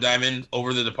for Blood Diamond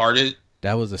over The Departed.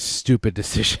 That was a stupid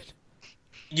decision.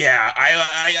 Yeah,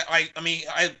 I mean,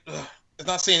 it's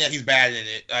not saying that he's bad in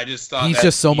it. I just thought He's that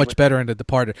just so he much was- better in The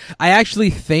Departed. I actually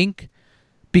think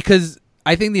because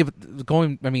I think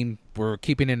we're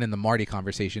keeping it in the Marty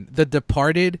conversation. The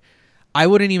Departed, I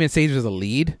wouldn't even say there's a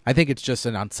lead. I think it's just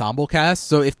an ensemble cast.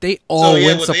 So if they all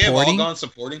win supporting, they have all gone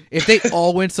supporting? If they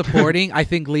all win supporting, I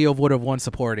think Leo would have won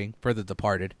supporting for The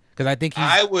Departed because I think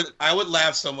I would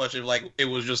laugh so much if like it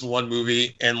was just one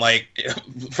movie and like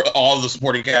for all the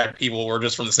supporting cast people were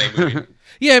just from the same movie.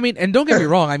 Yeah, I mean, and don't get me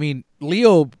wrong. I mean,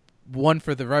 Leo won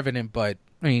for The Revenant, but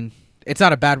I mean, it's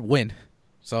not a bad win.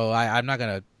 So I'm not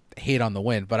gonna hate on the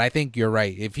win, but I think you're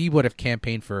right. If he would have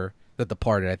campaigned for The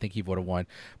Departed, I think he would have won.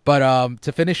 But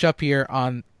to finish up here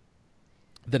on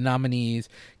the nominees,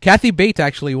 Kathy Bates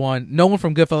actually won. No one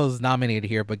from Goodfellas is nominated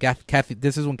here, but Kathy.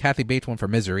 This is when Kathy Bates won for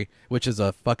Misery, which is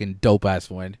a fucking dope ass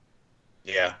win.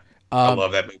 Yeah, I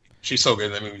love that movie. She's so good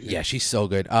in that movie. Yeah, she's so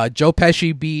good. Joe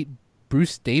Pesci beat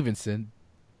Bruce Davidson,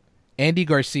 Andy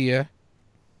Garcia,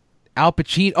 Al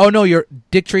Pacino. Oh no,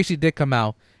 Dick Tracy did come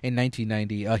out in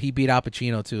 1990. He beat Al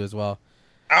Pacino too as well.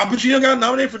 Al Pacino got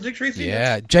nominated for Dick Tracy?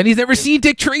 Yeah. Jenny's never seen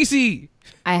Dick Tracy.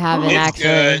 I haven't actually.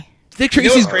 Good. Dick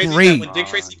Tracy's great. When Dick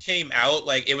Tracy came out,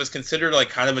 like it was considered like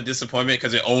kind of a disappointment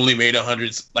because it only made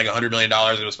 $100 million.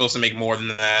 It was supposed to make more than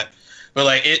that, but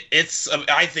like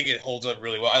I think it holds up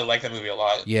really well. I like that movie a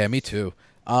lot. Yeah, me too.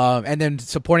 And then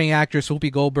supporting actress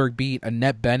Whoopi Goldberg beat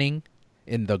Annette Bening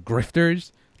in The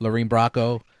Grifters, Lorraine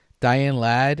Bracco, Diane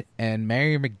Ladd, and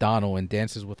Mary McDonnell in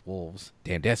Dances with Wolves.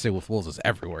 Damn, Dances with Wolves is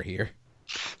everywhere here.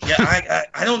 Yeah,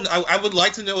 I would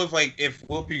like to know if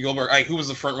Whoopi Goldberg, who was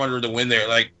the front runner to win there.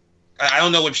 Like, I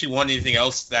don't know if she won anything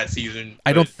else that season.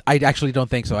 I actually don't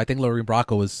think so. I think Lorraine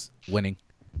Bracco was winning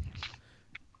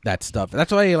that stuff.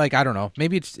 That's why, like, I don't know.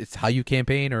 Maybe it's how you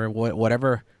campaign or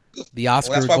whatever the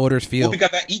Oscar voters feel. Whoopi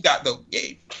got that EGOT though.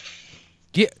 Yay.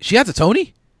 Yeah, she has a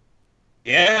Tony.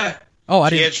 Yeah. Oh, I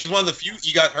didn't. Yeah, she's one of the few.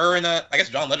 You got her, and I guess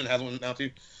John Legend has one now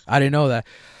too. I didn't know that.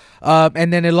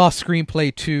 And then it lost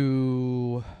screenplay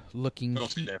to looking.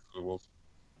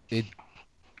 It.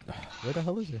 Where the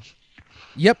hell is it?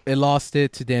 Yep, it lost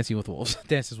it to Dancing with Wolves.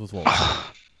 Dances with Wolves.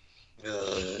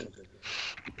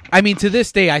 I mean, to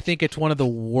this day, I think it's one of the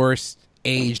worst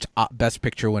aged Best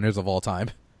Picture winners of all time.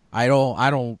 I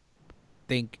don't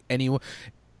think anyone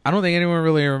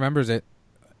really remembers it.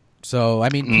 So I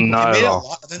mean, not at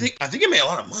all. I think it made a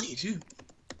lot of money too.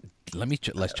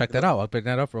 Let's check that out. I'll pick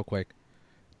that up real quick.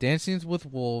 Dancing with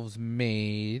Wolves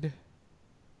made.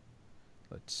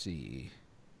 Let's see,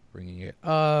 bringing it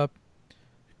up.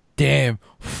 Damn,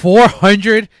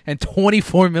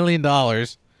 $424 million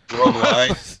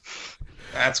worldwide.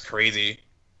 That's crazy.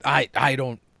 I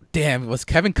don't. Damn, was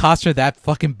Kevin Costner that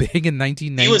fucking big in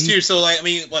 1990? He was here. So like, I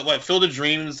mean, what Field of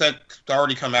Dreams that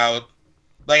already come out.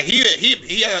 Like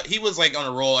he was like on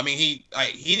a roll. I mean,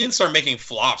 he didn't start making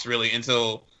flops really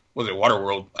until was it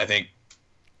Waterworld, I think.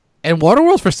 And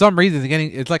Waterworld, for some reason,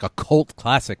 it's like a cult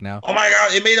classic now. Oh my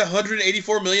god, it made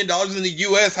 $184 million in the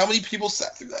U.S. How many people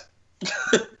sat through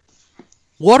that?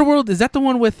 Waterworld, is that the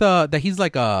one with that he's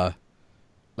like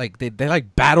they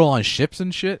like battle on ships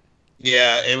and shit?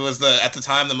 Yeah, it was at the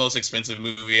time the most expensive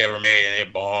movie ever made, and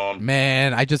it bombed.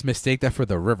 Man, I just mistake that for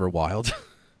the River Wild.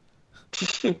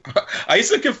 I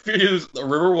used to confuse a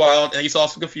River Wild, and I used to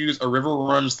also confuse A River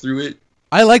Runs Through It.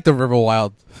 I like the River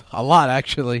Wild a lot,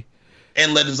 actually.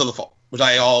 And Legends of the Fall, which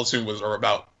I all assume are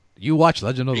about. You watch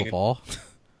Legend of the Fall?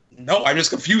 No, I just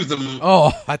confused them.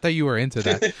 Oh, I thought you were into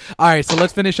that. All right, so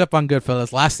let's finish up on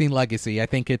Goodfellas. Lasting Legacy. I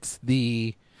think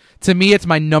to me, it's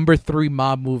my number 3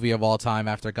 mob movie of all time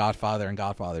after Godfather and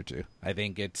Godfather 2. I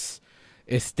think it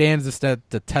stands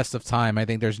the test of time. I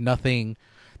think there's nothing,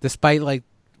 despite like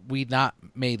we not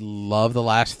made love the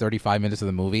last 35 minutes of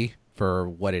the movie for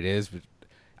what it is.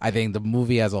 I think the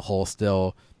movie as a whole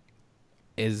still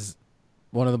is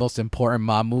one of the most important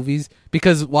mob movies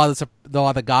because while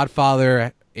the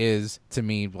Godfather is to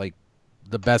me like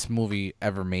the best movie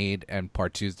ever made and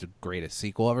Part 2 is the greatest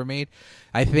sequel ever made,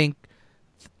 I think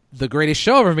the greatest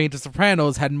show ever made, The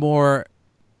Sopranos, had more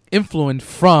influence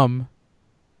from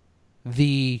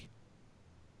the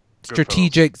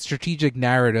strategic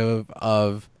narrative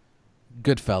of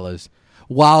Goodfellas.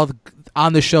 While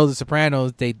on the show The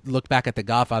Sopranos, they look back at The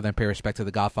Godfather and pay respect to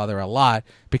The Godfather a lot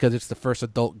because it's the first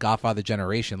adult Godfather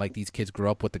generation. Like, these kids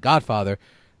grew up with The Godfather.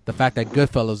 The fact that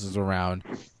Goodfellas is around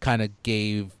kind of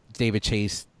gave David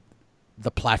Chase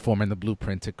the platform and the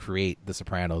blueprint to create The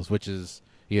Sopranos, which is,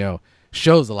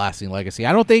 shows the lasting legacy.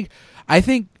 I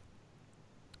think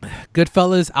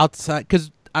Goodfellas outside,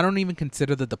 because I don't even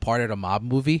consider The Departed a mob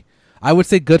movie. I would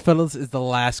say Goodfellas is the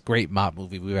last great mob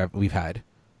movie we've had.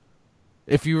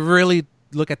 If you really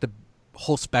look at the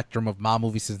whole spectrum of mob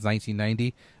movies since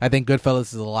 1990, I think Goodfellas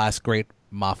is the last great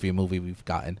mafia movie we've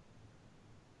gotten.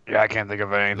 Yeah, I can't think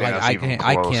of anything. Like that's I even can't.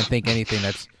 close. I can't think anything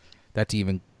that's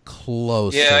even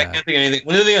close. Yeah, to I that. can't think of anything.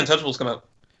 When did the Untouchables come out?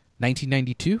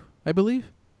 1992, I believe,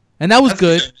 and that was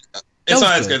good. It's was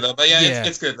not as good. good though, but yeah, Yeah.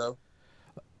 It's good though.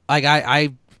 Like I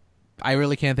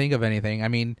really can't think of anything. I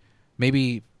mean,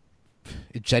 maybe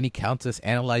Jenny counts as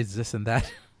analyze this and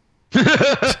that, and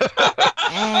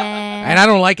I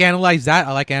don't like analyze that.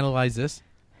 I like analyze this.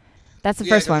 That's the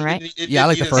first one, right? Yeah, I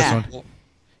like the first one. one.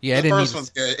 Yeah, it The didn't first need- one's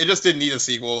good. It just didn't need a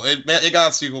sequel. It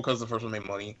got a sequel because the first one made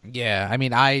money. Yeah, I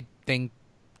mean, I think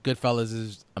Goodfellas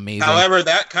is amazing. However,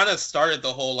 that kind of started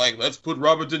the whole like let's put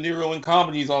Robert De Niro in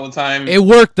comedies all the time. It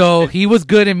worked though. He was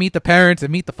good in Meet the Parents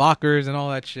and Meet the Fockers and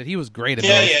all that shit. He was great at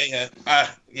those.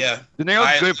 Yeah. De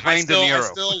Niro's good playing De Niro.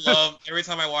 I still love every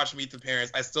time I watch Meet the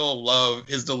Parents. I still love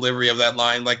his delivery of that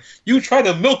line. Like, you tried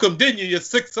to milk him, didn't you? You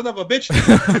sick son of a bitch.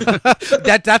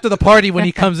 That's after the party when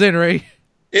he comes in, right?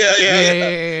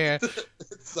 Yeah.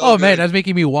 So Oh good. man, that's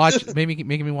making me watch. Making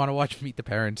me want to watch Meet the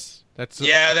Parents. That's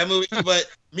Yeah, that movie. But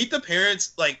Meet the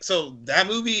Parents, like, so that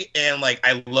movie and like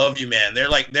I Love You, Man.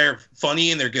 They're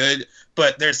funny and they're good,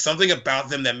 but there's something about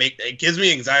them that it gives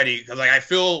me anxiety because like I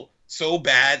feel so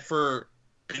bad for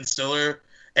Ben Stiller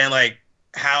and like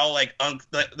how like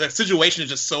the situation is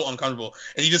just so uncomfortable,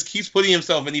 and he just keeps putting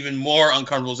himself in even more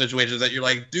uncomfortable situations that you're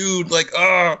like, dude, like,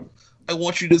 I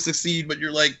want you to succeed, but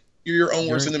you're like, you're your own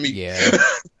worst enemy. Yeah.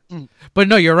 But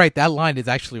no, you're right. That line is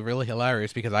actually really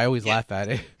hilarious because I always laugh at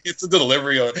it. It's the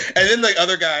delivery of it. And then the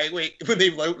other guy, when they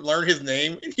learn his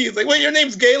name, he's like, wait, your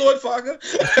name's Gaylord Faga?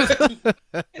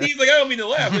 And he's like, I don't mean to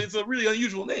laugh, but it's a really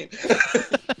unusual name.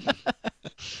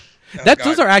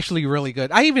 Those are actually really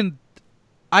good. I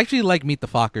actually like Meet the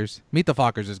Fockers. Meet the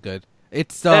Fockers is good.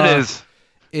 It is.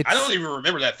 It's I don't even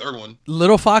remember that third one.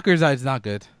 Little Fockers is not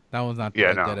good. That one's not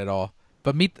Yeah, good no. at all.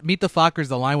 But Meet the Fockers,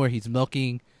 the line where he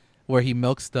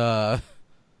milks the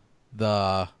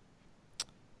oh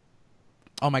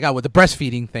my god, with the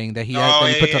breastfeeding thing that he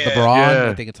puts up the bra on. Yeah.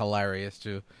 I think it's hilarious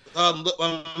too.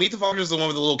 Meet the Fockers is the one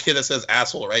with the little kid that says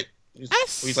asshole, right?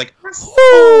 He's like,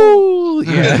 Ooh,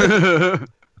 yeah.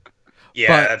 yeah,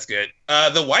 But- that's good.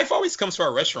 The wife always comes to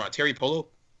our restaurant, Terry Polo.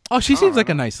 Oh, she seems like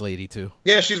a nice lady too.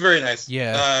 Yeah, she's very nice.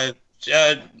 Yeah.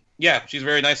 Yeah, she's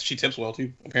very nice. She tips well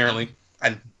too, apparently.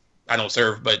 I don't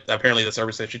serve, but apparently the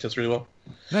server said she tips really well.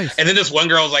 Nice. And then this one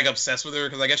girl is like obsessed with her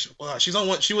because I guess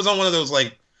she was on one of those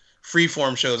like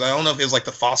freeform shows. I don't know if it was like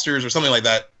the Fosters or something like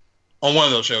that on one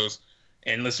of those shows.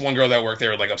 And this one girl that worked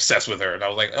there was like obsessed with her, and I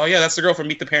was like, oh yeah, that's the girl from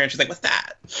Meet the Parents. She's like, what's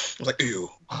that? I was like, ew.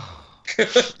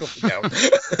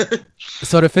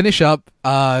 So to finish up,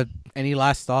 any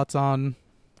last thoughts on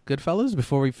Goodfellas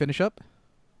before we finish up?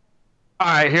 All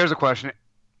right, here's a question.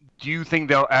 Do you think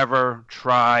they'll ever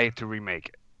try to remake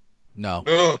it? No.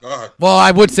 Oh god. Well, I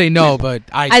would say no, but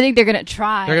I think they're gonna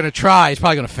try. they're gonna try. It's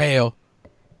probably gonna fail.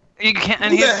 You can't.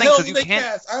 And Who the here's the thing, hell 'cause do you they can't.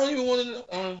 cast? I don't even want to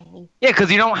know. Yeah, because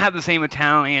you don't have the same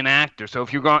Italian actor. So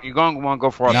if you're going to want to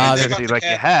go for Nah, authenticity like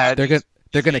you had,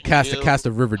 They're gonna cast the Ew. cast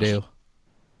of Riverdale.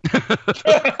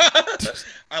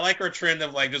 I like her trend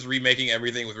of like just remaking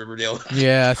everything with Riverdale.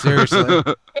 Yeah, seriously.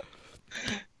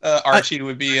 Archie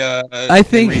would be. I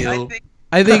think- Real.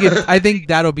 I think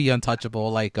that'll be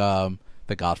untouchable, like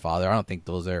The Godfather. I don't think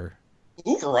those are.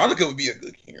 Ooh, Veronica would be a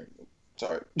good Karen.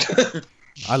 Sorry.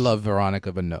 I love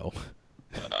Veronica, but no,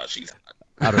 She's.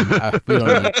 I don't. We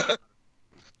don't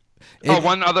need.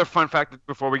 one other fun fact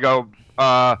before we go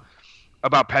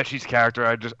about Pesci's character,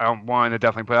 I wanted to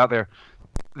definitely put out there.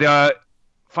 The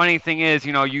funny thing is,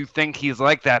 you think he's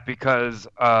like that because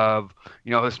of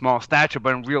his small stature,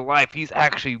 but in real life, he's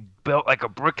actually built like a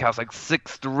brick house, like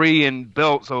 6'3" and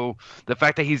built. So the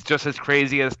fact that he's just as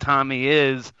crazy as Tommy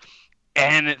is,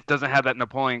 and it doesn't have that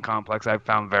Napoleon complex, I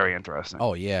found very interesting.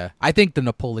 Oh yeah, I think the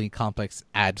Napoleon complex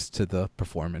adds to the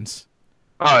performance.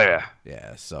 Oh yeah.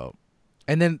 Yeah. So,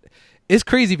 and then it's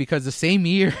crazy because the same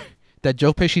year that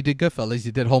Joe Pesci did Goodfellas,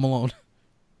 he did Home Alone.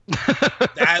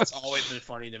 That's always been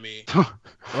funny to me.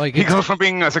 Like He it's- goes from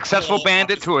being a successful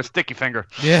bandit to a sticky finger.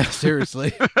 Yeah,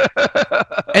 seriously.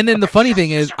 And then the funny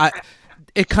thing is,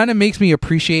 it kind of makes me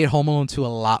appreciate Home Alone 2 a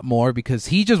lot more because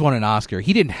he just won an Oscar.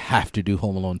 He didn't have to do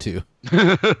Home Alone 2,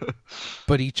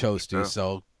 but he chose to. Yeah.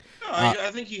 So No,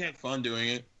 I think he had fun doing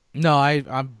it. no,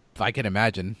 I can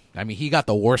imagine. I mean, he got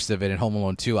the worst of it in Home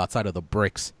Alone 2 outside of the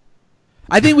bricks.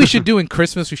 I think we should do in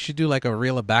Christmas. We should do like a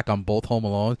reel it back on both Home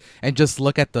Alone and just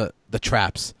look at the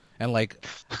traps and like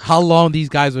how long these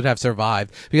guys would have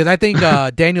survived. Because I think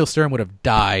Daniel Stern would have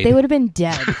died. They would have been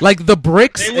dead. Like the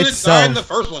bricks They would have died in itself.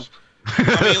 the first one.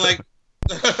 I mean, like.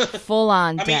 Full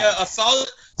on I mean, dead. a solid.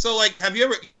 So, like, have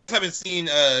you seen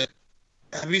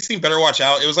Better Watch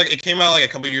Out? It was like it came out like a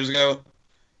couple years ago,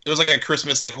 It was like a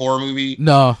Christmas horror movie.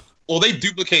 No. Well, they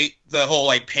duplicate the whole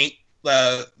like paint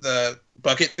the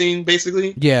bucket thing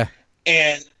basically. Yeah.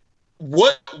 And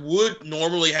what would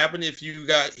normally happen if you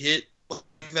got hit like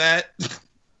that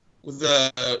with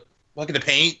the bucket of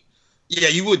paint? Yeah,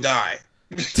 you would die.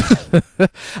 Or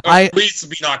at least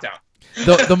be knocked out.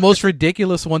 The most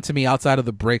ridiculous one to me outside of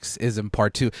the bricks is in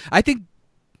part 2. I think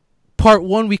part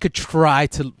 1 we could try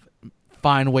to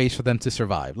find ways for them to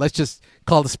survive. Let's just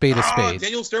call the spade a spade.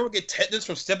 Daniel Stern would get tetanus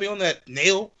from stepping on that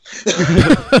nail.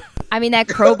 I mean, that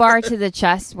crowbar to the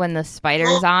chest when the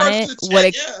spider's on it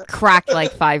would have cracked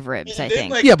like 5 ribs, I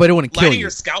think. Like, yeah, but it wouldn't kill lighting you. your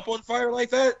scalp on fire like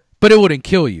that? But it wouldn't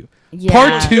kill you. Yeah,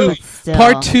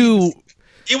 Part two,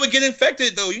 it would get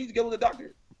infected though. You need to go to the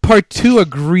doctor. Part 2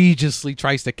 egregiously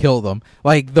tries to kill them,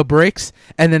 like the bricks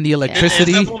and then the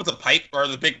electricity. Is that the one with the pipe or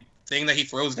the big thing that he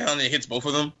throws down and it hits both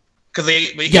of them? Because he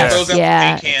throws out the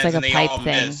paint cans it's like and a they pipe all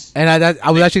thing. miss. And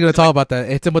I was actually going to talk about that.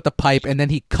 It hits him with the pipe, and then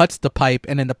he cuts the pipe,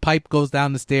 and then the pipe goes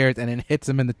down the stairs, and then hits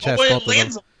him in the chest. But Both it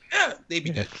lands of them. Yeah, they'd be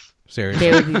dead. Seriously.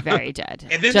 They would be very dead.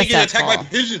 And then Just they get that attacked fall. by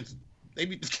pigeons. They'd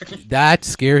be That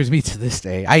scares me to this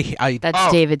day.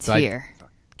 That's David's fear.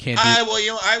 Can't do.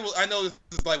 I know this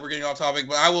is like we're getting off topic,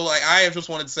 but I just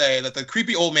wanted to say that the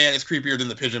creepy old man is creepier than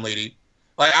the pigeon lady.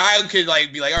 Like I could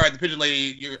like be like, all right, the pigeon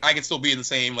lady, I can still be in the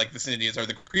same like vicinity as her.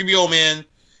 The creepy old man,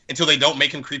 until they don't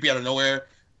make him creepy out of nowhere,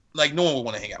 like no one would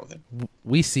want to hang out with him.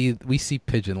 We see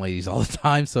pigeon ladies all the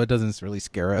time, so it doesn't really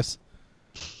scare us.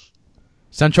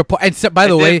 Central Park, and by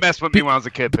the way, mess with me when I was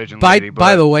a kid, pigeon by lady.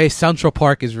 by the way, Central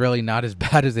Park is really not as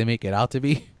bad as they make it out to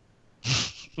be.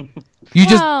 You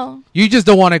just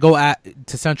don't want to go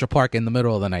to Central Park in the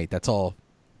middle of the night. That's all.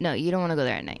 No, you don't want to go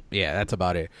there at night. Yeah, that's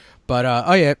about it.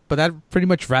 But but that pretty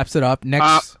much wraps it up.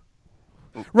 Next,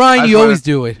 Ryan, you always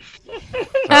do it.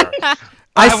 I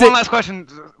have one last question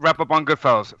to wrap up on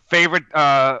Goodfellas. Favorite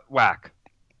whack?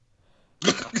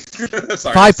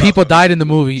 Sorry, 5 people died in the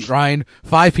movie, Ryan.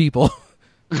 5 people.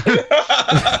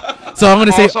 So I'm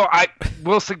gonna say. Also, I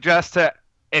will suggest that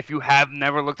if you have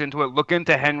never looked into it, look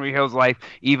into Henry Hill's life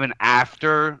even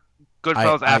after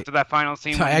Goodfellas, after that final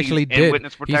scene. I actually in did.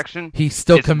 Witness protection. He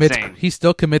still commits. Insane. He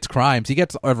still commits crimes. He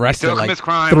gets arrested He still like commits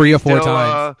crimes. 3 or 4 He's still,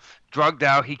 times. Drugged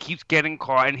out. He keeps getting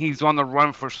caught, and he's on the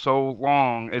run for so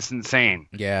long. It's insane.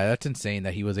 Yeah, that's insane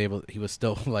that he was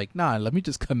still like, nah, let me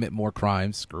just commit more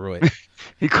crimes. Screw it.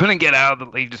 He couldn't get out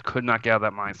of he just could not get out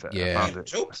of that mindset. Yeah.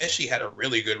 Joe Pesci had a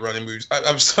really good run in movies.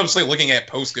 I'm just like looking at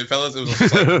post Goodfellas. It was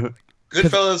just like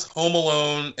Goodfellas, Home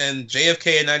Alone, and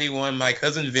JFK in '91. My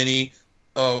Cousin Vinny,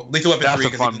 Lethal Weapon 3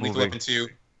 because he did Lethal Weapon 2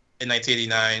 in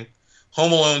 1989.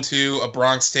 Home Alone 2, A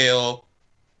Bronx Tale,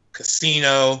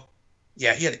 Casino.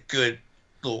 Yeah, he had a good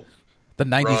little. The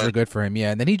 90s run. were good for him,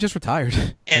 yeah, and then he just retired.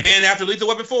 And then after Lethal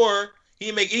Weapon 4, he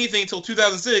didn't make anything until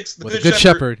 2006. With The Good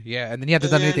Shepherd, yeah, and then he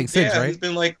hasn't done anything since, right? He's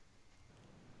been like,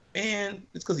 man,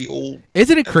 it's because he's old.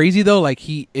 Isn't it crazy though? Like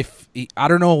I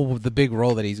don't know the big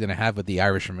role that he's gonna have with The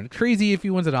Irishman. Crazy if he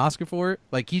wins an Oscar for it.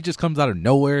 Like he just comes out of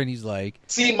nowhere and he's like.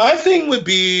 See, my thing would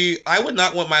be, I would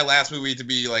not want my last movie to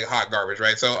be like hot garbage,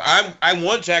 right? So I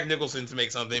want Jack Nicholson to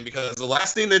make something because the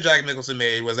last thing that Jack Nicholson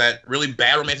made was that really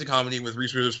bad romantic comedy with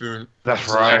Reese Witherspoon. That's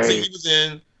The right. thing he was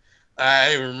in,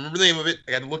 I remember the name of it.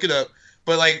 I got to look it up.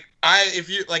 But like if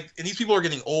you like, and these people are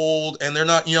getting old and they're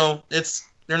not,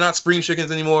 they're not spring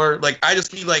chickens anymore. Like, I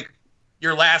just need, like,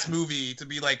 your last movie to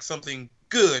be, like, something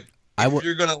good if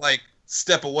you're going to, like,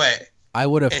 step away. I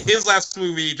would have. And his last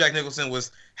movie, Jack Nicholson,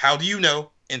 was How Do You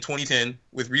Know in 2010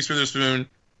 with Reese Witherspoon,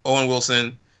 Owen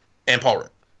Wilson, and Paul Rudd.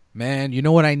 Man, you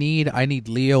know what I need? I need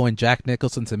Leo and Jack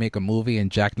Nicholson to make a movie,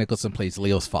 and Jack Nicholson plays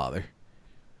Leo's father.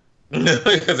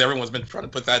 Because everyone's been trying to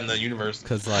put that in the universe.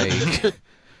 Because, like...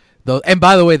 and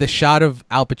by the way, the shot of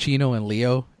Al Pacino and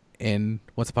Leo in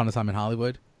Once Upon a Time in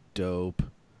Hollywood, dope.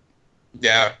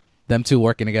 Yeah. Them two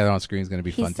working together on screen is going to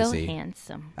be fun to see. He's so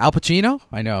handsome. Al Pacino?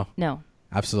 I know. No.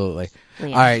 Absolutely.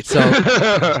 Liam. All right,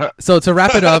 so to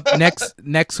wrap it up,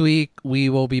 next week we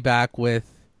will be back with,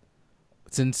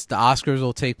 since the Oscars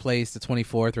will take place the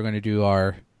 24th, we're going to do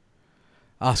our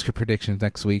Oscar predictions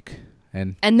next week.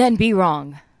 And then be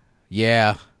wrong.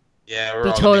 Yeah. Yeah, we're Be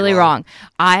all totally gonna be wrong.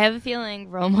 I have a feeling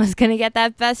Roma's going to get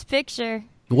that Best Picture.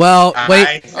 Well, wait.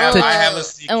 I have a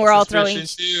secret And we're all throwing-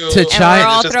 suspicion, too. to And China- we're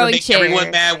all It's just to throwing make everyone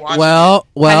chairs. mad watching Well,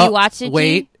 Have you watched it,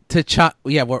 wait. G?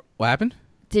 Yeah, what happened?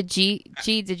 Did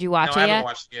did you watch No, I it haven't yet?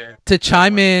 watched it yet. To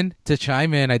chime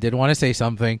in, I did want to say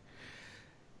something.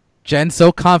 Jen's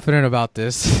so confident about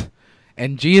this,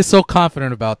 and G is so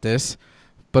confident about this,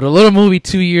 but a little movie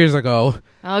 2 years ago,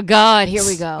 Oh, God. Here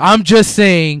we go. I'm just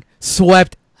saying,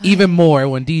 swept even more. It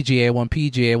won DGA, it won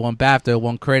PGA, it won BAFTA, it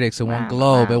won Critics, it won Wow,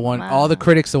 Globe, wow, it won wow. all the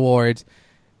Critics Awards,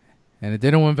 and it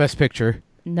didn't win Best Picture.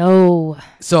 No.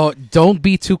 So don't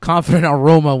be too confident on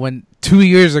Roma when 2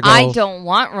 years ago. I don't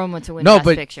want Roma to win Best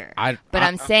Picture. I'm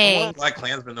saying I want Black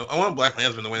Klansman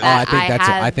to win. I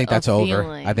think that's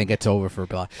over. I think it's over for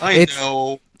Black. I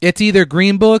know. It's either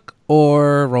Green Book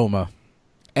or Roma.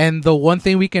 And the one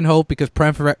thing we can hope, because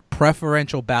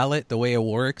preferential ballot, the way it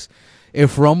works,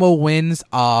 if Roma wins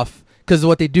off, because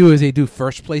what they do is they do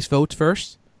first place votes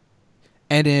first,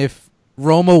 and if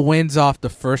Roma wins off the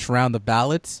first round of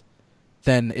ballots,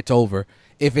 then it's over.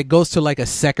 If it goes to like a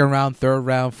second round, third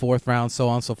round, fourth round, so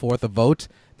on and so forth of votes,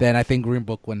 then I think Green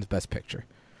Book wins Best Picture.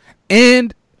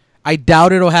 And I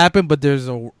doubt it'll happen, but there's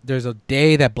a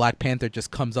day that Black Panther just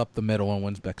comes up the middle and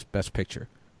wins Best Picture.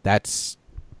 That's,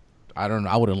 I don't know,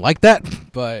 I wouldn't like that,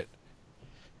 but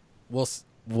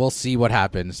we'll see what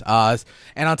happens. And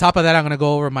on top of that, I'm gonna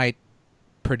go over my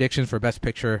predictions for Best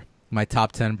Picture, my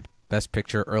top 10 Best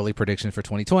Picture early predictions for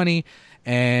 2020,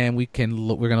 and we're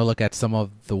gonna look at some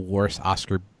of the worst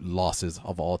Oscar losses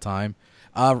of all time.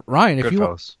 Ryan, if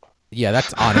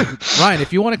that's on it. Ryan,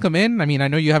 if you want to come in, I mean, I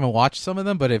know you haven't watched some of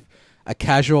them, but if a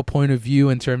casual point of view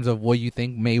in terms of what you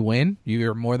think may win,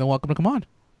 you're more than welcome to come on.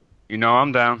 You know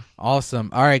I'm down. Awesome.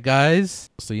 All right, guys.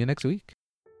 See you next week.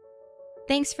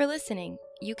 Thanks for listening.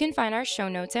 You can find our show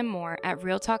notes and more at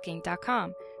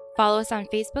realtalking.com. Follow us on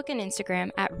Facebook and Instagram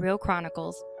at Real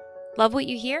Chronicles. Love what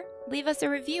you hear? Leave us a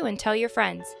review and tell your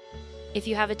friends. If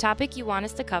you have a topic you want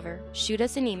us to cover, shoot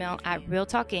us an email at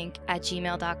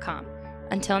realtalkinc@gmail.com.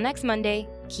 Until next Monday,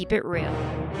 keep it real.